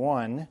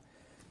 91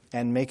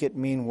 and make it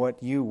mean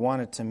what you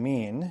want it to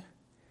mean.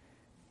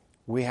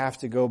 We have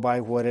to go by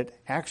what it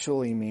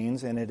actually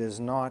means, and it is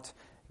not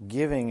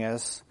giving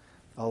us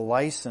a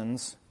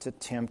license to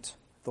tempt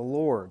the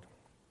Lord.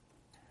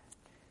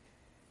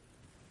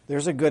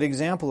 There's a good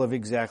example of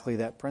exactly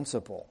that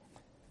principle.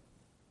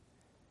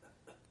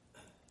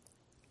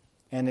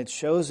 And it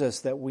shows us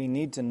that we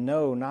need to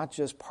know not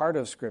just part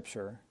of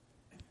Scripture,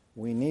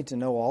 we need to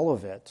know all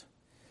of it,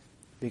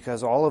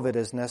 because all of it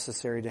is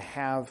necessary to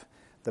have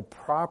the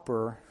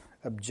proper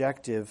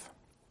objective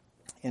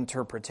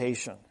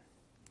interpretation.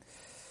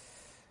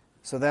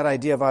 So that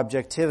idea of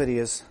objectivity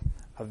is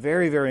a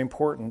very, very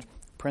important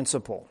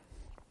principle.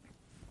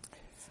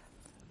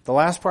 The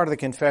last part of the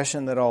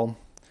confession that I'll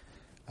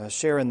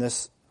share in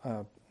this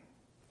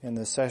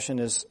session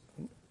is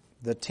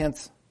the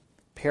 10th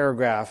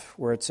paragraph,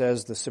 where it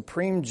says, the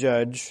supreme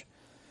judge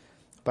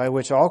by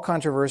which all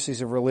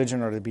controversies of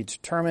religion are to be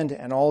determined,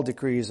 and all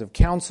decrees of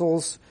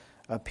councils,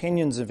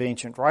 opinions of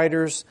ancient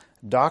writers,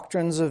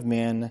 doctrines of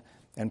men,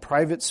 and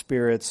private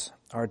spirits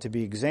are to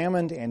be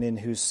examined, and in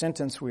whose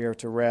sentence we are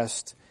to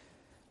rest,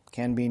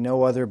 can be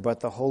no other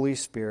but the Holy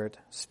Spirit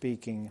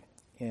speaking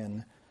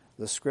in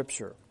the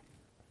Scripture.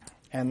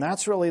 And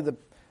that's really the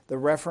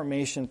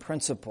Reformation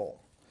principle,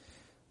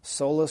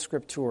 sola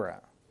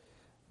scriptura,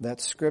 that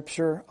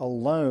Scripture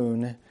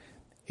alone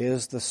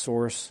is the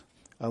source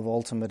of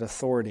ultimate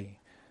authority,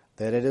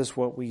 that it is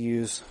what we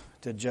use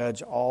to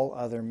judge all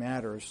other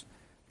matters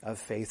of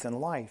faith and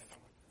life.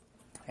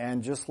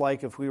 And just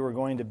like if we were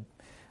going to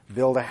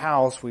build a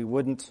house, we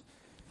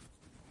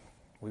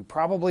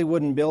probably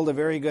wouldn't build a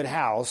very good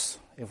house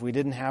if we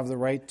didn't have the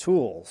right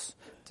tools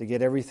to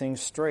get everything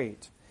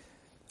straight.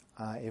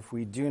 If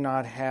we do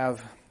not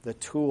have the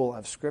tool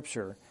of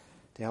Scripture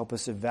to help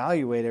us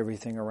evaluate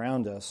everything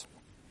around us,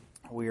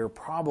 we are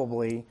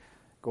probably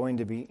going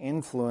to be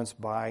influenced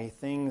by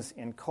things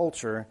in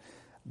culture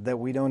that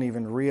we don't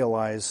even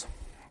realize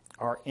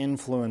are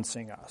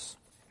influencing us.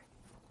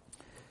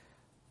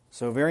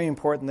 So very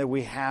important that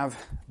we have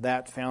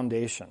that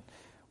foundation.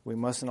 We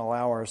mustn't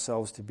allow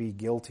ourselves to be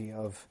guilty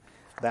of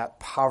that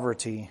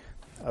poverty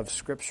of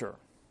Scripture.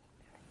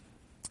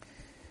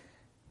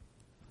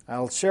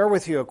 I'll share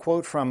with you a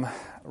quote from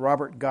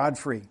Robert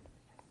Godfrey.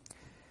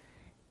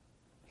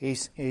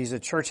 He's a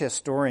church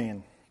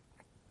historian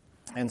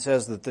and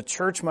says that the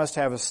church must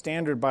have a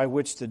standard by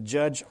which to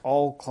judge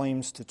all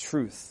claims to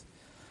truth.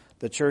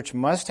 The church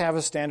must have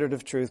a standard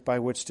of truth by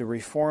which to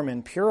reform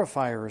and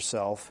purify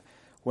herself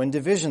when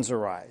divisions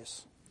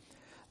arise.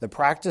 The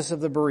practice of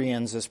the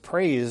Bereans is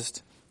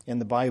praised in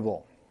the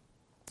Bible.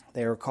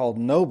 They are called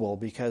noble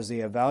because they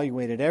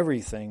evaluated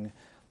everything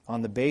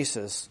on the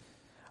basis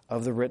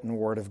of the written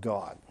Word of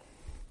God.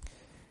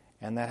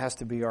 And that has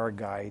to be our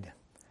guide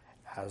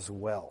as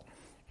well.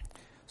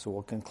 So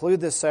we'll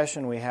conclude this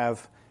session. We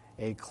have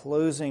a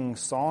closing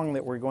song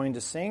that we're going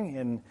to sing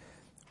in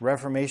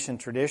Reformation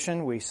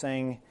tradition. We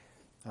sang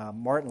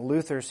Martin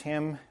Luther's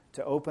hymn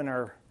to open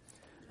our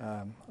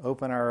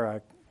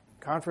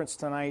conference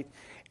tonight,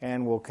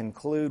 and we'll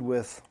conclude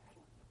with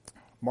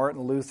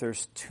Martin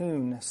Luther's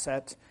tune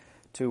set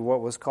to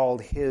what was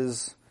called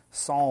his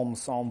Psalm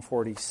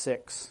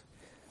 46.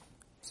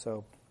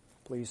 So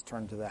please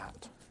turn to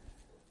that.